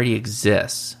what already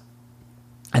exists.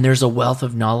 And there's a wealth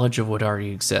of knowledge of what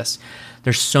already exists.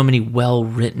 There's so many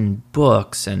well-written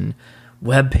books and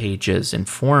web pages and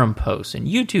forum posts and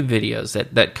YouTube videos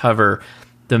that cover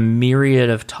the myriad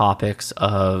of topics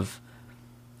of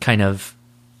kind of,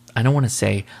 I don't want to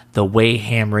say the way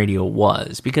ham radio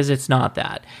was, because it's not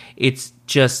that. It's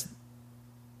just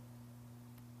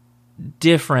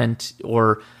different,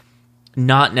 or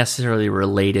not necessarily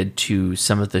related to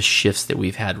some of the shifts that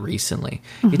we've had recently.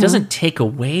 It doesn't take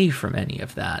away from any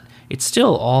of that. It's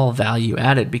still all value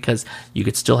added because you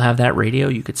could still have that radio,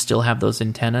 you could still have those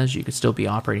antennas, you could still be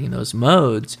operating those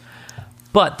modes.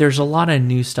 But there's a lot of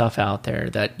new stuff out there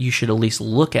that you should at least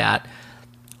look at,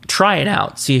 try it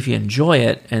out, see if you enjoy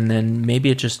it, and then maybe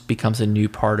it just becomes a new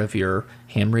part of your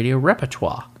ham radio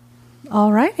repertoire.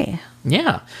 All righty.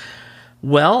 Yeah.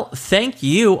 Well, thank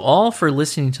you all for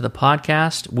listening to the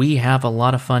podcast. We have a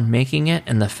lot of fun making it,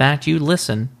 and the fact you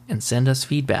listen and send us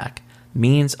feedback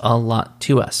means a lot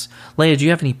to us. Leia, do you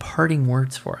have any parting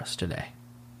words for us today?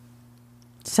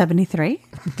 73.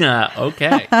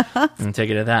 Okay. I'm going to take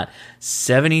it at that.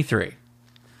 73.